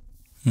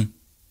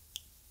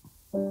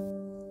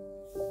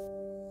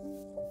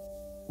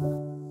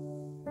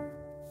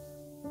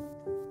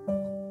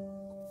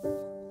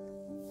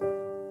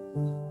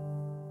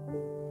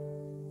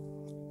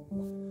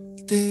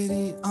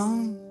 तेरी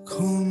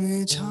आंखों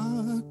में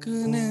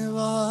झांकने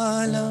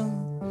वाला,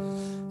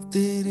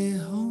 तेरे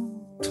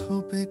होठों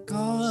पे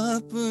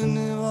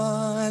कांपने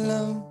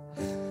वाला,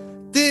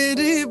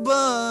 तेरी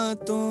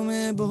बातों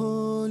में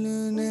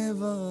बोलने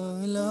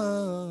वाला,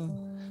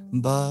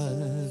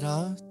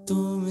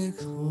 बारातों में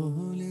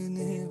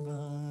खोलने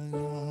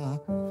वाला.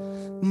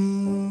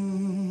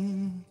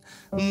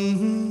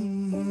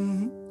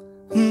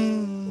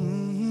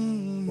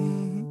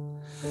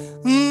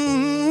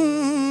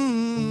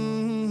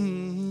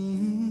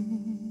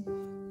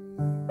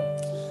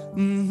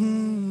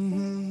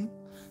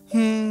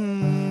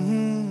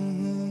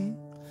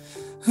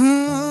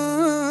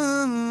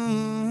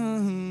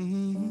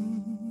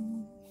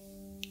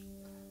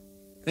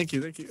 Thank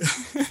you.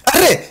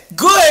 Arre,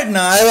 go ahead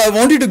now. I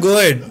want you to go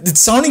ahead. It's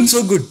sounding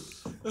so good.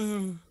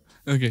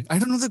 Okay. I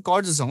don't know the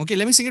chords of the song. Okay,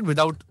 let me sing it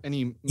without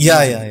any music.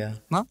 Yeah.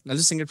 Huh? I'll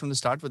just sing it from the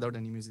start without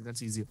any music.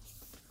 That's easier.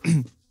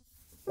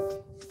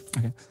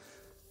 Okay.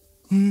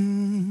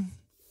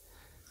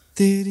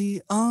 तेरी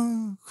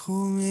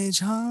आँखों में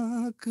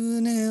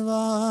झांकने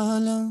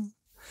वाला,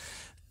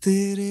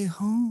 तेरे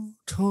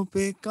होंठ होठों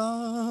पे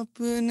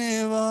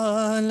कांपने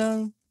वाला,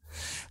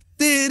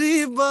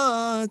 तेरी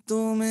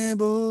बातों में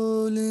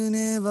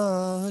बोलने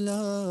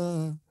वाला,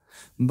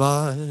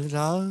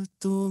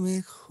 बारातों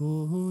में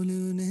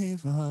खोलने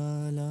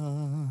वाला।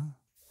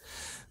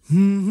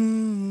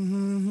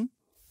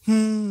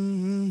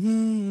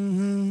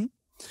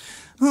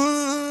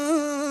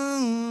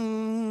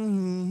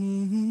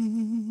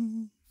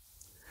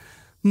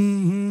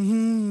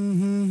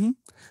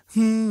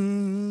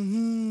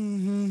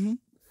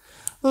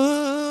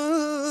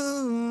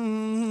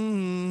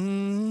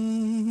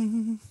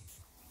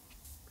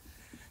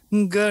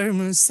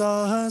 गर्म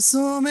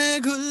सांसों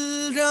में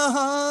घुल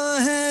रहा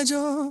है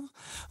जो,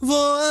 वो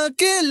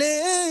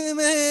अकेले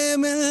में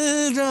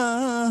मिल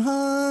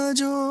रहा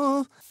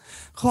जो,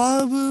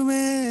 ख्वाब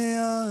में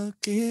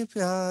आके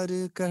प्यार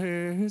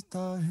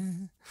करता है,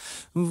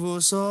 वो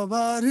 100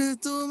 बार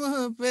तुम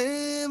पे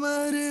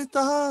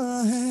मरता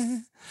है,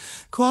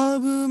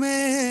 ख्वाब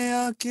में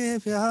आके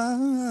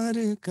प्यार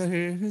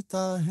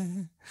करता है,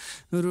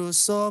 वो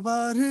 100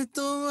 बार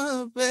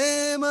तुम पे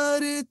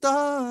मरता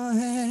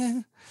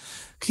है,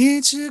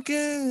 खींच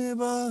के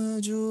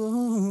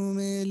बाजुओं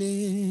में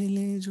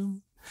ले जो,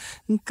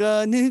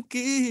 कान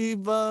की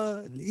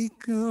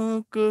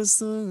बालिकों को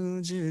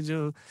सूझ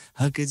जो,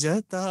 हक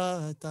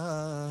जताता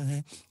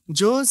है,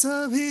 जो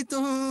सभी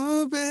तुम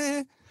पे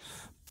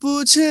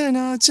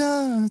पूछना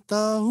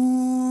चाहता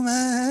हूँ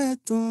मैं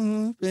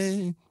तुम पे,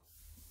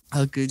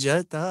 हक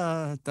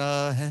जताता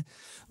है,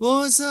 वो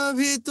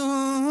सभी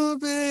तुम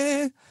पे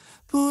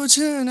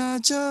पूछना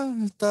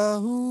चाहता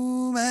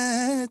हूँ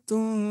मैं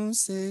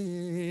तुमसे।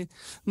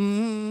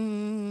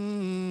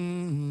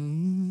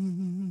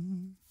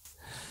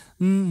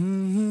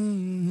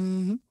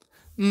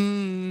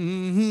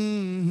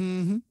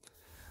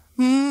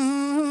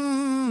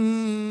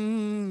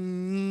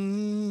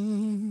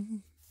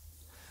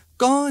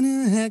 कौन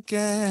है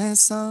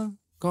कैसा,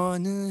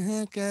 कौन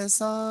है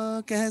कैसा,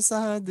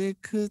 कैसा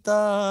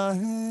दिखता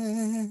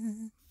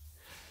है,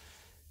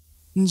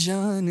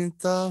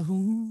 जानता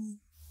हूँ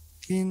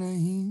कि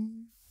नहीं,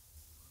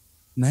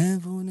 मैं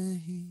वो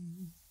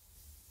नहीं,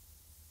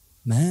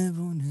 मैं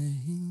वो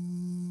नहीं,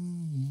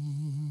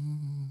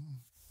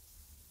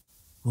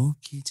 वो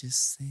कि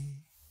जिससे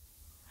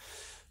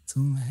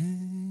तुम्हें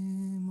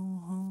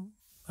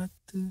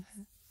मोहब्बत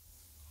है,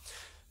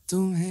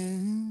 तुम्हें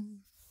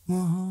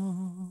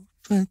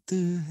मोहब्बत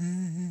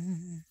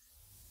है।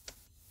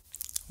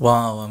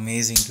 Wow,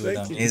 amazing, dude,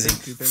 Thank you, amazing.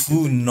 thank you, thank you,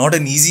 Ooh, thank you. not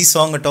an easy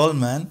song at all,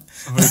 man.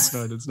 Oh,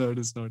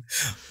 it's not.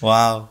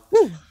 Wow.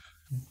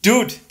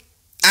 Dude,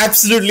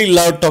 absolutely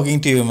loved talking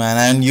to you, man,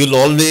 and you'll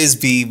always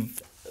be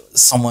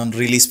someone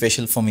really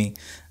special for me.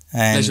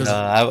 And Pleasure,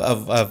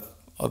 sir.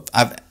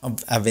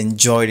 I've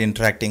enjoyed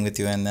interacting with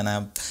you, and then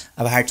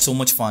I've had so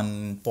much fun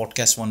in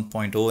podcast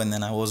 1.0, and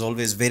then I was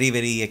always very,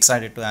 very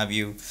excited to have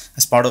you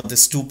as part of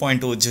this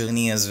 2.0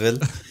 journey as well.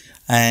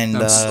 And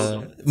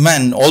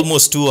man,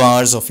 almost 2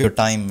 hours of your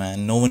time,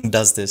 man. No one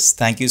does this.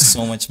 Thank you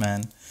so much,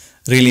 man.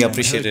 Really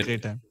appreciate it.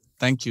 Great time.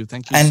 Thank you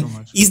And so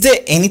much. is there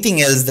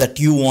anything else that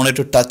you wanted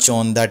to touch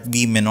on that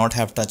we may not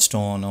have touched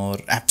on, or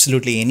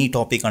absolutely any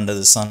topic under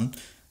the sun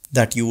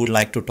that you would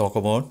like to talk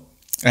about,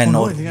 and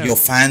or your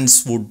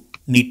fans would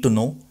need to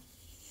know?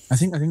 I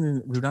think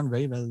we've done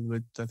very well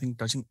with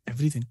touching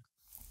everything.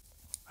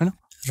 I know.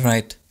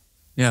 Right.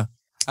 Yeah.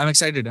 I'm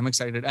excited.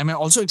 I'm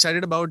also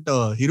excited about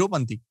Hero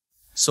Panti.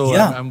 So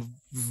Yeah. I'm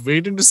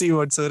waiting to see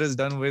what sir has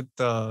done with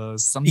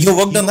something. You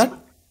worked on that?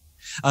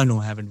 No,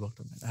 I haven't worked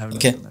on that.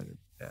 Okay. Worked on that.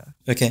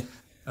 Yeah. Okay.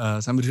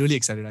 So I'm really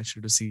excited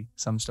actually to see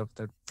some stuff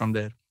that from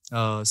there.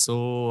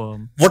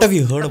 What have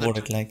you heard about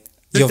it? Like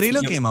the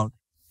trailer came out.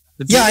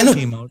 Yeah, I know.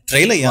 Came out.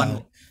 Trailer, yeah.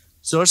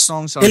 Sir's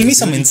song. Tell me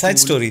some inside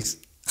stories.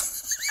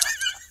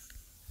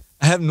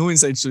 I have no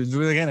inside stories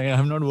because again I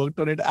have not worked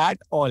on it at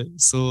all.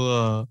 So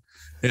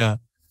yeah,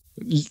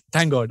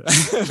 thank God I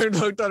haven't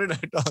worked on it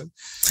at all.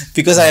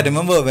 Because I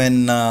remember when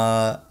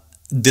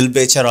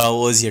Bechara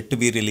was yet to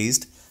be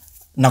released,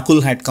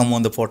 Nakul had come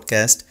on the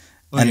podcast,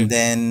 and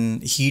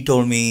then he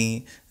told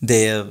me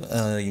the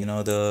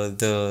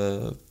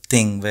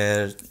thing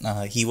where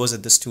he was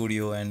at the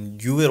studio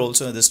and you were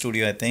also at the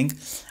studio, I think,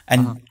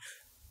 and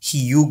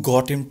you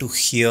got him to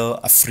hear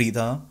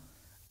Afrida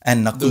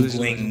and Nakul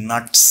going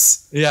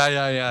nuts.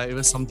 Yeah. It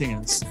was something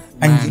else.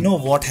 And Man. you know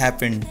what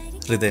happened,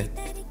 Hriday?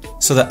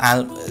 So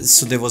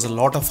there was a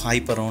lot of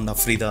hype around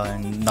Afrida,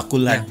 and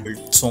Nakul had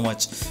built so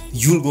much.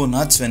 You'll go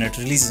nuts when it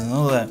releases.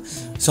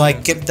 So I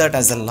kept that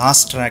as the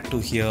last track to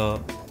hear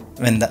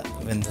when the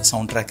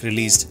soundtrack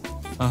released.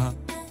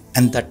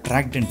 And that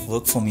track didn't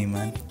work for me,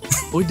 man.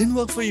 Oh, it didn't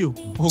work for you?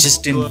 Oh,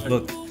 just didn't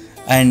work.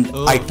 And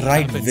I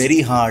tried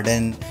very hard,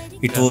 and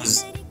it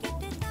was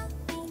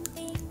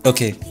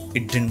okay.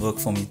 It didn't work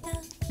for me.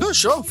 No,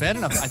 sure, fair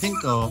enough. I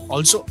think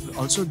also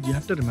you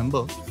have to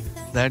remember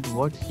that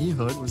what he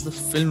heard was the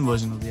film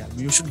version of the album.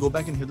 You should go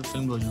back and hear the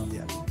film version of the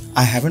album.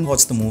 I haven't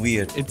watched the movie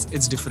yet.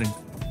 It's different.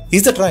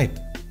 Is that right?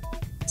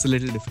 It's a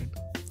little different.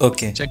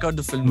 Okay. Check out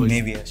the film version.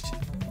 Maybe I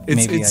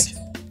should.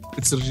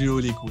 It's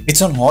really cool.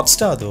 It's on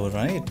Hotstar though,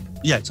 right?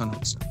 Yeah, it's on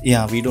Hotstar.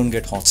 Yeah, we don't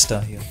get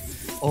Hotstar here.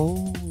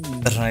 Oh.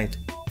 Right.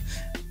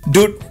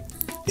 Dude,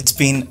 it's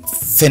been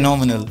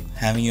phenomenal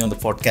having you on the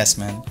podcast,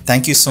 man.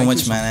 Thank you so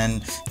much, man.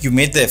 And you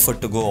made the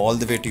effort to go all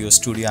the way to your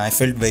studio. I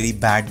felt very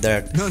bad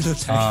that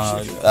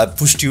I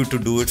pushed you to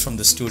do it from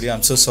the studio.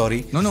 I'm so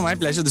sorry. No, my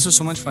pleasure. This was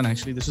so much fun,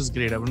 actually. This was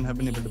great. I wouldn't have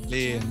been able to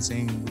play and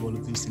sing all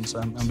of these things. So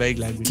I'm very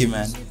glad. Thank you,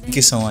 man. Thank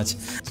you so much.